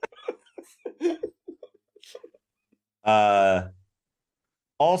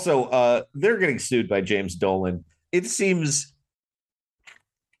 Also, they're getting sued by James Dolan. It seems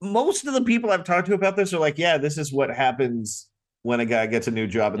most of the people I've talked to about this are like, yeah, this is what happens when a guy gets a new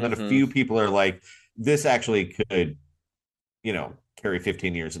job. And then a few people are like, this actually could, carry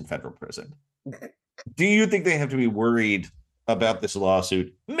 15 years in federal prison. Do you think they have to be worried about this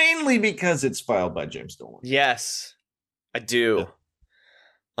lawsuit, mainly because it's filed by James Dolan? Yes, I do.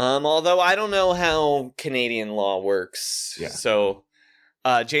 Although I don't know how Canadian law works. Yeah. So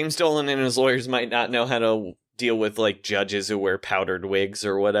James Dolan and his lawyers might not know how to deal with like judges who wear powdered wigs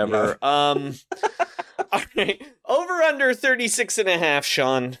or whatever. Yeah. All right. Over under 36.5,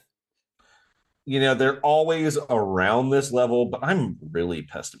 Sean. They're always around this level, but I'm really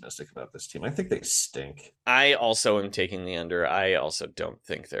pessimistic about this team. I think they stink. I also am taking the under. I also don't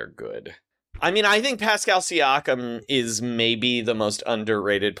think they're good. I mean, I think Pascal Siakam is maybe the most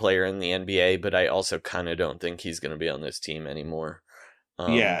underrated player in the NBA, but I also kind of don't think he's going to be on this team anymore.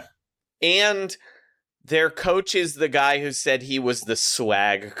 Yeah. And their coach is the guy who said he was the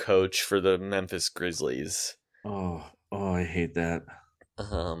swag coach for the Memphis Grizzlies. Oh, I hate that.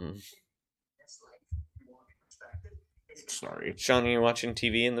 Sorry. Sean, are you watching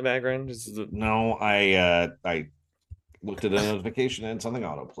TV in the background? No, I looked at a notification and something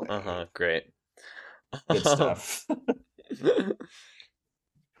autoplay. Great. Good stuff.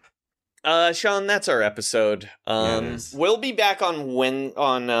 Sean, that's our episode. We'll be back on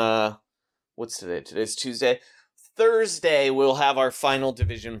what's today? Today's Tuesday. Thursday, we'll have our final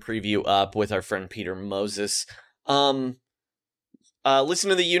division preview up with our friend Peter Moses. Listen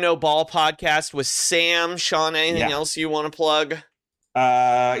to the Ball podcast with Sam. Sean, anything else you want to plug?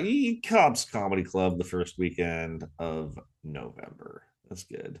 Cobb's Comedy Club the first weekend of November. That's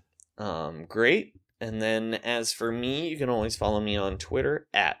good. Great. And then as for me, you can always follow me on Twitter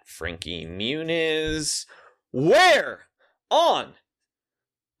at Frankie Muniz. Where on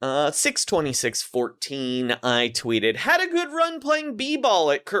 62614, I tweeted, had a good run playing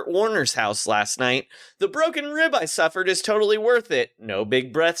b-ball at Kurt Warner's house last night. The broken rib I suffered is totally worth it. No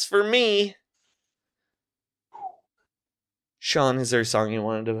big breaths for me. Sean, is there a song you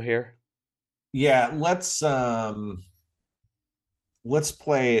wanted to hear? Yeah, let's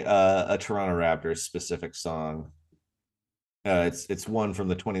play a Toronto Raptors specific song. It's one from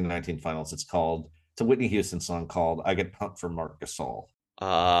the 2019 finals. It's a Whitney Houston song called "I Get Pumped for Marc Gasol."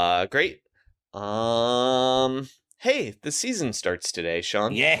 Great. Hey, the season starts today,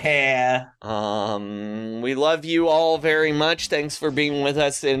 Sean. Yeah. We love you all very much. Thanks for being with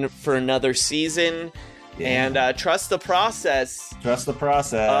us for another season. Yeah. And trust the process. Trust the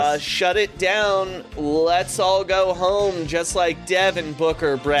process. Shut it down. Let's all go home, just like Devin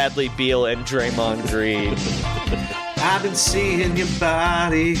Booker, Bradley Beal, and Draymond Green. I've been seeing your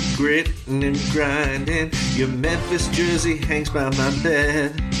body gritting and grinding. Your Memphis jersey hangs by my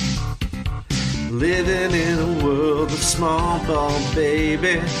bed. Living in a world of small ball,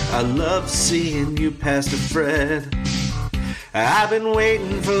 baby. I love seeing you past a Fred. I've been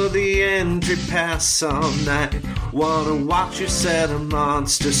waiting for the entry pass all night. Wanna watch you set a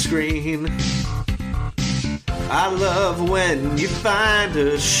monster screen. I love when you find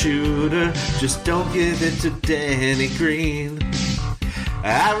a shooter, just don't give it to Danny Green.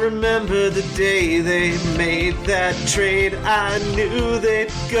 I remember the day they made that trade. I knew they'd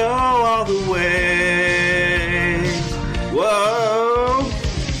go all the way. Whoa,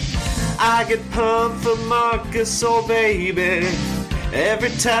 I get pumped for Marc Gasol, baby,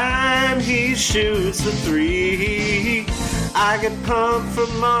 every time he shoots the three. I get pumped for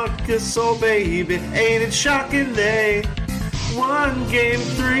Marc Gasol, baby. Ain't it shocking they won game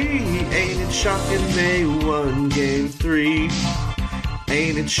 3? Ain't it shocking they won game 3?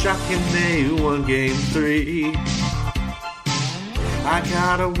 Ain't it shocking they won game 3? I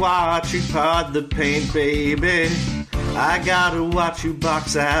gotta watch you pod the paint, baby. I gotta watch you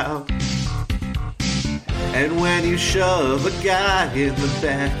box out. And when you shove a guy in the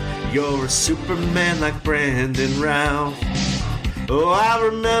back, you're a Superman like Brandon Routh. Oh, I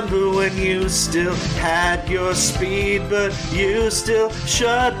remember when you still had your speed, but you still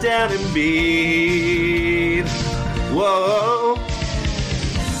shut down Embiid. Whoa,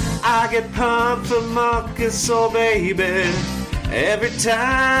 I get pumped for Marc Gasol, baby, every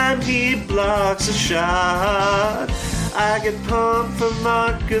time he blocks a shot. I get pumped for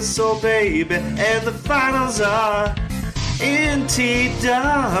Marc Gasol, baby, and the finals are in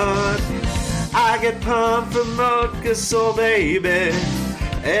T-Dot. I get pumped for Marc Gasol, baby,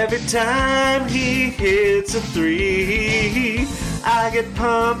 every time he hits a 3. I get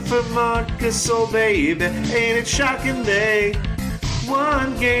pumped for Marc Gasol, baby. Ain't it shocking they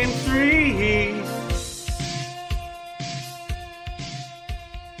won game 3?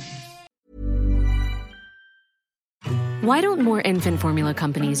 Why don't more infant formula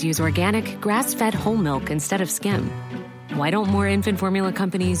companies use organic, grass-fed whole milk instead of skim? Why don't more infant formula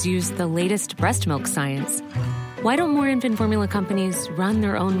companies use the latest breast milk science? Why don't more infant formula companies run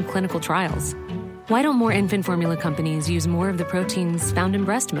their own clinical trials? Why don't more infant formula companies use more of the proteins found in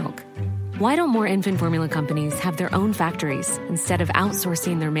breast milk? Why don't more infant formula companies have their own factories instead of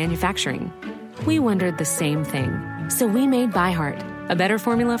outsourcing their manufacturing? We wondered the same thing. So we made ByHeart, a better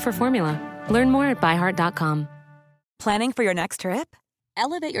formula for formula. Learn more at byheart.com. Planning for your next trip?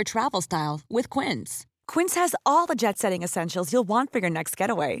 Elevate your travel style with Quince. Quince has all the jet-setting essentials you'll want for your next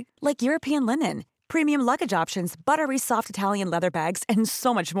getaway, like European linen, premium luggage options, buttery soft Italian leather bags, and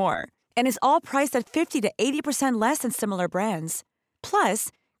so much more. And is all priced at 50 to 80% less than similar brands. Plus,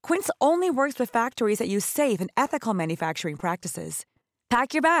 Quince only works with factories that use safe and ethical manufacturing practices.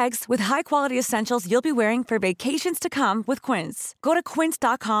 Pack your bags with high-quality essentials you'll be wearing for vacations to come with Quince. Go to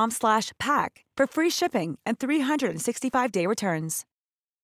quince.com/pack for free shipping and 365-day returns.